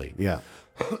 actually. Yeah.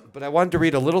 But I wanted to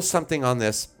read a little something on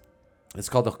this. It's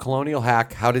called the Colonial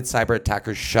Hack. How did cyber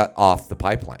attackers shut off the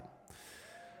pipeline?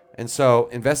 And so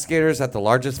investigators at the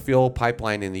largest fuel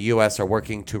pipeline in the U.S. are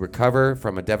working to recover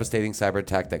from a devastating cyber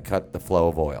attack that cut the flow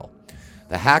of oil.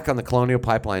 The hack on the Colonial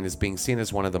Pipeline is being seen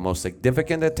as one of the most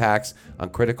significant attacks on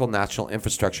critical national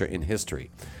infrastructure in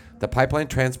history. The pipeline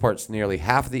transports nearly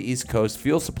half of the East Coast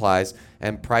fuel supplies,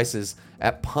 and prices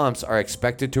at pumps are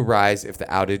expected to rise if the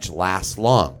outage lasts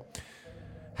long.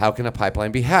 How can a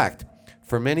pipeline be hacked?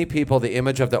 For many people, the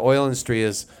image of the oil industry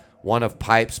is one of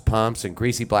pipes, pumps, and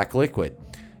greasy black liquid.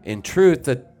 In truth,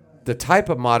 the type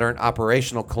of modern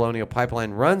operational Colonial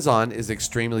Pipeline runs on is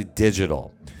extremely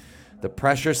digital. The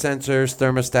pressure sensors,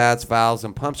 thermostats, valves,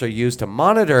 and pumps are used to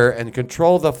monitor and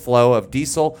control the flow of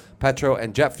diesel, petrol,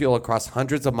 and jet fuel across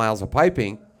hundreds of miles of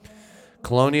piping.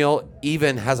 Colonial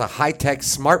even has a high-tech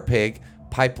smart pig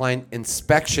pipeline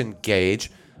inspection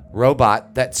gauge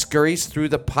robot that scurries through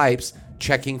the pipes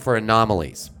checking for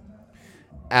anomalies.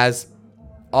 As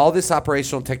all this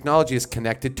operational technology is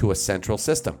connected to a central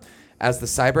system. As the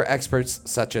cyber experts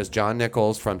such as John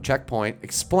Nichols from Checkpoint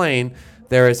explain,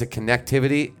 there is a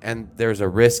connectivity and there's a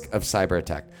risk of cyber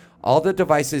attack. All the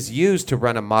devices used to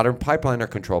run a modern pipeline are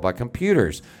controlled by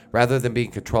computers rather than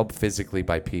being controlled physically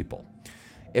by people.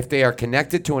 If they are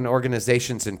connected to an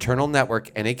organization's internal network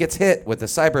and it gets hit with a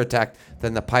cyber attack,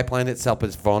 then the pipeline itself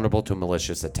is vulnerable to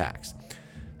malicious attacks.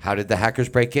 How did the hackers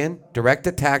break in? Direct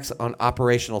attacks on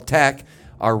operational tech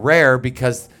are rare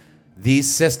because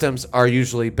these systems are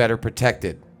usually better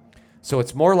protected. So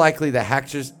it's more likely that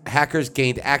hackers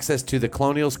gained access to the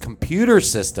Colonial's computer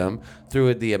system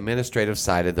through the administrative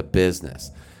side of the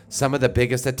business. Some of the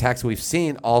biggest attacks we've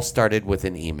seen all started with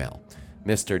an email,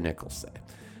 Mr. Nichols said.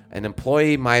 An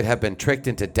employee might have been tricked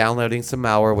into downloading some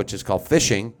malware, which is called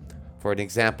phishing, for an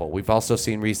example. We've also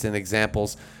seen recent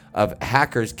examples of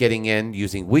hackers getting in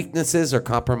using weaknesses or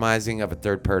compromising of a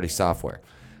third-party software.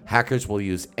 Hackers will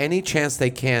use any chance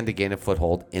they can to gain a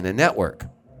foothold in a network.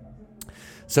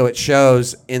 So it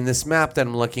shows in this map that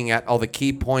I'm looking at all the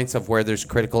key points of where there's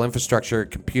critical infrastructure,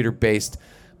 computer-based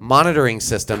monitoring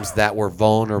systems that were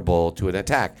vulnerable to an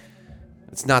attack.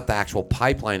 It's not the actual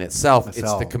pipeline itself.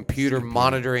 It's the computer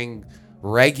monitoring,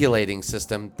 regulating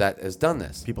system that has done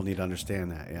this. People need to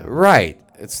understand that, yeah. Right.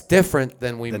 It's different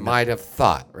than we might have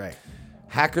thought. Right.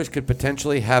 Hackers could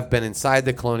potentially have been inside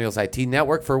the Colonial's IT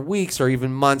network for weeks or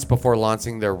even months before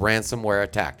launching their ransomware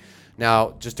attack.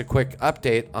 Now, just a quick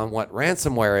update on what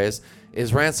ransomware is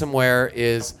ransomware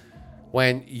is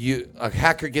when a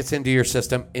hacker gets into your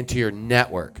system, into your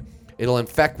network. It'll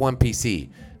infect one PC.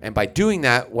 And by doing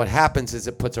that, what happens is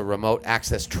it puts a remote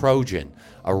access Trojan,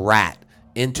 a rat,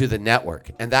 into the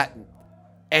network. And that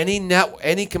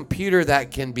any computer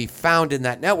that can be found in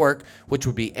that network, which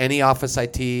would be any office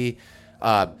IT,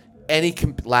 any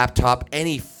laptop,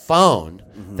 any phone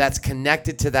that's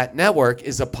connected to that network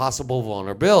is a possible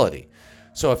vulnerability.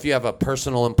 So if you have a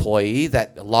personal employee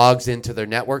that logs into their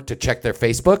network to check their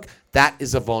Facebook, that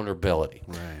is a vulnerability.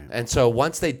 Right. And so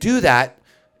once they do that,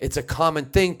 it's a common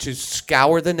thing to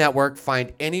scour the network,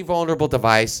 find any vulnerable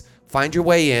device, find your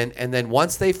way in, and then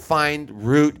once they find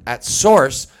root at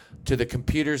source to the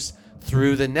computers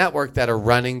through the network that are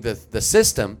running the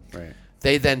system. Right.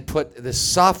 They then put this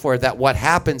software that what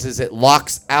happens is it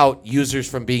locks out users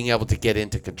from being able to get in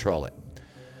to control it.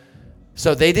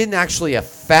 So they didn't actually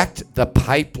affect the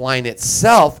pipeline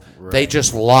itself. Right. They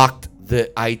just locked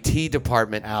the IT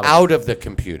department out of the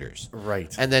computers.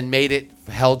 Right. And then made it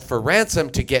held for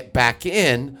ransom to get back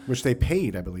in. Which they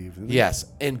paid, I believe. Yes,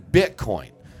 in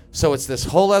Bitcoin. So it's this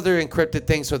whole other encrypted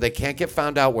thing so they can't get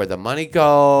found out where the money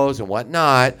goes and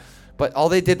whatnot. But all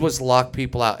they did was lock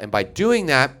people out. And by doing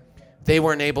that, they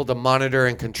weren't able to monitor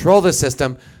and control the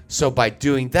system. So by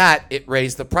doing that, it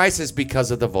raised the prices because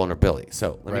of the vulnerability.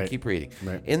 So let me keep reading.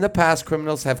 Right. In the past,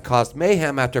 criminals have caused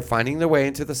mayhem after finding their way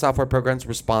into the software programs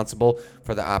responsible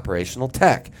for the operational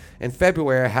tech. In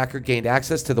February, a hacker gained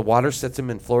access to the water system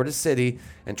in Florida City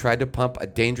and tried to pump a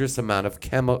dangerous amount of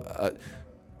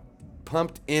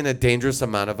pumped in a dangerous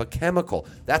amount of a chemical.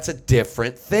 That's a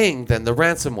different thing than the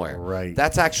ransomware. Right.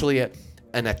 That's actually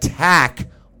an attack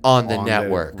on the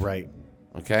network. Right.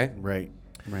 Okay? Right.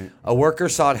 Right. A worker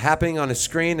saw it happening on a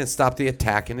screen and stopped the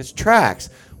attack in its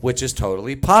tracks, which is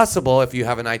totally possible if you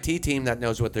have an IT team that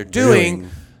knows what they're doing.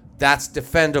 That's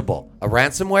defendable. A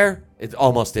ransomware, it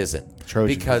almost isn't.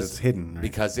 Trojan, because it's hidden. Right?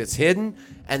 Because it's hidden,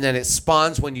 and then it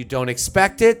spawns when you don't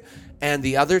expect it. And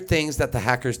the other things that the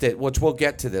hackers did, which we'll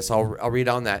get to this, I'll read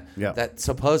on that, that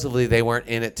supposedly they weren't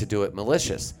in it to do it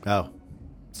malicious. Oh.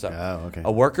 So, okay.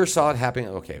 A worker saw it happening.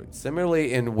 Okay.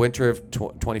 Similarly, in winter of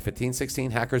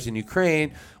 2015-16, hackers in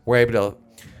Ukraine were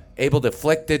able to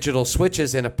flick digital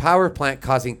switches in a power plant,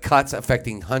 causing cuts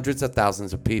affecting hundreds of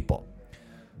thousands of people.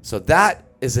 So that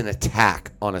is an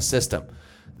attack on a system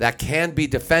that can be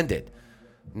defended.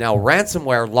 Now,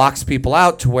 ransomware locks people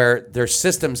out to where their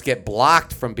systems get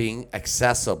blocked from being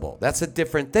accessible. That's a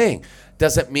different thing.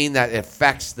 Doesn't mean that it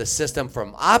affects the system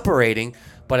from operating,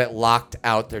 but it locked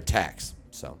out their techs.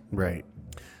 So, right.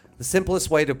 The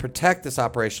simplest way to protect this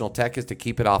operational tech is to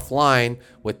keep it offline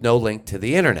with no link to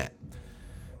the internet.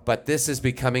 But this is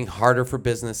becoming harder for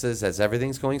businesses as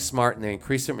everything's going smart and they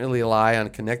increasingly rely on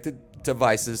connected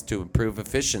devices to improve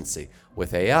efficiency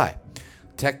with AI.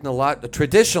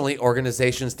 Traditionally,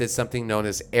 organizations did something known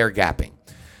as air gapping.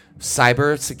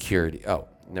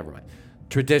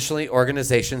 Traditionally,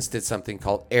 organizations did something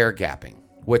called air gapping,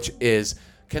 which is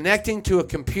connecting to a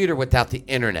computer without the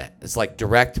internet. It's like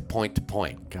direct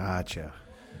point-to-point. Gotcha.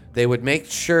 They would make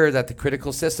sure that the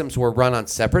critical systems were run on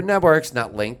separate networks,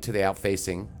 not linked to the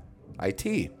outfacing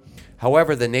IT.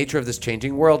 However, the nature of this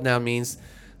changing world now means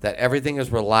that everything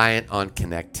is reliant on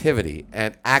connectivity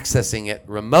and accessing it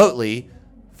remotely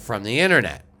from the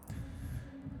internet.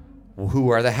 Who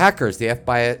are the hackers? The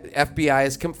FBI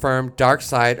has confirmed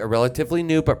DarkSide, a relatively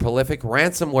new but prolific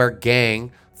ransomware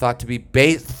gang thought to be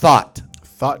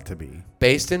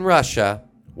based in Russia,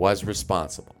 was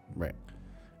responsible. Right.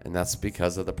 And that's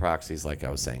because of the proxies, like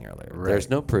I was saying earlier. Right. There's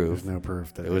no proof. There's no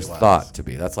proof that it was thought to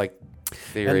be. That's like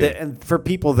theory. And for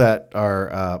people that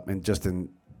are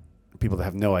people that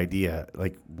have no idea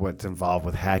like what's involved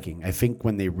with hacking, I think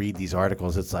when they read these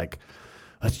articles, it's like,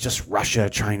 it's just Russia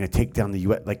trying to take down the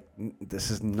U.S. Like, this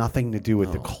has nothing to do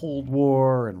with the Cold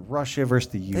War and Russia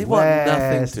versus the U.S. They want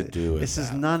nothing to do with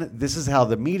This is how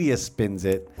the media spins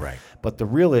it. Right. But the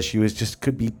real issue is just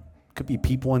could be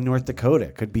people in North Dakota.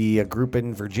 Could be a group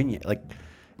in Virginia. Like,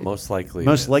 most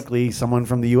likely someone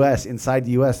from the U.S. inside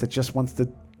the U.S. that just wants to,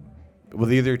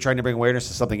 well, either trying to bring awareness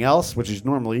to something else, which is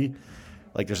normally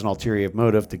like there's an ulterior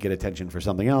motive to get attention for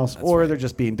something else, or they're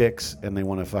just being dicks and they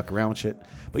want to fuck around with shit.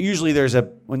 But usually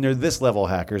when they're this level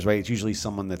hackers, right, it's usually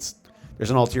someone there's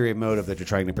an ulterior motive that you're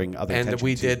trying to bring other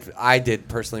attention to. I did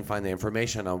personally find the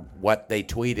information on what they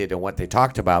tweeted and what they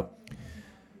talked about.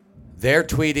 They're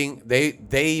tweeting,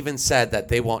 they even said that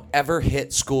they won't ever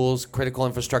hit schools, critical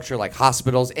infrastructure like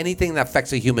hospitals, anything that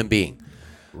affects a human being.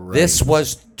 Right. This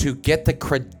was to get the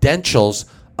credentials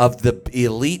of the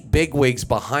elite bigwigs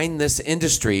behind this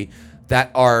industry that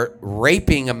are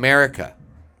raping America.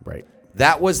 Right.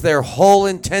 That was their whole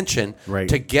intention,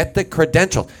 to get the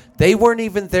credentials. They weren't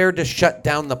even there to shut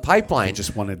down the pipeline.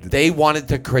 They wanted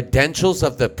the credentials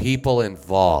of the people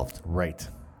involved. Right.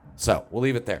 So we'll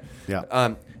leave it there.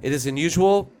 Yeah. It is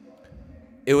unusual.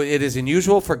 It is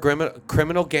unusual for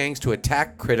criminal gangs to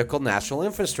attack critical national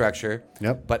infrastructure.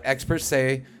 Yep. But experts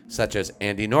say, such as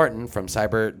Andy Norton from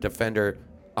cyber defender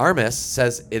Armis,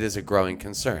 says it is a growing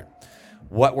concern.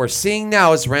 What we're seeing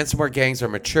now is ransomware gangs are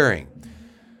maturing.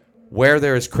 Where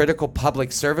there is critical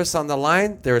public service on the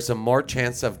line, there is a more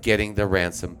chance of getting the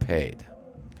ransom paid.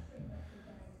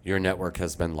 Your network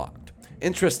has been locked.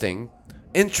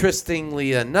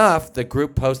 Interestingly enough, the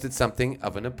group posted something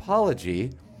of an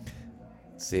apology.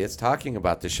 See, it's talking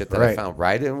about the shit that I found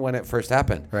right in when it first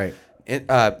happened. Right.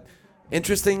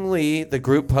 Interestingly, the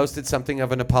group posted something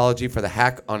of an apology for the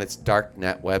hack on its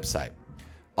darknet website.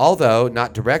 Although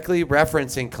not directly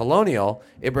referencing Colonial,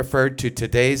 it referred to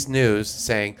today's news,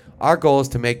 saying, "Our goal is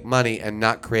to make money and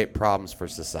not create problems for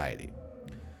society."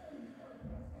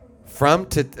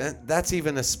 That's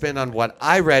even a spin on what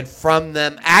I read from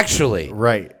them actually.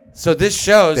 Right. So this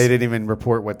shows they didn't even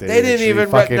report what they didn't even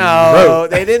fucking wrote.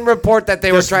 wrote. They didn't report that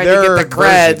they were trying to get the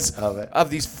creds of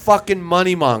these fucking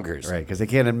money mongers. Right, because they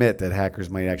can't admit that hackers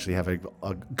might actually have a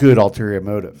good ulterior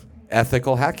motive.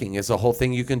 Ethical hacking is a whole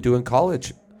thing you can do in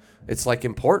college. It's like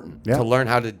important to learn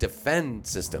how to defend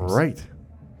systems. Right.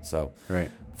 So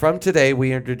right. From today,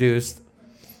 we introduced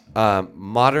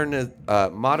moderation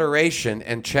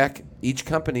and check each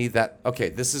company that, okay,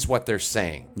 this is what they're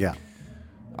saying. Yeah.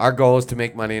 Our goal is to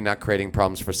make money and not creating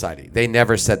problems for society. They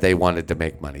never said they wanted to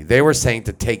make money. They were saying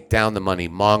to take down the money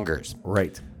mongers.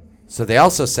 Right. So they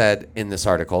also said in this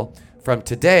article, from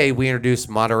today, we introduce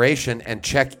moderation and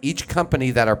check each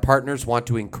company that our partners want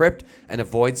to encrypt and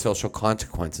avoid social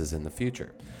consequences in the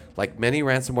future. Like many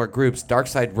ransomware groups,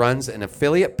 DarkSide runs an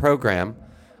affiliate program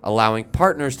allowing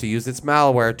partners to use its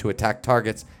malware to attack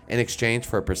targets in exchange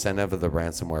for a percent of the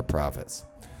ransomware profits.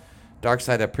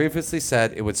 DarkSide had previously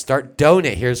said it would start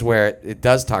donate. Here's where it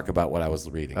does talk about what I was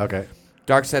reading. Okay.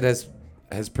 DarkSide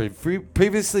has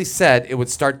previously said it would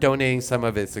start donating some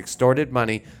of its extorted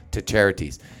money to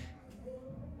charities.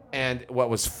 And what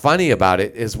was funny about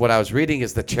it is what I was reading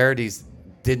is the charities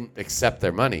didn't accept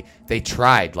their money. They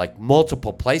tried like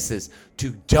multiple places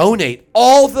to donate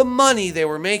all the money they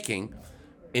were making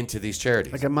into these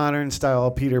charities. Like a modern style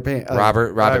Peter Pan. Robin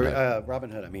Hood. Robin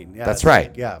Hood, I mean. Yeah, that's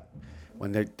right. Yeah.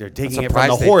 When they're taking it from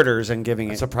the hoarders and giving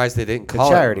it I'm surprised they didn't to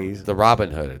call charities. it the Robin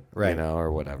Hood, right.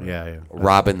 or whatever. Yeah.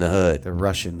 Robin the Hood. The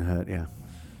Russian Hood, yeah.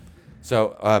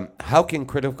 So how can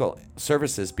critical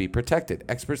services be protected?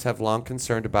 Experts have long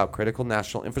concerned about critical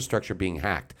national infrastructure being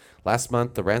hacked. Last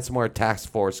month, the Ransomware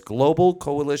Task Force Global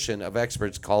Coalition of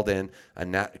Experts called it a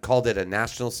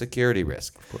national security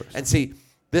risk. And see,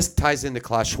 this ties into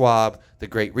Klaus Schwab, the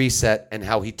Great Reset, and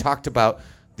how he talked about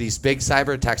these big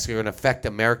cyber attacks are going to affect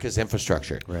America's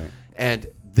infrastructure. Right. And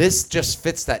this just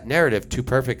fits that narrative too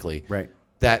perfectly. Right.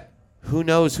 That who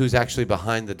knows who's actually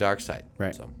behind the dark side.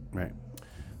 Right. So. Right.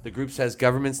 The group says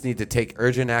governments need to take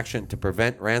urgent action to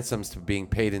prevent ransoms from being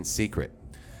paid in secret.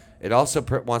 It also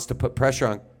wants to put pressure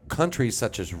on countries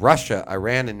such as Russia,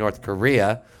 Iran, and North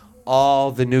Korea,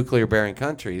 all the nuclear-bearing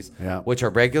countries, which are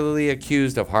regularly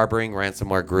accused of harboring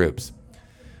ransomware groups.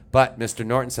 But Mr.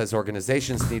 Norton says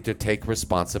organizations need to take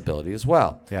responsibility as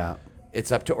well. Yeah.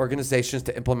 It's up to organizations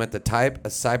to implement the type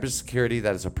of cybersecurity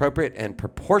that is appropriate and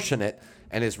proportionate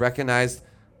and is recognized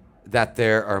that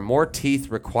there are more teeth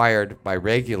required by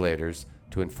regulators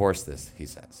to enforce this, he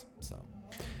says. So,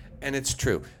 and it's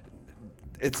true.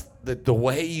 It's the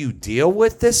way you deal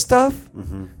with this stuff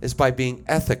is by being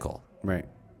ethical. Right.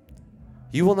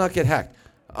 You will not get hacked.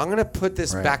 I'm going to put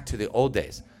this back to the old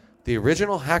days. The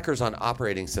original hackers on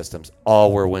operating systems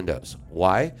all were Windows.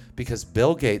 Why? Because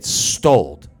Bill Gates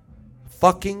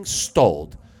fucking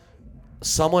stole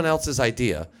someone else's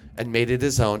idea and made it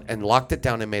his own and locked it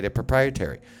down and made it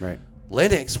proprietary. Right.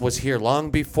 Linux was here long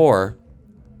before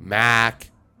Mac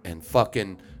and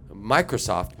fucking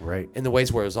Microsoft. Right. In the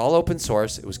ways where it was all open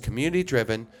source, it was community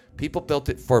driven. People built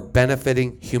it for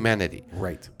benefiting humanity.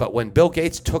 Right. But when Bill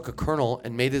Gates took a kernel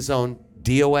and made his own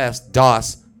DOS,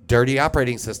 dirty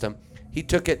operating system, he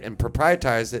took it and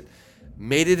proprietized it,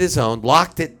 made it his own,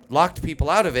 locked people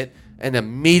out of it, and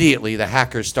immediately the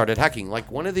hackers started hacking.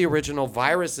 Like one of the original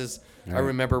viruses I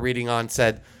remember reading on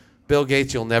said, Bill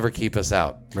Gates, you'll never keep us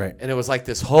out. Right. And it was like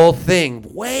this whole thing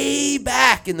way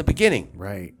back in the beginning.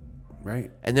 Right.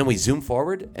 Right. And then we zoom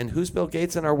forward, and who's Bill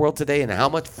Gates in our world today, and how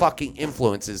much fucking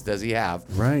influences does he have?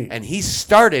 Right. And he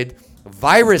started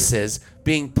viruses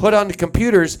being put onto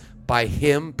computers by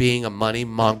him being a money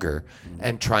monger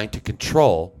and trying to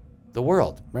control the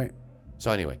world. Right. So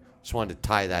anyway, just wanted to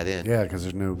tie that in. Yeah, because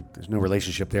there's no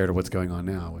relationship there to what's going on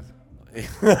now with.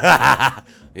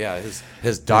 Yeah,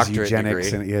 his doctorate degree.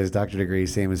 And, his doctorate degree,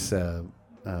 same as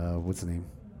what's the name?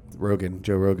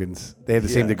 Joe Rogan's. They have the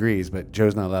same degrees, but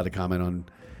Joe's not allowed to comment on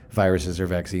viruses or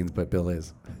vaccines, but Bill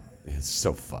is. It's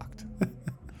so fucked.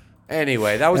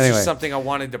 Anyway, that was just something I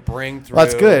wanted to bring through. Well,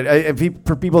 that's good.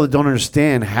 For people that don't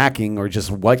understand hacking or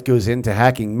just what goes into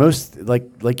hacking, most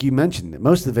like you mentioned,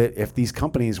 most of it, if these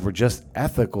companies were just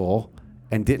ethical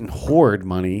and didn't hoard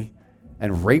money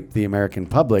and rape the American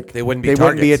public, they wouldn't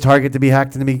be a target to be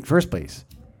hacked in the first place.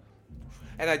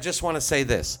 And I just want to say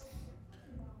this,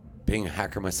 being a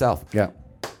hacker myself,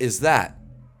 is that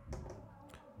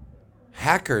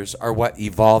hackers are what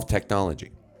evolved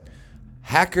technology.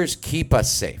 hackers keep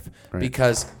us safe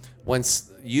because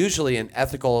usually in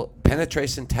ethical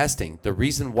penetration testing, the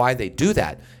reason why they do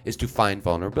that is to find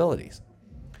vulnerabilities.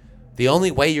 The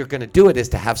only way you're going to do it is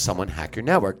to have someone hack your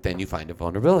network. Then you find a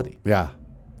vulnerability. Yeah.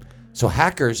 So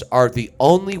hackers are the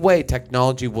only way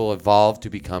technology will evolve to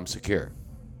become secure.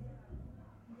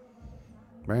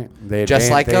 Right.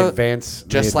 Just like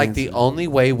the only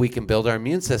way we can build our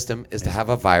immune system is to have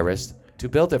a virus to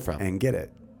build it from. And get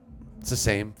it. It's the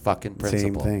same fucking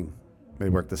principle. Same thing. They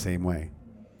work the same way.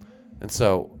 And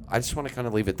so I just want to kind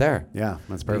of leave it there. Yeah,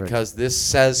 that's perfect. Because this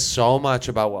says so much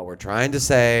about what we're trying to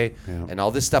say and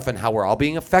all this stuff and how we're all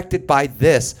being affected by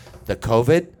this, the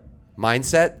COVID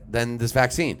mindset, then this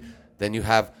vaccine. Then you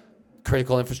have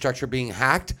critical infrastructure being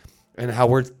hacked and how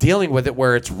we're dealing with it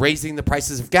where it's raising the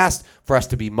prices of gas for us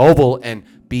to be mobile and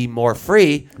be more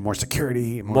free. More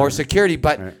security. More security.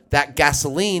 But that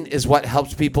gasoline is what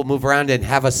helps people move around and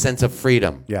have a sense of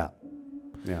freedom. Yeah.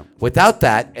 Yeah. Without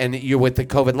that, and you're with the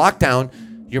COVID lockdown,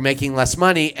 you're making less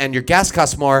money and your gas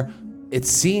costs more. It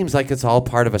seems like it's all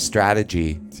part of a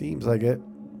strategy. Seems like it.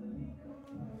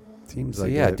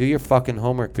 Do your fucking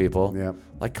homework, people. Yeah.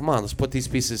 Like, come on, let's put these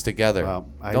pieces together. Well,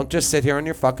 Don't just sit here on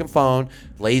your fucking phone,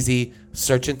 lazy,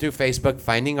 searching through Facebook,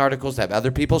 finding articles that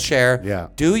other people share. Yeah.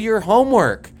 Do your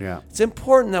homework. Yeah. It's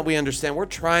important that we understand. We're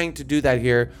trying to do that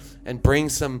here and bring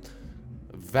some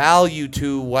value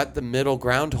to what the middle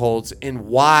ground holds and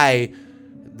why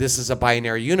this is a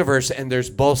binary universe and there's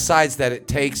both sides that it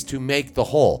takes to make the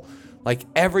whole. Like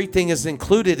everything is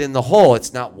included in the whole.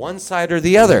 It's not one side or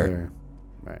the other.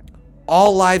 Right.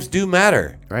 All lives do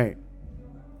matter. Right.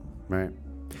 Right.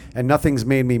 And nothing's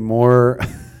made me more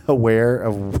aware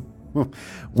of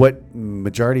what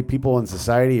majority people in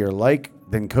society are like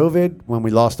than COVID when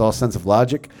we lost all sense of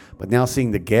logic. But now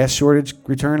seeing the gas shortage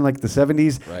return like the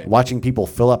 70s, watching people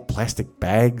fill up plastic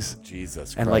bags.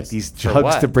 Jesus and Christ. Like these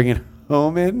jugs to bring it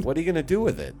home in. What are you going to do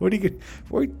with it?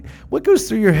 What goes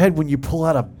through your head when you pull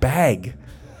out a bag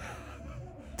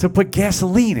to put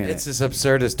gasoline in it? It's as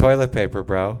absurd as toilet paper,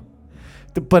 bro.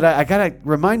 But I got to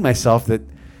remind myself that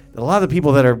a lot of the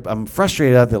people that I'm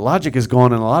frustrated at, the logic is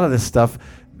gone, and a lot of this stuff,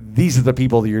 these are the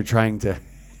people that you're trying to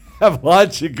have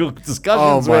logical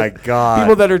discussions with. Oh, my God.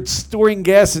 People that are storing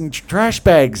gas in trash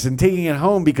bags and taking it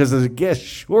home because there's a gas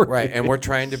shortage. Right, and we're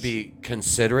trying to be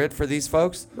considerate for these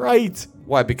folks? Right.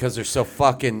 Why? Because they're so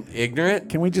fucking ignorant?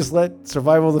 Can we just let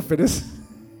survival of the fittest?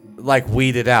 Like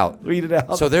weed it out. Weed it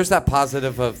out. So there's that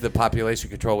positive of the population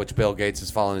control, which Bill Gates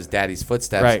has followed his daddy's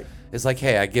footsteps. Right. It's like,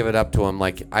 hey, I give it up to him.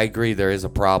 Like, I agree there is a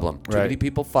problem. Too many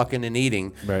people fucking and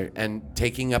eating and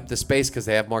taking up the space because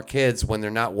they have more kids when they're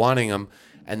not wanting them.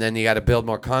 And then you got to build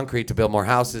more concrete to build more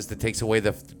houses that takes away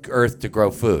the earth to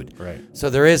grow food. Right. So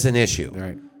there is an issue.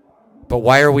 Right. But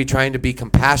why are we trying to be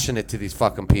compassionate to these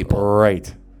fucking people?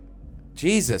 Right.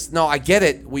 Jesus. No, I get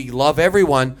it. We love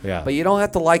everyone. Yeah. But you don't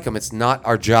have to like them. It's not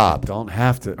our job. Don't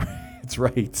have to. It's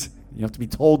right. You have to be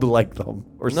told to like them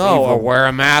or save No, or them. wear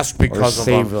a mask because of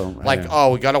save them. them. Like,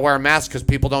 we got to wear a mask because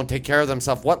people don't take care of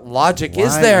themselves. What logic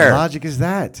is there? What logic is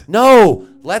that? No,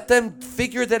 let them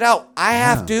figure that out. I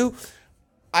have to.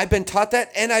 I've been taught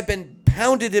that, and I've been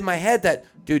pounded in my head that,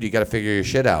 dude, you got to figure your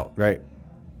shit out. Right.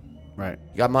 Right.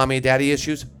 You got mommy and daddy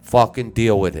issues? Fucking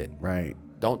deal with it. Right.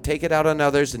 Don't take it out on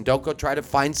others, and don't go try to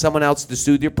find someone else to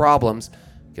soothe your problems.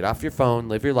 Get off your phone,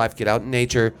 live your life, get out in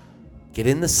nature, get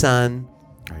in the sun.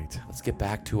 Right. Let's get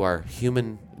back to our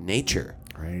human nature.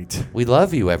 Right. We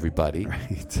love you, everybody.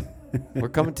 Right. We're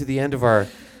coming to the end of our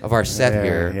set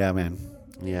here. Yeah, man.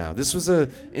 Yeah, this was a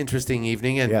interesting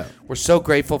evening, and we're so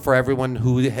grateful for everyone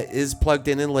who is plugged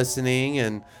in and listening.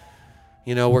 And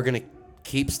we're gonna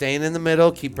keep staying in the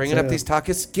middle, keep bringing up these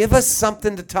topics. Give us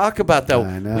something to talk about, though.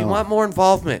 I know. We want more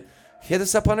involvement. Hit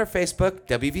us up on our Facebook,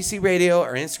 WVC Radio,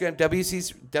 or Instagram,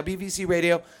 WVC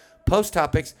Radio. Post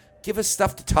topics. Give us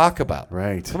stuff to talk about.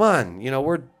 Right. Come on.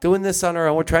 We're doing this on our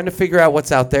own. We're trying to figure out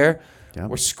what's out there. Yep.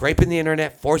 We're scraping the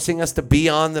internet, forcing us to be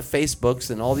on the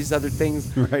Facebooks and all these other things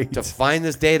to find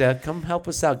this data. Come help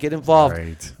us out. Get involved.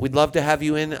 Right. We'd love to have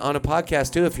you in on a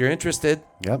podcast, too, if you're interested.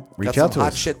 Yep. Reach Got out some to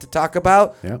hot us. shit to talk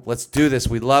about. Yep. Let's do this.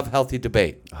 We love healthy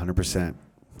debate. 100%.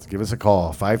 Let's give us a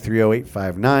call.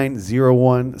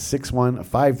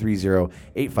 530-859-0161.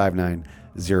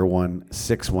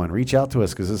 530-859-0161. Reach out to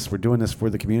us because we're doing this for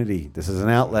the community. This is an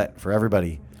outlet for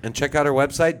everybody. And check out our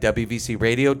website,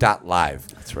 wvcradio.live.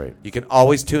 That's right. You can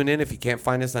always tune in if you can't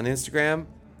find us on Instagram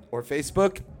or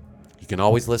Facebook. You can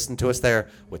always listen to us there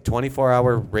with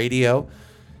 24-hour radio,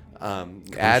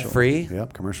 ad-free.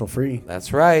 Yep, commercial-free.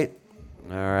 That's right.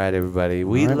 All right, everybody.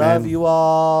 We right, love man. you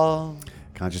all.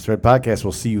 Conscious Thread Podcast.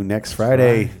 We'll see you next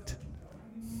Friday. Right.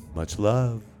 Much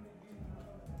love.